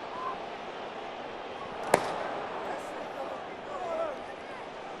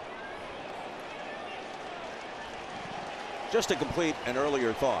 Just to complete an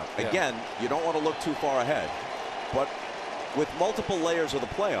earlier thought, again, you don't want to look too far ahead, but with multiple layers of the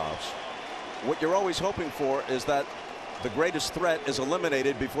playoffs, what you're always hoping for is that the greatest threat is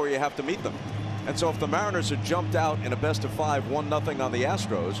eliminated before you have to meet them. And so if the Mariners had jumped out in a best-of-5, 1-0 on the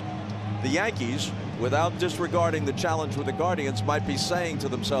Astros, the Yankees, without disregarding the challenge with the Guardians, might be saying to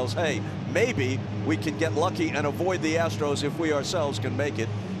themselves, hey, maybe we can get lucky and avoid the Astros if we ourselves can make it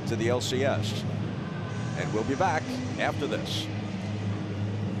to the LCS. And we'll be back after this.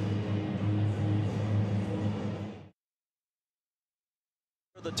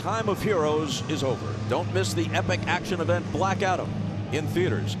 The time of heroes is over. Don't miss the epic action event Black Adam in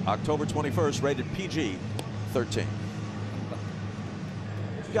theaters October 21st, rated PG-13.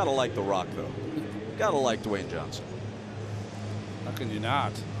 You gotta like The Rock, though. Gotta like Dwayne Johnson. How can you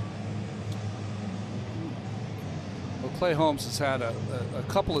not? Well, Clay Holmes has had a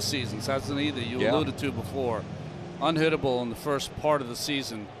couple of seasons, hasn't he, that you alluded to before. Unhittable in the first part of the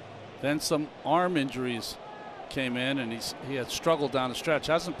season. Then some arm injuries came in, and he had struggled down the stretch.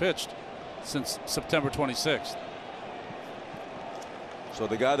 Hasn't pitched since September 26th. So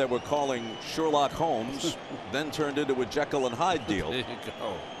the guy that we're calling Sherlock Holmes then turned into a Jekyll and Hyde deal. There you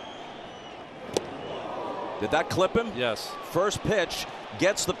go. Did that clip him? Yes. First pitch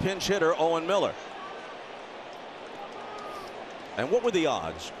gets the pinch hitter, Owen Miller. And what were the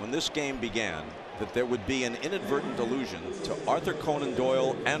odds when this game began that there would be an inadvertent allusion to Arthur Conan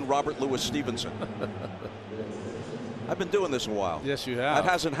Doyle and Robert Louis Stevenson? I've been doing this a while. Yes, you have.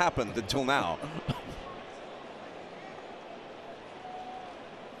 That hasn't happened until now.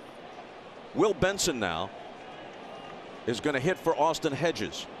 Will Benson now is going to hit for Austin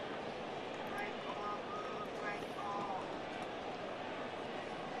Hedges.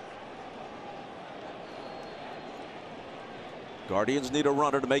 Guardians need a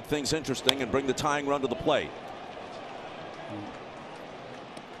runner to make things interesting and bring the tying run to the plate.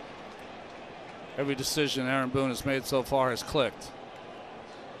 Every decision Aaron Boone has made so far has clicked.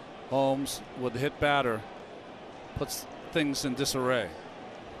 Holmes, with the hit batter, puts things in disarray.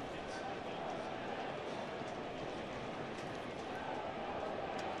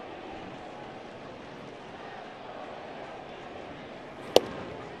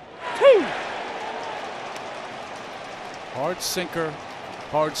 Hard sinker,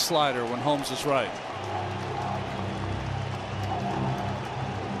 hard slider when Holmes is right.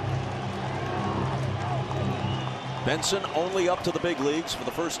 Benson only up to the big leagues for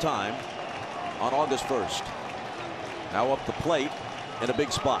the first time on August 1st. Now up the plate in a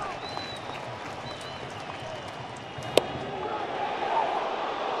big spot.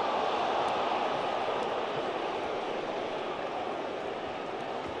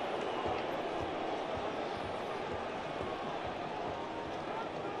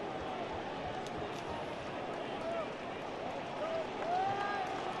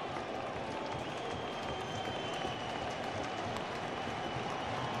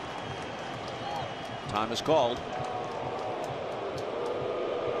 Time is called.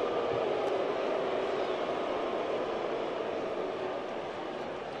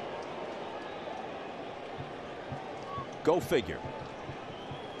 Go figure.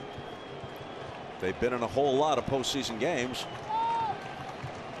 They've been in a whole lot of postseason games.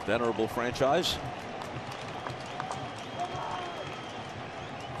 Venerable franchise.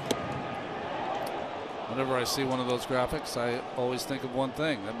 Whenever I see one of those graphics, I always think of one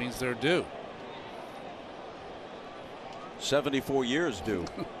thing. That means they're due. 74 years due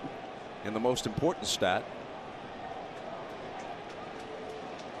in the most important stat.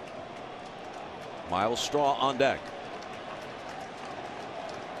 Miles Straw on deck.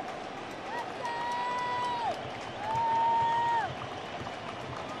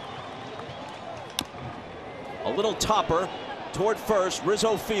 A little topper toward first.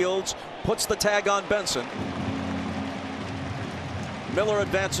 Rizzo fields, puts the tag on Benson. Miller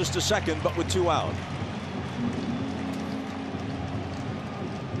advances to second, but with 2 out.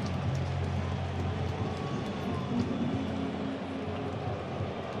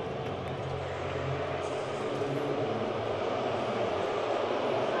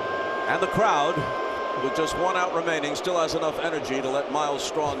 And the crowd, with just 1 out remaining, still has enough energy to let Miles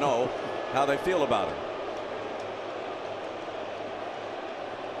Straw know how they feel about it.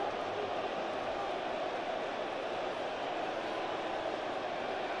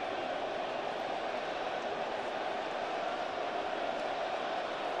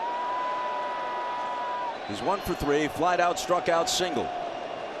 He's 1 for 3, flied out, struck out, single.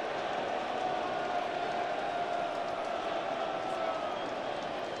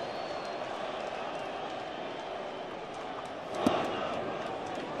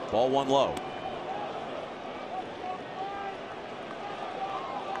 Ball 1 low.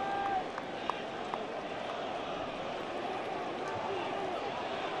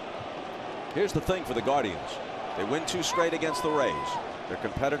 Here's the thing for the Guardians. They win 2 straight against the Rays. They're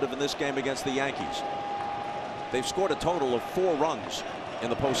competitive in this game against the Yankees. They've scored a total of 4 runs in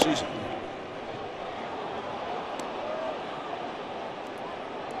the postseason.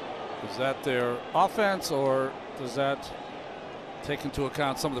 Is that their offense, or does that take into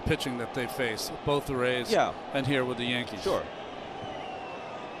account some of the pitching that they face, both the Rays and here with the Yankees? Sure.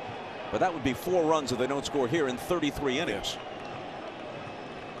 But that would be 4 runs if they don't score here in 33 innings.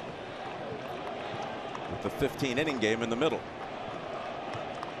 With the 15-inning game in the middle.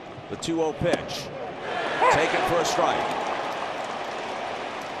 The 2-0 pitch. Taken for a strike.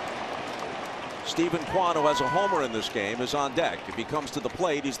 Stephen Kwan, who has a homer in this game, is on deck. If he comes to the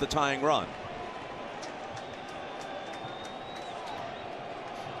plate, he's the tying run.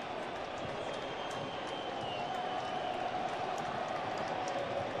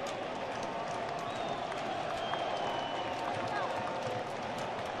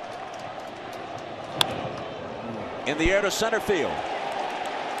 In the air to center field.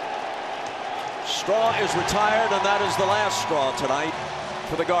 Straw is retired, and that is the last straw tonight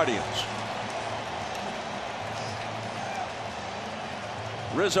for the Guardians.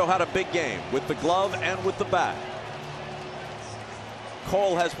 Rizzo had a big game with the glove and with the bat.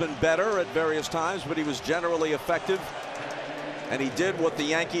 Cole has been better at various times, but he was generally effective, and he did what the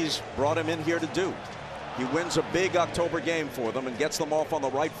Yankees brought him in here to do. He wins a big October game for them and gets them off on the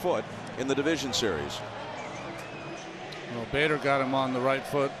right foot in the division series. Well, Bader got him on the right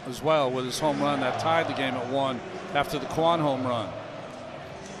foot as well with his home run that tied the game at 1 after the Kwan home run.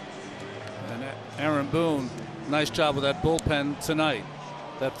 And Aaron Boone, nice job with that bullpen tonight.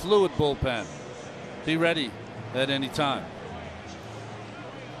 That fluid bullpen. Be ready at any time.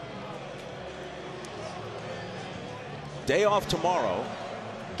 Day off tomorrow.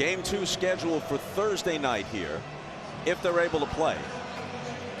 Game 2 scheduled for Thursday night here, if they're able to play.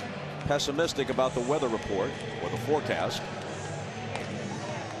 Pessimistic about the weather report or the forecast,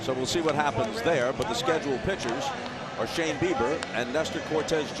 so we'll see what happens there. But the scheduled pitchers are Shane Bieber and Nestor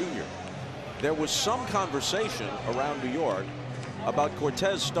Cortez Jr. There was some conversation around New York about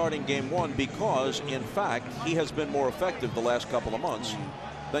Cortez starting game 1 because in fact he has been more effective the last couple of months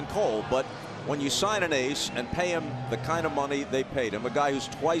than Cole. But when you sign an ace and pay him the kind of money they paid him, a guy who's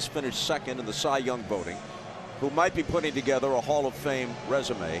twice finished second in the Cy Young voting, who might be putting together a Hall of Fame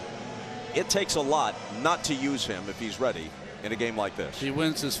resume, it takes a lot not to use him if he's ready in a game like this. He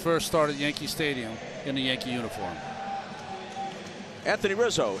wins his first start at Yankee Stadium in a Yankee uniform. Anthony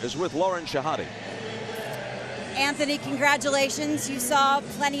Rizzo is with Lauren Shahade. Anthony, congratulations. You saw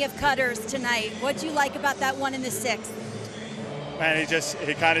plenty of cutters tonight. What'd you like about that one in the 6th? Man,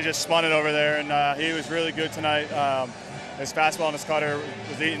 he kind of just spun it over there, and he was really good tonight. His fastball and his cutter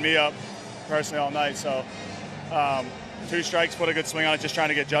was eating me up personally all night. So 2 strikes, put a good swing on it, just trying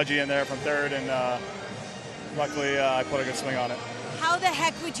to get Judgy in there from third, and luckily I put a good swing on it. How the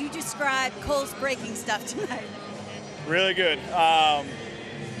heck would you describe Cole's breaking stuff tonight? Really good.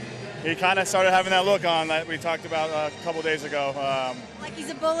 He kind of started having that look on that we talked about a couple days ago. Like he's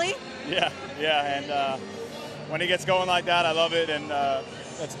a bully? Yeah, and when he gets going like that, I love it, and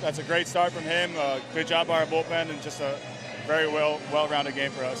that's a great start from him. Good job by our bullpen, and just a very well-rounded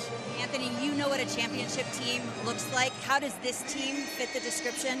game for us. Anthony, you know what a championship team looks like. How does this team fit the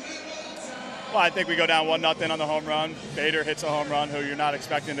description? Well, I think we go down 1-0 on the home run. Bader hits a home run, who you're not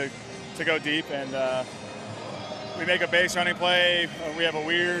expecting to go deep, and we make a base running play. We have a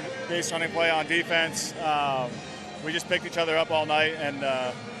weird base running play on defense. We just picked each other up all night, and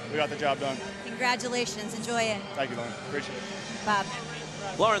we got the job done. Congratulations. Enjoy it. Thank you, Lauren. Appreciate it. Bob.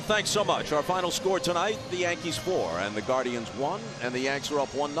 Lauren, thanks so much. Our final score tonight, the Yankees 4 and the Guardians 1, and the Yanks are up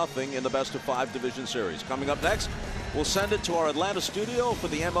 1-0 in the best-of-5 division series. Coming up next, we'll send it to our Atlanta studio for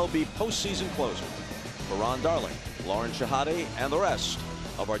the MLB postseason closer. For Ron Darling, Lauren Shahade, and the rest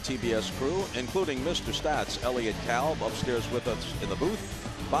of our TBS crew, including Mr. Stats Elliot Kalb upstairs with us in the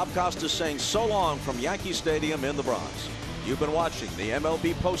booth, Bob Costas saying so long from Yankee Stadium in the Bronx. You've been watching the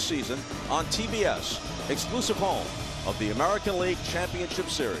MLB postseason on TBS, exclusive home of the American League Championship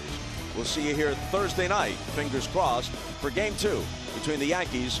Series. We'll see you here Thursday night, fingers crossed, for Game 2 between the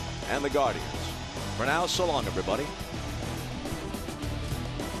Yankees and the Guardians. For now, so long, everybody.